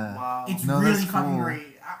 Yeah. Wow. It's No, really that's fucking cool. great.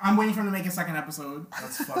 I'm waiting for him to make a second episode.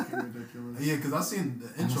 That's fucking ridiculous. Yeah, because I seen the It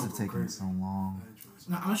must intro have go taken crazy. so long. The intro is-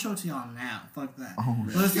 No, I'm gonna show it to y'all now. Fuck that. Oh,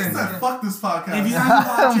 He Listen, said, fuck this podcast. if you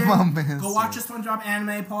guys My want man to watch it, go watch a said- SpongeBob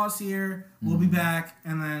anime. Pause here. We'll be back,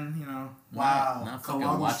 and then Wow. Now fucking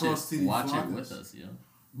Kalama watch Sauce it. TV Watch it Vloggers. with us, yo. Oh,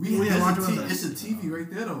 yeah, watch it with us. It's a TV right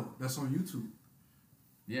there though. That's on YouTube.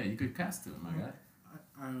 Yeah, you could cast it, my guy.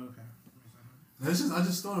 okay. It's just I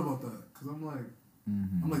just thought about that because I'm like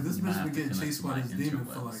this You might bitch have been to getting connect chased to by my this demon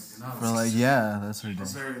for like interwebs. an hour. For like, yeah, that's her A day.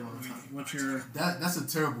 very long time. What's your? That's a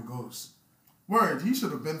terrible ghost. Word, he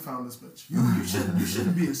should have been found this bitch. You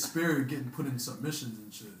shouldn't be a spirit getting put in submissions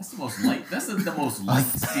and shit. That's the most light. That's the most light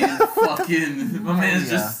skinned fucking. My man's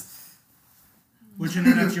just. Which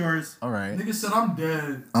internet's yours? All right. Nigga said I'm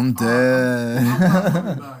dead. I'm dead. I'm not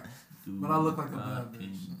coming back. But I look like a bad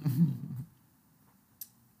bitch. I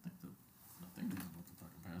think this is what the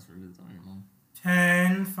fucking password is. I don't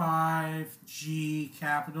even know. 10-5-G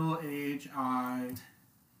capital H-I.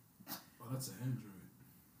 Oh, that's an Android.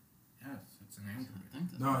 Yes, it's an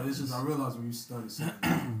Android. No, it's just I realized when you started saying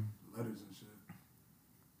letters and shit.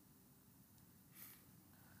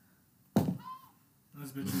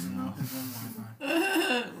 This bitch doesn't know his own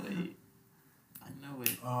Wi-Fi. Wait. I know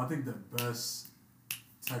it. I think the best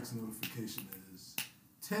text notification is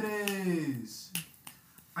titties.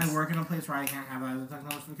 I work in a place where I can't have that as a text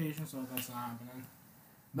notification, so that's not happening.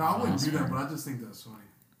 No, I wouldn't do that, but I just think that's funny.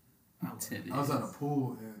 Titties. I was at a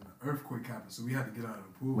pool and an earthquake happened, so we had to get out of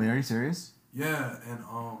the pool. Wait, are you serious? Yeah, and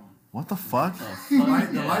What the fuck? That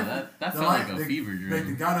the felt like a fever dream. Like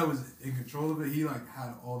the guy that was in control of it, he like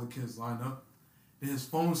had all the kids lined up. Then his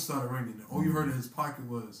phone started ringing, and all you heard in his pocket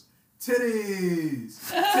was titties,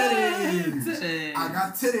 titties. Titties. I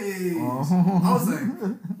got titties. Oh.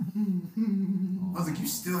 I was like, you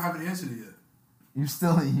still haven't answered it yet.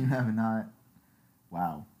 You haven't not.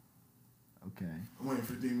 Wow. Okay. I'm waiting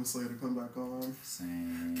for Demon Slayer to come back on.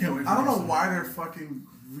 Same. Can't wait for I don't know Demon why Slayer. they're fucking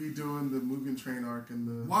redoing the Mugen Train arc and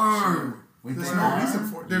the Word. Wait, There's they no are? reason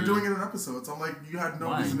for it. They're doing it in episodes. I'm like, you had no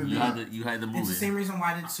Why? reason to do You that. had the movie. It's the same reason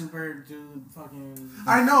why did Super do fucking...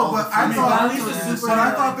 I know, Oh, but the I Fury thought, Road is but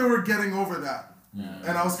I thought they were getting over that, Yeah.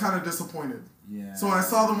 and I was kind of disappointed. Yeah. So when I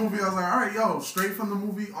saw the movie, I was like, all right, yo, straight from the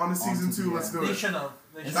movie on to season Onto 2, the- let's do They it. should have.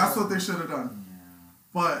 That's what they should have done. Yeah.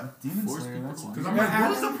 But Demon Force Slayer, people that's to Because one. I'm like, what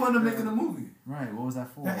was the point of making a movie? Right, what was that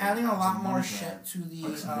for? They're adding a lot It's more money shit grab. to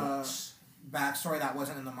the backstory that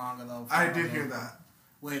wasn't in the manga, though. I did hear that.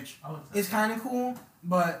 Which is kind of cool,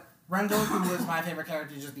 but Rengoku was my favorite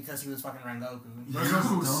character just because he was fucking Rengoku.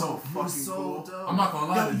 Rengoku was so He was fucking so cool. dope. I'm not gonna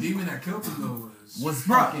lie, Yo, the demon that killed him though was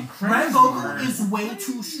Bruh, fucking crazy. Rengoku is way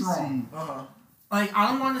too strong. Uh-huh. Like, I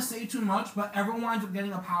don't want to say too much, but everyone winds up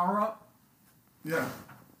getting a power-up. Yeah.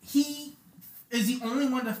 He is the only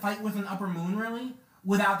one to fight with an upper moon, really,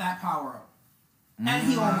 without that power-up. And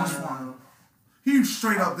he almost won. He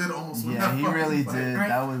straight up did almost win Yeah, that he fucking really fight. did. Right?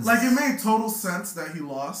 That was Like, it made total sense that he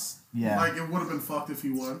lost. Yeah. Like, it would have been fucked if he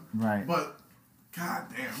won. right. But,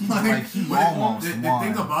 goddamn. Like he But almost the won.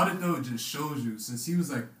 thing about it though, it just shows you since he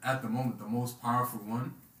was like at the moment the most powerful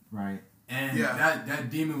one, Right. and Yeah. that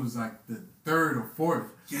demon was like the third or fourth.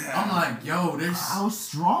 Yeah. I'm like, yo, there's How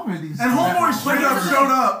strong are these? And Homeboy people? straight up showed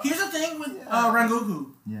up. Here's the thing with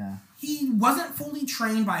Rengoku. Yeah. He wasn't fully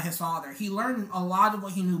trained by his father. He learned a lot of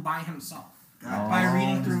what he knew by himself. By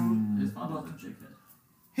reading through... His father was a dickhead.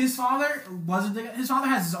 His father was a dickhead. His father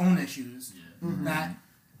has his own issues. Yeah.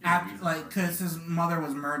 That... because his mother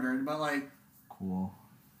was murdered. But, Cool.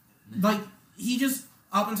 he just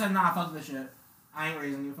up and said, nah, fuck this shit. I ain't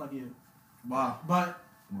raising you, fuck you. Wow. But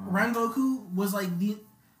Wow. Rengoku was,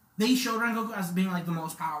 they showed Rengoku as being, the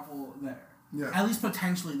most powerful there. Yeah. At least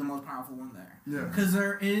potentially the most powerful one there. Yeah. Because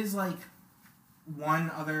there is, one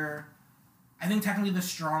other... I think technically the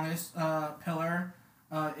strongest pillar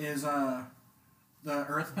is the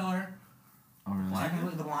Earth Pillar. Oh really?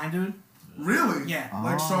 Technically, the blind dude. Really? Yeah.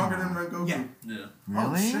 Like, Oh. stronger than Rengoku? Yeah. Yeah. Oh,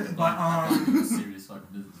 Really? shit. But Serious fucking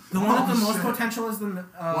business. the one with the most shit. potential is the well,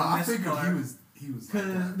 I Mist figured Pillar. he was like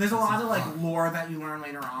Because that. there's a lot of Fuck. lore that you learn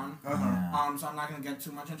later on. Uh-huh. Yeah. So I'm not gonna get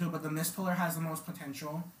too much into it. But the Mist Pillar has the most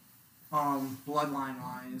potential, bloodline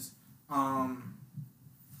wise.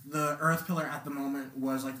 The Earth Pillar at the moment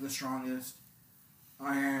was the strongest,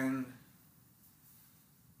 and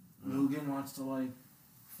Mugen wants to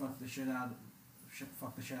fuck the shit out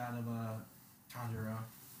of Tanjiro.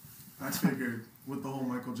 I figured with the whole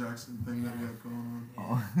Michael Jackson thing that we have going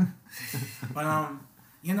on. Oh. But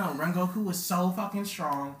Rengoku was so fucking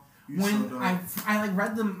strong. You so When dope. I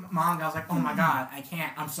read the manga, I was like, oh my god, I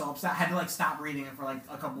can't. I'm so upset. I had to stop reading it for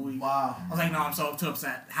a couple weeks. Wow. I was like, no, I'm so too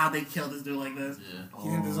upset. How'd they kill this dude like this? Yeah. He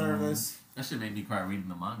didn't deserve this. That shit made me cry reading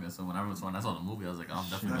the manga. So when I saw the movie, I was like, I'm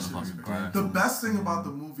definitely That gonna shit is fucking cry. The best thing about the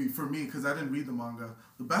movie, for me, because I didn't read the manga,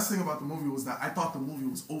 the best thing about the movie was that I thought the movie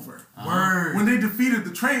was over. Word. When they defeated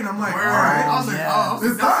the train, I'm like, Word. alright, I was like, Yeah. oh,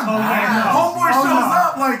 it's done. Oh, yeah, no. Homeboy Oh, shows no.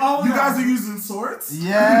 up, like, Oh, you no. guys are using swords?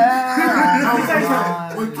 Yeah. Let me tell you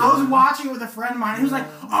God. something. I was watching it with a friend of mine. He was like,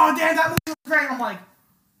 "Oh, damn, that movie was great." I'm like,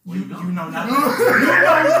 "You know nothing. You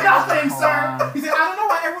know nothing, sir." He said, "I don't know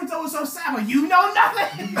why everyone thought it was so sad, but you know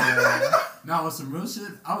nothing." Now with some real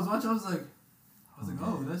shit, I was watching. I was like,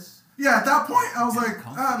 oh, that's. Yeah, at that point, I was like,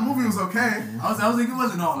 the movie was okay. I was like, it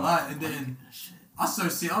wasn't all that. And then I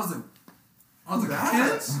started seeing, I was like,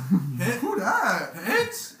 hints? Who that?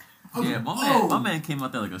 Hints? Yeah, my man came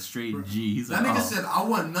out there like a straight G. He's that like, nigga said, I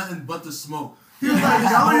want nothing but the smoke. He was like,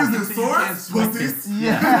 y'all use the sword? Pussies?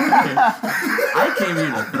 Yeah. I came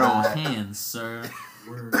here to throw hands, sir.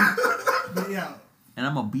 Word. But yeah. And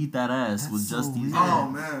I'm gonna beat that ass with just these. Oh,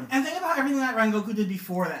 man. And think about everything that Rengoku did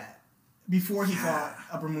before that. Before he fought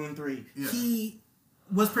Upper Moon 3. Yeah. He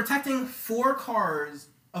was protecting 4 cars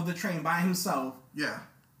of the train by himself. Yeah.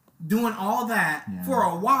 Doing all that for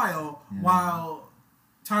a while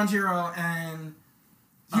Tanjiro and...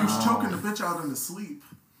 He was choking the bitch out in his sleep.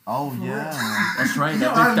 Oh, yeah. That's right. Yo,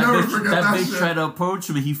 I never forget That that bitch shit. tried to approach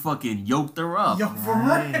him and he fucking yoked her up. Yo, for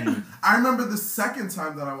real. I remember the second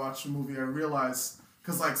time that I watched the movie, I realized,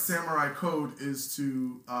 because like Samurai Code is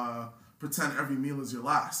to pretend every meal is your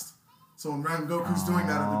last. So when Rengoku's doing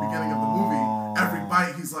that at the beginning of the movie, every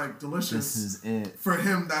bite he's like, delicious. This is it. For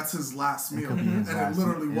him, that's his last meal. And it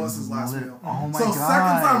literally was his last meal. Oh my so god.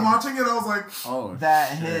 second time watching it, I was like, Oh,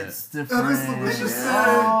 that shit. hits different. that is delicious.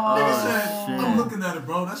 Nigga said, shit. I'm looking at it,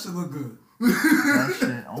 bro. That shit look good. That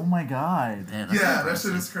shit. Oh my god. Damn, that's Yeah, that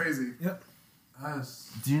impressive. shit is crazy. Yep.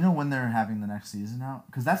 Do you know when they're having the next season out?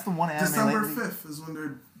 Because that's the one anime December lately. 5th is when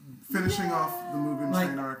they're finishing off the Mugen Like-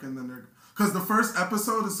 Train arc, and then they're... Because the first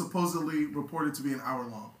episode is supposedly reported to be an hour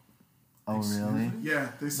long. Oh, really? Yeah,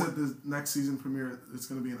 they said the next season premiere, it's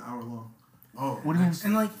going to be an hour long. Oh, What do you mean?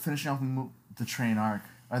 And like, Finishing off the train arc?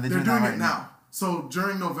 Are they They're doing doing that it right now. So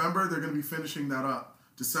during November, they're going to be finishing that up.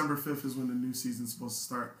 December 5th is when the new season's supposed to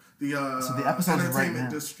start. The So the episodes right Entertainment now-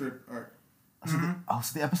 District arc. So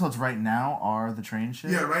the episodes right now are the train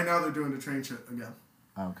shit? Yeah, right now they're doing the train shit again.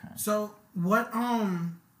 Okay. so what,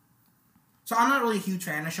 so I'm not really a huge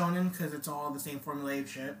fan of shonen because it's all the same formulaic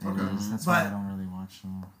shit. Okay. That's why I But- don't really watch a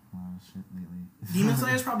lot of shit lately. Demon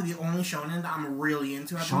Slayer is probably the only shonen that I'm really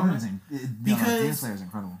into at the Shonen's moment. Demon Because- Slayer is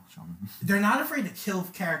incredible. Shonen. They're not afraid to kill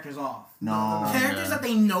characters off. No. Characters Yeah. that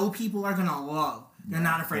they know people are gonna love. They're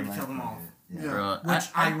not afraid to They kill like them off. it. Yeah. Bro, Which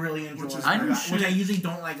I really enjoy. which is I knew which shit- I usually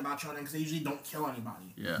don't like about shonen because they usually don't kill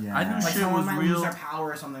anybody. Yeah. Yeah. I knew Like shit someone was might lose real. their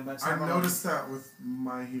power or something, but I someone- noticed that with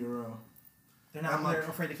My Hero. they're not I'm like- they're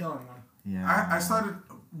afraid to kill anyone. Yeah. I started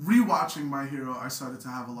rewatching My Hero. I started to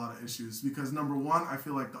have a lot of issues because number one, I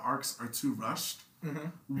feel like the arcs are too rushed,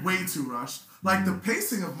 way too rushed. Like the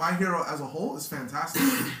pacing of My Hero as a whole is fantastic,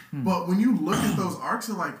 but when you look at those arcs,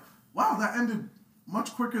 you're like, wow, that ended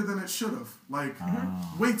much quicker than it should have. Like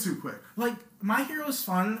way too quick. Like My Hero's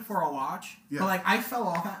fun for a watch, Yeah. but like I fell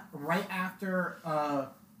off right after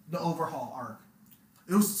the Overhaul arc.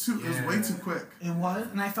 It was too. It was way too quick. It was,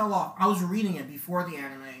 and I fell off. I was reading it before the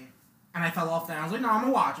anime, and I fell off. Then I was like, no, I'm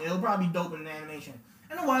gonna watch it. It'll probably be dope in the animation,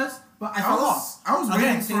 and it was. But I fell off. I was Again,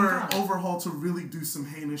 waiting same for time. Overhaul to really do some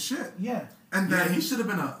heinous shit, Yeah. and Yeah, then he should have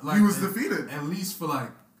been he was defeated. At least for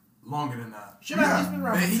like longer than that. Should have Yeah. at least been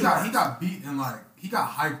around. Man, for he 2 got hours. beat and like he got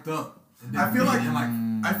hyped up. And then I feel beat like-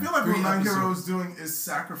 in, I feel like 3 what My Hero episodes. is doing is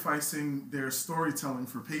sacrificing their storytelling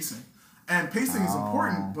for pacing. And pacing is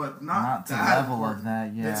important, but not to the that level important. of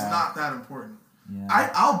that, yeah. It's not that important. Yeah.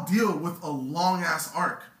 I'll deal with a long ass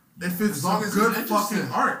arc if it's As long a as good it's fucking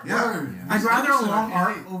interesting. arc. Yeah. Word. I'd rather a Interesting, long I can't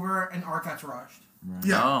arc hate. over an arc that's rushed.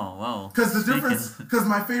 Yeah. Oh, wow. Because the Speaking- difference, because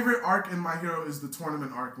my favorite arc in My Hero is the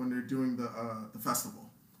tournament arc when they're doing the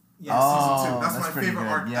festival. Yes. season 2. That's my pretty favorite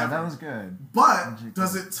good. arc Yeah, ever. that was good. But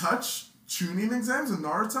does it touch Chunin exams in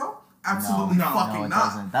Naruto? Absolutely No. fucking No, it not.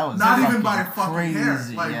 doesn't. That was not even fucking by a fucking hair.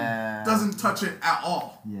 crazy, Like yeah. doesn't touch it at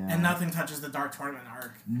all. Yeah. And nothing touches the Dark Tournament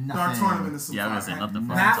arc. Dark Tournament is some Yeah, I was fire. gonna say nothing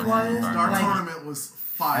from That from was Dark Dark like- Tournament was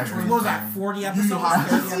fire. Everything. What was that? 40 episodes? Yu Yu Hakusho.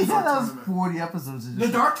 30 Yeah, episodes? that was Tournament. 40 episodes. Of The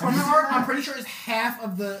just- Dark Tournament arc, I'm pretty sure, is half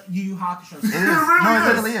of the Yu Yu Hakusho. It is. really No, it is.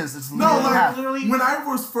 literally is. It's No, literally like half. literally- when I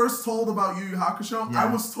was first told about Yu Yu Hakusho, Yeah. I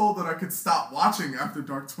was told that I could stop watching after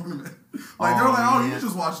Dark Tournament. Like they were like, "Oh, you yeah. can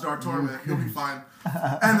just watch Dark Tournament, you'll be fine."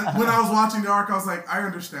 And when I was watching the arc, I was like, "I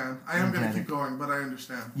understand. I am gonna get keep it. going, but I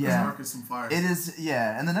understand. Yeah. This arc is some fire." It is,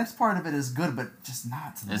 yeah. And the next part of it is good, but just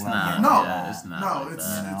not to the It's level. not. No, Yeah, it's not no, like it's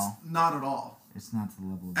that. it's not at all. It's not to the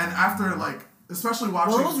level. Of And that. after like, especially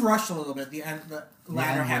watching. Well, it was rushed a little bit. The end, the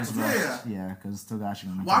latter half of rushed. it. Yeah. Yeah, because Togashi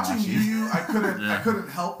and Watching Togashi. Yu Yu, I couldn't Yeah. I couldn't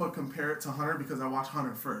help but compare it to Hunter because I watched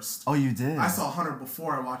Hunter first. Oh, you did? I saw Hunter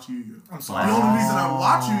before I watched Yu Yu. I'm sorry. The only reason I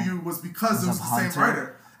watched Yu Yu was because it was of the same Hunter?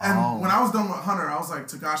 writer. And Oh. when I was done with Hunter, I was like,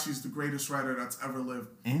 Tagashi's the greatest writer that's ever lived.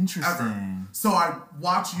 Interesting. Ever. So I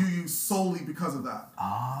watched Yu Yu solely because of that.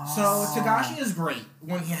 Oh. So Tagashi is great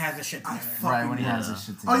when he has his shit I together. Right, when he Yeah. has his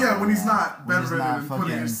shit Oh together. yeah, when he's not When he's bedridden not and putting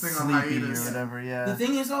fucking his thing on sleepy hiatus. or whatever, yeah. The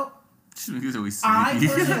thing is though, I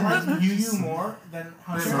personally like Yu Yu more than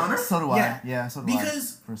Hunter. So do I. Yeah, so do I.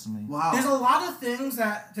 Because personally, there's a lot of things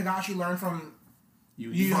that Togashi learned from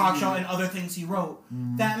Yu Yu Hakusho and other things he wrote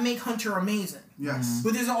that make Hunter amazing. Yes.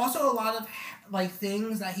 But there's also a lot of like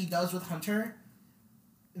things that he does with Hunter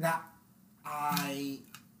that I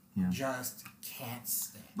just can't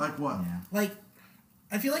stand. Like what? Yeah. Like,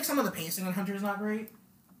 I feel like some of the pacing in Hunter is not great.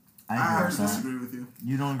 I have to disagree with you.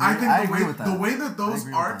 You don't agree? I think I agree with that. The way that those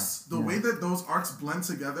arcs, way that those arcs blend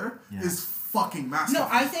together is fucking masterful.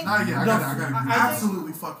 No, I think I got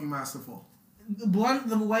absolutely fucking masterful.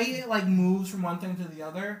 The way it like moves from one thing to the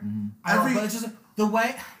other, but it's just the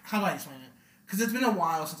way. How do I explain it? Because it's been a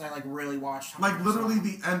while since I like really watched. Like literally,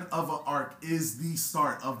 the end of an arc is the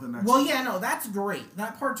start of the next. Well, yeah, no, that's great.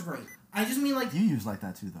 That part's great. I just mean like you use like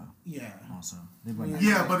that too, though. Yeah. Also,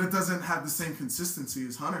 yeah, but it doesn't have the same consistency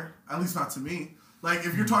as Hunter. At least not to me. Like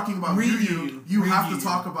if you're talking about Yu, you have to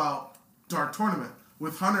talk about Dark Tournament.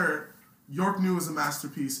 With Hunter, York New is a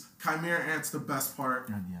masterpiece. Chimera Ant's the best part.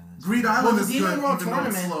 Greed Island is good, even though it's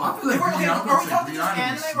slow. I feel like are we talking just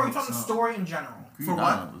anime or are we talking story in general? For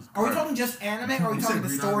what? Are we talking just anime or are we talking the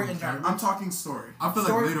story in general? I'm talking story. I feel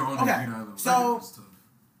like later on in Greed Island. So,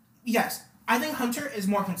 yes, I think Hunter is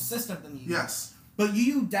more consistent than Yu. Yes. But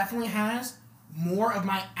Yu definitely has more of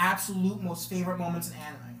my absolute most favorite moments in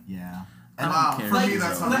anime. Yeah. Wow, for me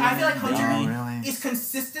that's not I feel like Hunter is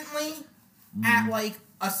consistently at like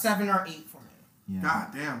a 7 or 8 for me. Yeah. God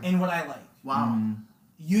damn. In what I like. Wow.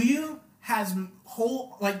 Yu Yu has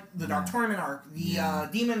whole like the Dark Tournament arc, the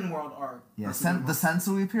Demon World arc. Yeah, the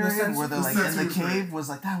Sensui period where they're like in the cave was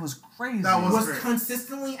like that was crazy. That was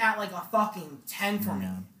consistently at like a fucking 10 for me.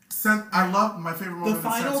 I love my favorite moment. The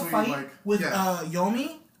final fight with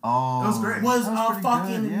Yomi. Oh, that was great. Was a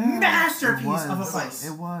fucking masterpiece of a fight.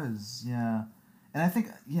 It was, yeah. And I think,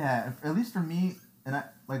 at least for me, and I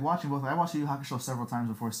like watching both. I watched Yu Yu Hakusho several times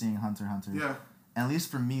before seeing Hunter x Hunter. Yeah. And at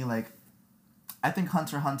least for me, like, I think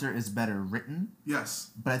Hunter x Hunter is better written.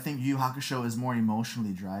 Yes. But I think Yu Yu Hakusho is more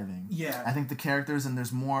emotionally driving. Yeah. I think the characters and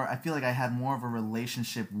there's more. I feel like I had more of a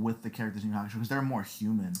relationship with the characters in Yu Yu Hakusho because they're more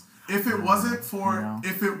human. If it wasn't for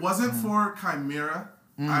Chimera,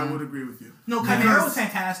 I would agree with you. No, Chimera was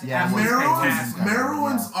fantastic. Yeah,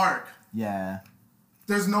 Meruem's arc. Yeah.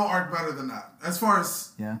 There's no arc better than that, as far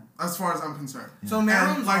as I'm concerned. Yeah. So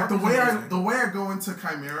Meruem's like arc the way I go into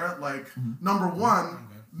Chimera, like number one,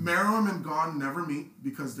 Meruem and Gon never meet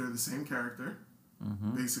because they're the same character,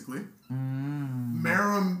 basically.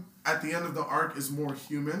 Meruem at the end of the arc is more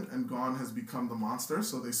human, and Gon has become the monster,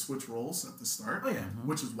 so they switch roles at the start. Oh yeah,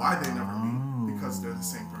 which is why they never meet because they're the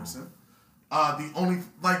same person. The only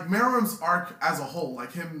like Meruem's arc as a whole,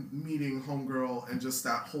 like him meeting Homegirl and just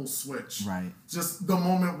that whole switch, right? Just the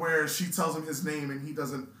moment where she tells him his name and he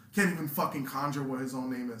can't even fucking conjure what his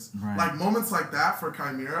own name is. Right. Like moments like that for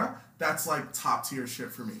Chimera, that's like top tier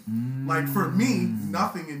shit for me. Like for me,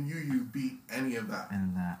 nothing in Yu Yu beat any of that.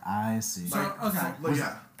 And that I see. So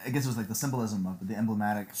I guess it was like the symbolism of it, the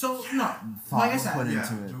emblematic. So no, thought like I said, put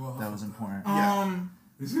into it that was important.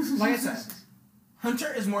 Like I said,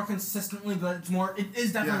 Hunter is more consistently good. It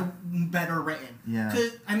is definitely better written. Yeah.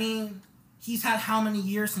 Cause I mean, he's had how many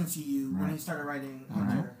years since Yu Yu when he started writing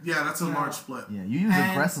Hunter? Yeah, that's a large split. Yeah, Yu Yu's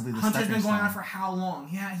aggressively the Hunter's been going style. on for how long?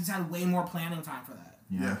 Yeah, he's had way more planning time for that.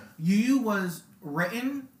 Yeah. Yu Yu was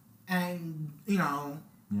written and early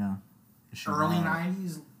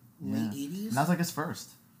 90s, late 80s. And that was like his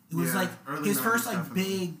first. It was like his first like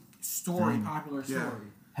big story, popular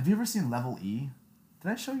story. Have you ever seen Level E?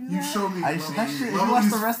 Did I show you that? You showed me. If you watch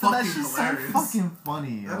the rest of that, shit's so fucking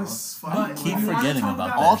funny. That is fucking. I keep forgetting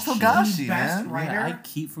about All Togashi, man. Yeah, I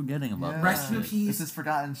keep forgetting about that. Rest in peace. This is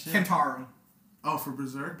forgotten shit. Kentaro. Oh, for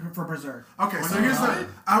Berserk? For Berserk. Okay, so here's the...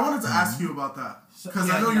 I wanted to ask you about that. Because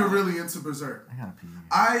I know you're really into Berserk. I gotta pee.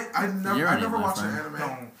 I never watched an anime.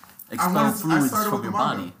 Don't. Expel fluids from your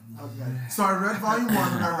body. Okay. So I read volume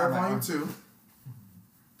 1 and I read volume 2.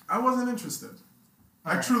 I wasn't interested.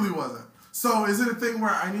 I truly wasn't. So is it a thing where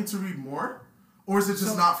I need to read more? Or is it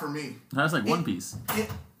just not for me? That's like One Piece. It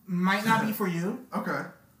might not be for you. Okay.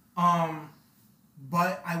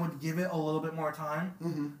 But I would give it a little bit more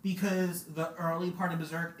time because the early part of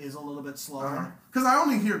Berserk is a little bit slower. Because I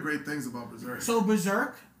only hear great things about Berserk. So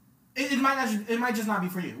Berserk, it might just not be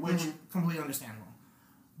for you, which completely understandable.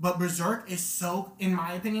 But Berserk is so, in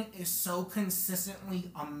my opinion, is so consistently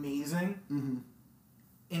amazing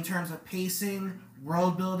in terms of pacing,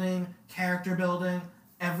 world building, character building,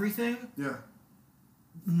 everything. Yeah.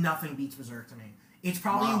 Nothing beats Berserk to me. It's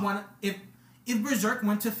probably one. If Berserk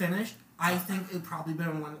went to finish, I think it probably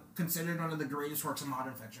been considered one of the greatest works of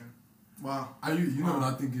modern fiction. Wow. You know what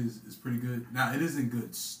I think is pretty good. Now it isn't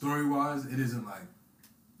good story wise. It isn't like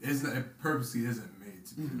it purposely isn't made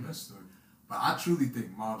to be the best story. But I truly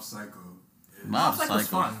think Mob Psycho. Mob Psycho is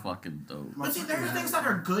fun. Fucking dope. But see, there's things that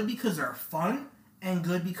are good because they're fun and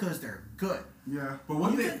good because they're good. Yeah. But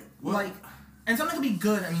one thing, and something can be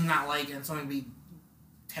good and you not like it, and something can be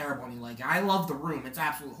terrible and you like it. I love The Room. It's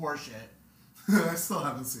absolute horseshit. I still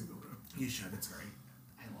haven't seen The Room. You should. It's great.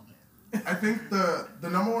 I love it. I think the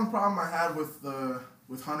number one problem I had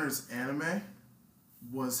with Hunter's anime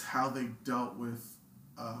was how they dealt with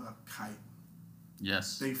Kite.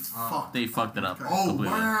 Yes. They fucked it up. Oh, completely.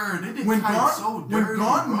 word! They did Kite so dirty,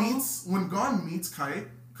 when Gon meets Kite,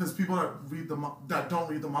 because people that don't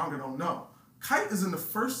read the manga don't know, Kite is in the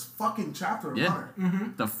first fucking chapter of Hunter.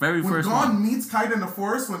 Mm-hmm. The very when first Gon one. meets Kite in the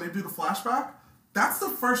forest when they do the flashback, that's the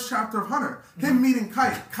first chapter of Hunter. Him meeting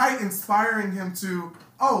Kite inspiring him to,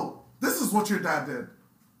 oh, this is what your dad did.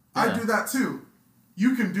 Yeah. I do that too.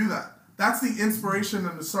 You can do that. That's the inspiration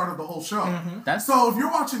and the start of the whole show. Mm-hmm. So if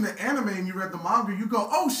you're watching the anime and you read the manga, you go,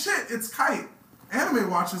 oh shit, it's Kite. Anime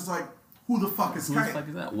watchers like, who the fuck is Kite? Who the fuck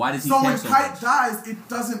is that? Why does he So care when so Kite much? dies, it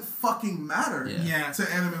doesn't fucking matter Yeah.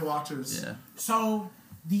 to anime watchers. Yeah. So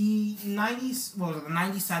the 90s, what was it, the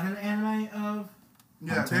 97 anime of...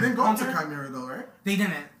 Yeah, Hunter. they didn't go Hunter? to Chimera though, right? They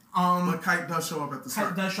didn't. But Kite does show up at the start.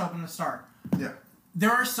 Kite does show up in the start. Yeah.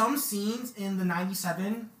 There are some scenes in the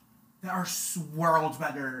 97 that are worlds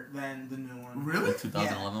better than the new one. Really? The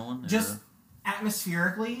 2011 one? Yeah. Just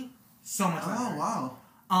atmospherically, so much better. Oh,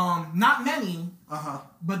 wow. Not many, Uh-huh.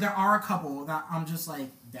 but there are a couple that I'm just like,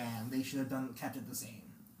 damn, they should have kept it the same.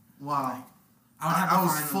 Wow. Like, I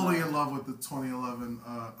was fully in love with the 2011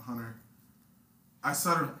 Hunter. I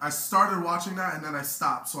started watching that and then I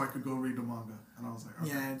stopped so I could go read the manga. And I was like, okay,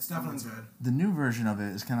 yeah, it's definitely good. The new version of it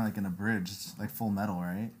is kind of like an abridged, like Full Metal,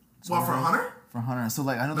 right? So Well, for Hunter? For Hunter. So,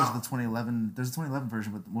 like, I know there's No. the 2011... There's a 2011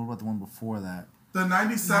 version, but what about the one before that? The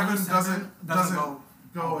 97 doesn't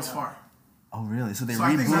go as yeah. far. Oh, really? So they So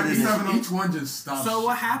I think rebooted 97 it? Each one just stops. So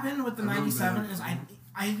what happened with the A little 97 bit. is I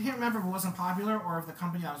can't remember if it wasn't popular or if the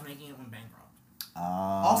company that was making it went bankrupt.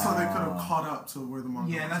 Also, they could have caught up to where the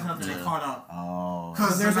manga Yeah, was. that's nothing. They caught up. Oh.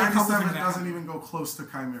 Because the There's a couple 97 things that doesn't happen. even go close to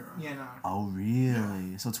Chimera. Yeah, no. Oh,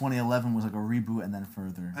 really? Yeah. So 2011 was like a reboot and then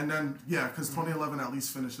further. And then, yeah, because 2011 at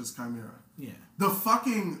least finishes Chimera. Yeah. The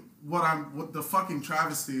fucking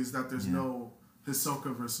travesty is that there's no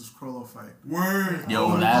Hisoka versus Krollo fight. Word. Yo,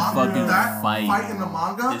 In the that manga, fucking that fight in the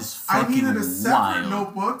manga, is I fucking needed a separate wild.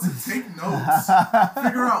 notebook to take notes,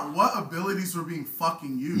 figure out what abilities were being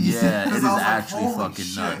fucking used. Yeah, it 'Cause is I was like, actually holy fucking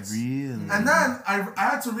shit. nuts. Really? And then I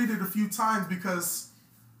had to read it a few times because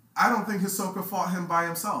I don't think Hisoka fought him by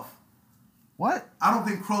himself. What? I don't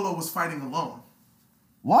think Krollo was fighting alone.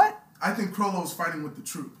 What? I think Krollo was fighting with the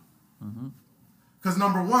troop. Because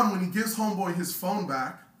number one, when he gives Homeboy his phone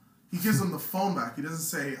back, he gives him the phone back. He doesn't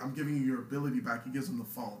say, I'm giving you your ability back. He gives him the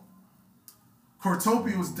phone.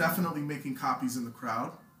 Cortopi was definitely making copies in the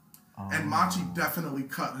crowd. And Machi definitely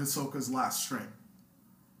cut Hisoka's last string.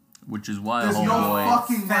 Which is why There's no homeboy.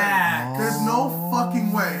 fucking way. There's no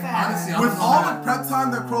fucking way. Honestly, With all the prep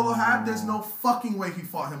time that Krollo had, there's no fucking way he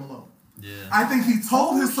fought him alone. Yeah. I think he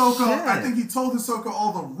told Hisoka. shit. I think he told Hisoka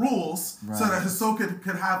all the rules so Right. that Hisoka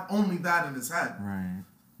could have only that in his head. Right.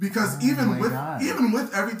 Because my God. even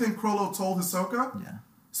with everything Krollo told Hisoka, Yeah.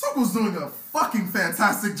 Hisoka was doing a fucking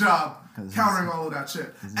fantastic job 'Cause countering all of that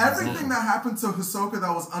shit. he's Everything that happened to Hisoka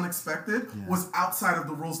that was unexpected Yeah. was outside of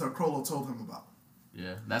the rules that Krollo told him about.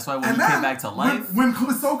 Yeah. That's why when And he then, came back to life. when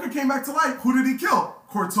Hisoka came back to life, who did he kill?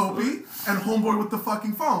 Cortopi and Homeboy with the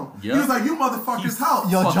fucking phone. Yeah. He was like, you motherfuckers help.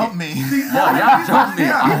 Yo, Fuck jump it. me. y'all jumped me.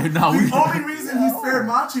 I know. The only reason he spared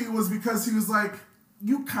Machi was because he was like,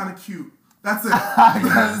 you kind of cute. That's it.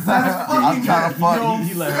 That's fucking kind of it. funny.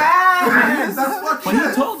 He like, That's fucking but he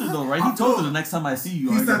it. told her though, right? He told her the next time I see you,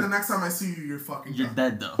 He I said gotta- the next time I see you, you're fucking you're done.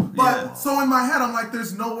 dead though. But so in my head, I'm like,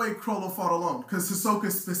 there's no way Krollo fought alone because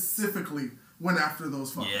Hisoka specifically went after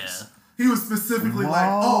those fuckers. Yeah. He was specifically like,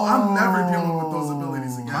 oh, I'm never dealing with those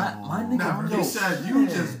abilities again. My nigga, Never. yo, He said, you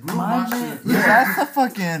just blew my my man- shit. Yeah, that's the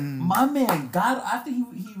fucking... my man got after he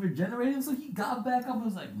regenerated himself. He got back up and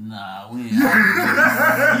was like, nah, we ain't. Not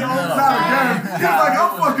again. He's like,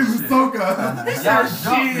 I'm fucking Hisoka.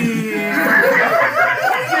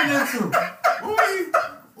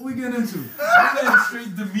 What we getting into? I'm going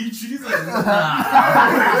straight Dimitri. He's like, nah.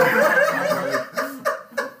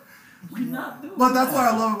 We not doing But that's what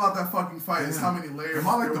I love about that fucking fight is how many layers Am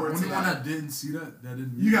I like there the were only to one that. that didn't see that? That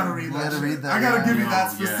didn't. You gotta read that. gotta shit. read that, I gotta yeah. give you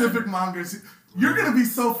that Yeah. specific manga. You're gonna be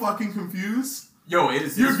so fucking confused. Yo, it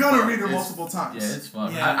is. You're it's gonna fun. read it It's- multiple times. Yeah, it's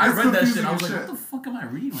fun. Yeah. I It's read that shit. confusing I was as like, shit. what the fuck am I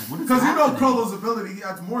reading? Like, what is Because you know happening? Krollo's ability, he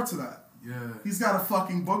adds more to that. he's got a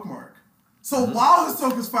fucking bookmark. So while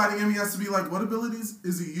Hisoka's fighting him, he has to be like, what abilities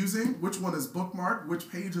is he using? Which one is bookmarked? Which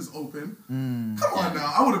page is open? Come on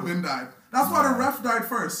now. I would have been died. That's why the ref died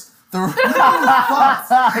first. I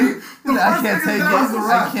can't take it.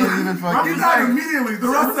 I can't even fucking. He died immediately. The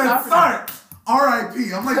ref said, start.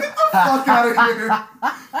 R.I.P. I'm like, get the fuck out of here.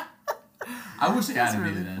 I wish they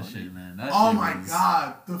animated that shit, man. That Oh shit my was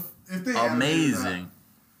god. If they amazing.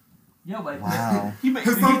 Yo, but wow. he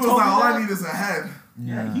His son was like, all I need is a head.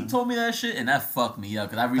 Yeah, he told me that shit, and that fucked me up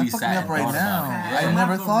because I really sat me up and right thought now. about it. I Yeah.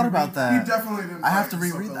 never thought about that. He definitely didn't. I have to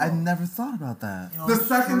fight reread. Hisoka I well. never thought about that. The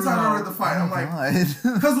second time I read the fight, I'm like, God.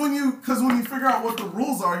 because when you figure out what the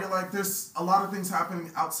rules are, you're like, there's a lot of things happening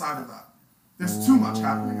outside of that. There's too much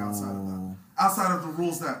happening outside of that. Outside of the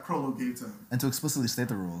rules that Crollo gave to him. And to explicitly state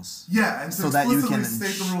the rules. Yeah, and to So that you explicitly can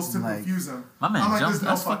state the rules to like- confuse him. My man I'm like, jumped. there's no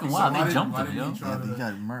That's fucking fucking wild. why They jumped why him, did yo. he try Yeah, to he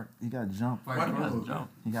got murked. He got jumped. fight Why He Crollo? got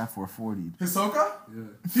jumped. He got 440'd. Hisoka?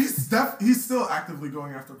 Yeah. He's still actively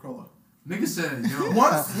going after Crollo. Nigga said, yo.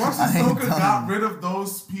 Once I ain't Hisoka done. got rid of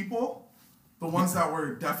those people, the ones that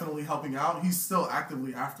were definitely helping out, he's still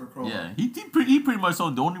actively after Crollo. Yeah, he pretty much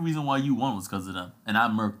told the only reason why you won was because of them, and I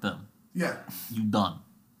murked them. Yeah. You done.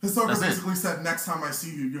 Hisoka That's it. basically said, next time I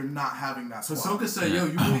see you, you're not having that So squad. Hisoka said, yo,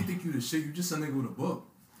 you really think you the shit? You just a nigga with a book.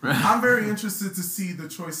 I'm very interested to see the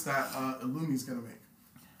choice that Illumi's going to make.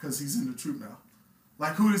 Because he's in the troop now.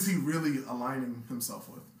 Like, who is he really aligning himself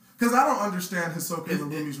with? Because I don't understand Hisoka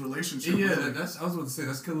and Illumi's relationship. Yeah, really. I was about to say,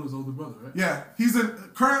 that's Killua's older brother, right? Yeah, he's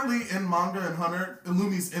currently in manga and Hunter.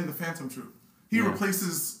 Illumi's in the Phantom Troop. He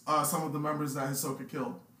replaces some of the members that Hisoka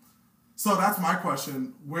killed. So that's my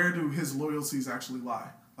question. Where do his loyalties actually lie?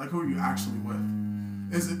 Like, who are you actually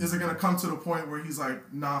with? Is it going to come to the point where he's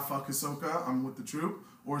like, nah, fuck Hisoka, I'm with the troop?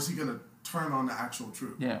 Or is he going to turn on the actual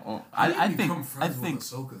troop? Yeah, well, How do you I think become friends with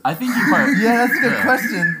Ahsoka? I think you probably Yeah, that's a good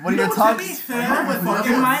question. What are your To be thoughts? fair, What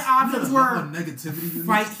level- if my options what level were of negativity you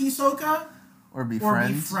fight Hisoka Or be or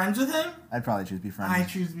be friends? friends with him, I'd probably choose be friends. I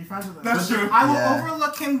choose to be friends with him. That's true. I will Yeah.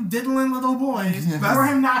 overlook him diddling little boys Yeah. for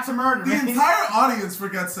him not to murder. The him. entire audience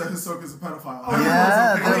forgets that Hisoka's a pedophile. Oh,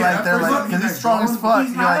 Yeah, Everyone's they're okay. like, because he's strong as fuck.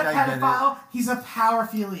 He's You're not like, a I get it. pedophile. He's a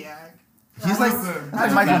powerphiliac. He's like, Listen, that's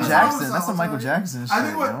like I Michael think Jackson. That's some Michael Jackson shit. I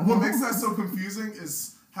think what yo. makes that so confusing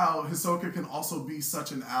is how Hisoka can also be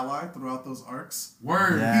such an ally throughout those arcs.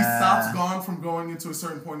 Word. Yeah. He stops Gon from going into a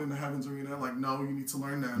certain point in the Heavens Arena. Like, no, you need to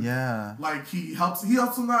learn them. Yeah. Like, he helps him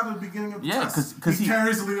out at the beginning of the Yeah, test. 'cause he he-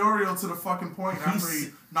 carries Leorio to the fucking point after he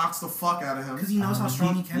He's- knocks the fuck out of him. Because he knows how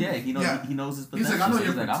strong he can yeah, be. he knows Yeah. he knows his He's potential. like, I know so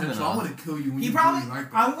your he's like, I'm potential. I gonna- want to kill you when He you probably. really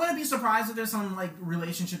like I that. wouldn't be surprised if there's some like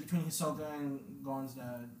relationship between Hisoka and Gon's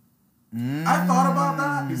dad. I thought about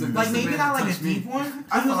that. He's like, Like "This is the maybe man not that like a touched me." deep one. He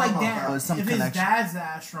I was thought like, about damn, that. But some if his connection. dad's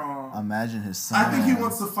that strong. Imagine his son. I think he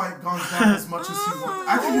wants to fight Gon's dad as much as he wants.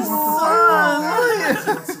 I think he wants to fight Gon's dad as much as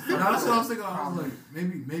he wants to fight That's what I was Gon. thinking. I was like,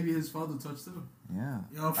 maybe his father touched him. Yeah.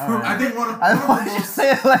 Yo, All for right. I think one of I the why you most...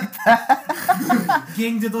 say it like that.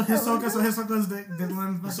 Ging diddle Hisoka, so Hisoka's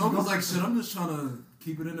diddling. So I was like, shit, I'm just trying to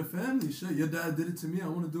keep it in the family. Shit, your dad did it to me. I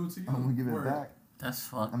want to do it to you. I'm gonna give it Word. back. That's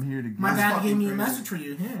fucked. I'm here to give. My That's dad fucking gave me a crazy. message for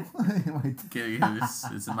you. Here. It's in my He's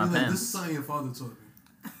like, this is pants. something your father taught me.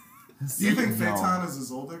 Do you think No. Phaeton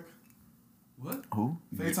is a Zoldyck? What? Who?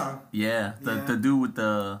 Phaeton. Yeah, the Yeah. the dude with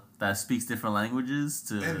that speaks different languages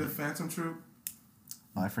And the to Phantom Troop?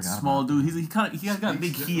 Oh, I forgot. small about dude. He got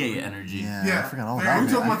big Speaks Hiei different. energy. Yeah, Yeah. I forgot all Very about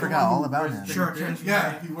good. him. I forgot all about him. Sure.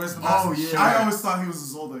 Yeah, he wears the Oh, mask. yeah. I always thought he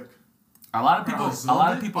was a Zoldyck. A lot of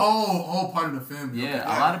people. Oh, part of the family. Yeah,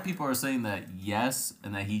 Okay. a lot of people are saying that yes,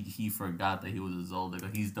 and that he forgot that he was a Zoldyck.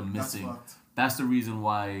 Like he's the That's missing. fucked. That's the reason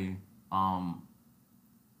why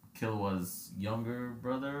Killwa's younger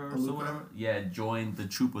brother or so Aluka? whatever. Yeah, joined the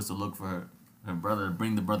troop was to look for her brother, to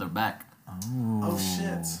bring the brother back. Oh,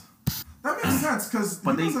 shit. That makes sense, because he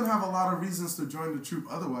But they- doesn't have a lot of reasons to join the troop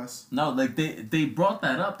otherwise. No, like they brought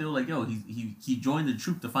that up. They were like, yo, he joined the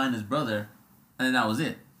troop to find his brother, and then that was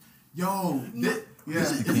it. Yo, Yeah.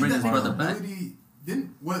 isn't To bring that his brother back. ability-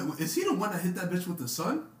 What is he the one that hit that bitch with the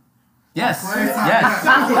sun? Yes, Phaeton, yes,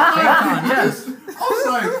 yeah. Phaeton, yes. I was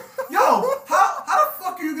like, yo, how the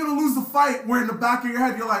fuck are you gonna lose the fight where in the back of your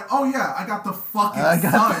head you're like, oh yeah, I got the fucking I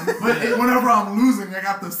got sun. But whenever I'm losing, I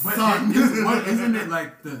got the But sun. isn't it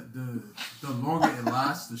like the longer it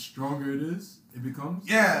lasts, the stronger it is? It becomes.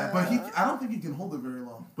 Yeah, but I don't think he can hold it very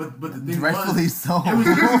long. But the thing Rightfully was, so. it was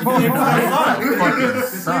just the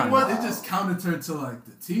Son. thing was, it just countered to like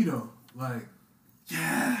the Tito. Like,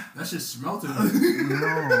 yeah, that shit smelted.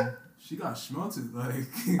 No. She got smelted. Like,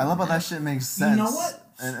 I love how that shit makes sense. You know what?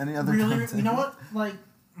 And any other Really, content. you know what? Like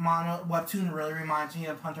webtoon really reminds me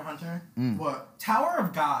of Hunter x Hunter. What? Tower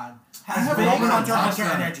of God has big Hunter x Hunter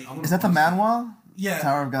energy. Is that the manhwa? Yeah.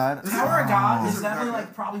 Tower of God? Tower of God is definitely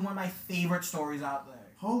like probably one of my favorite stories out there.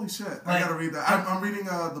 Holy shit! I gotta read that. I'm reading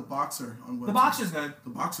The Boxer on webtoon. The Boxer's good. The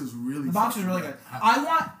Boxer's really. The Boxer's really good.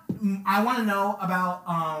 I want to know about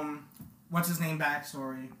what's his name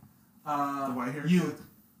backstory. The white hair. You.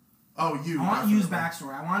 Oh, you. I want Yu's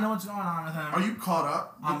backstory. I want to know what's going on with him. Are you caught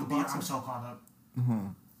up? I'm so caught up.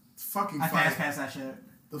 Fucking. I fast past that shit.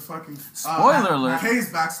 The fucking spoiler alert. Kay's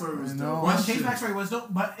backstory was dope. Kay's backstory was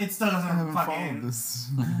dope, but it still doesn't fucking.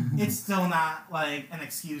 It's still not like an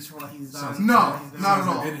excuse for what he's done. No, not at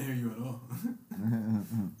all. I didn't hear you at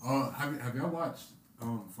all. Have y'all watched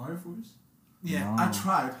Fire Force? Yeah, no. I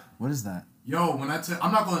tried. What is that? Yo, when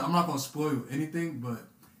I'm not gonna spoil anything, but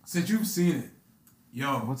since you've seen it,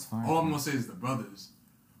 yo, what's Fire all I'm gonna say is the brothers.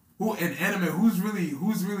 Who in anime? Who's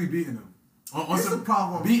really beating them? Here's the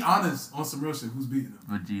problem. Be honest on some real shit. Who's beating them?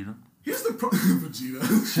 Vegeta. Here's the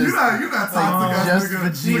Vegeta. You're not toxic ass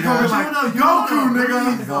nigga. Vegeta. Like, Goku, nigga.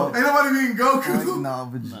 Ain't nobody beating Goku.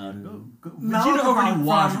 No, Vegeta. Vegeta already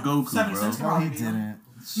washed Goku, bro. No, he didn't.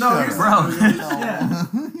 No, here's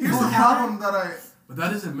Here's the problem that I. But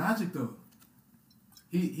that isn't magic though.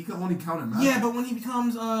 He can only count in magic. Yeah, but when he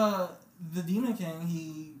becomes the Demon King,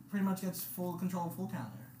 he pretty much gets full control of full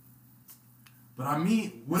counter. But I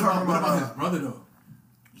mean, what about his brother though?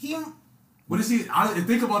 What is he?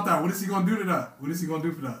 Think about that. What is he gonna do to that? What is he gonna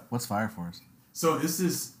do for that? What's Fire Force? So it's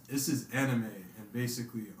this anime, and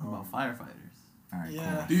basically about firefighters. All right,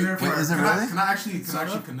 yeah. Cool. Is it really? Can I actually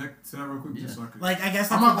connect to that real quick? Yeah. Just so I can, like, I guess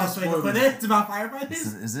that's the best way to put it. It's about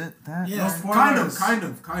firefighters. Is it that? Yeah. Kind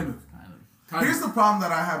of. Here's the problem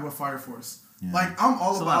that I had with Fire Force. Yeah. Like, I'm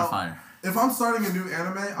all It's a about. lot of fire. If I'm starting a new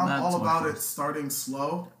anime, I'm Not all so much about force. it starting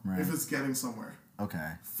slow. Right. If it's getting somewhere.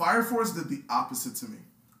 Okay. Fire Force did the opposite to me.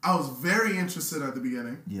 I was very interested at the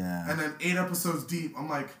beginning. Yeah. And then 8 episodes deep, I'm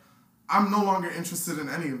like, I'm no longer interested in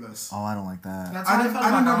any of this. Oh, I don't like that. That's how I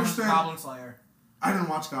didn't understand. Goblin Slayer. I didn't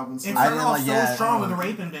watch Goblin Slayer. It started off so strong with the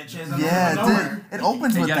raping bitches. And It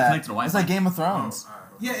opens with that. Connect to the It's like Game of Thrones.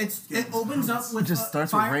 Yeah, it opens up with It just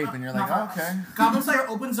starts with rape, and you're like, oh, okay. Goblin Slayer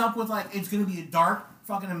opens up with like it's gonna be a dark,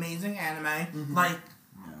 fucking amazing anime. Mm-hmm. Like,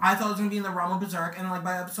 I thought it was gonna be in the realm of Berserk, and like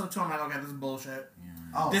by episode 2, I'm like, okay, this is bullshit. Yeah.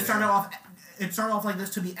 Oh, It started off like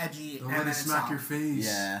this to be edgy, Don't and let then it smack your stopped. face.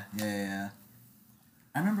 Yeah.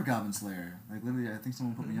 I remember Goblin Slayer. Like, literally, I think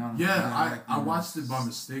someone put me on. Yeah, I watched it by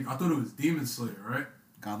mistake. I thought it was Demon Slayer, right?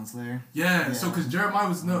 Goblin Slayer? Yeah. So, because Jeremiah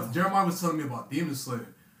was telling me about Demon Slayer.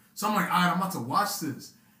 So I'm like, alright, I'm about to watch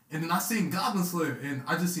this. And then I seen Goblin Slayer, and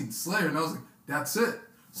I just seen Slayer, and I was like, that's it.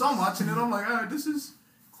 So I'm watching it, I'm like, alright, this is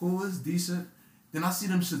cool, it's decent. Then I see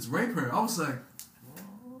them shits rape her. I was like,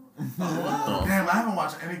 damn, I haven't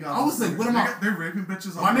watched any Goblin. I was like, what am I? They're raping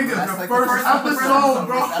bitches. My nigga, That's the like first episode,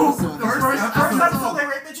 bro. The first First episode. episode, they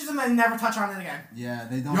rape bitches and then never touch on it again. Yeah,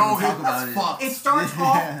 they don't Yo, even talk about it. fucked. It starts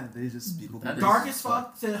Yeah, they just people. That is- dark as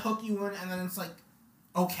fuck to hook you in, and then it's like,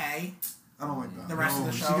 okay. I don't like that. The rest of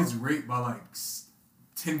the She show. gets raped by like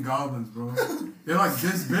 10 goblins, bro. They're like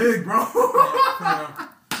this big, bro.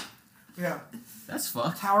 Yeah. That's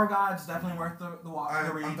fucked. Tower God's definitely worth the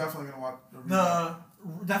read. I'm definitely gonna watch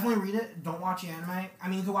Definitely read it. Don't watch the anime. I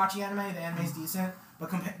mean, you can watch the anime. The anime's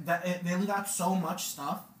they only got so much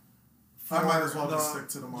stuff. I might as well just stick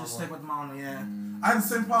to the manga. Just stick with the manga, yeah. I had the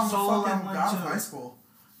same problem Solo with fucking Leveling God of too. High School.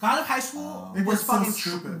 God of High School It was gets so fucking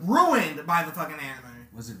stupid. ruined by the fucking anime.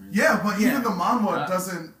 Was it really? Yeah, but even the manga Yeah.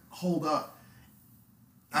 doesn't hold up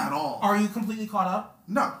at all. Are you completely caught up?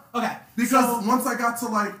 No, Okay. because once I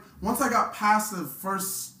got past the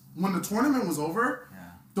first when the tournament was over,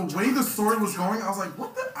 the way the story was going, I was like,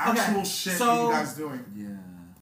 what the actual shit are you guys doing? Yeah.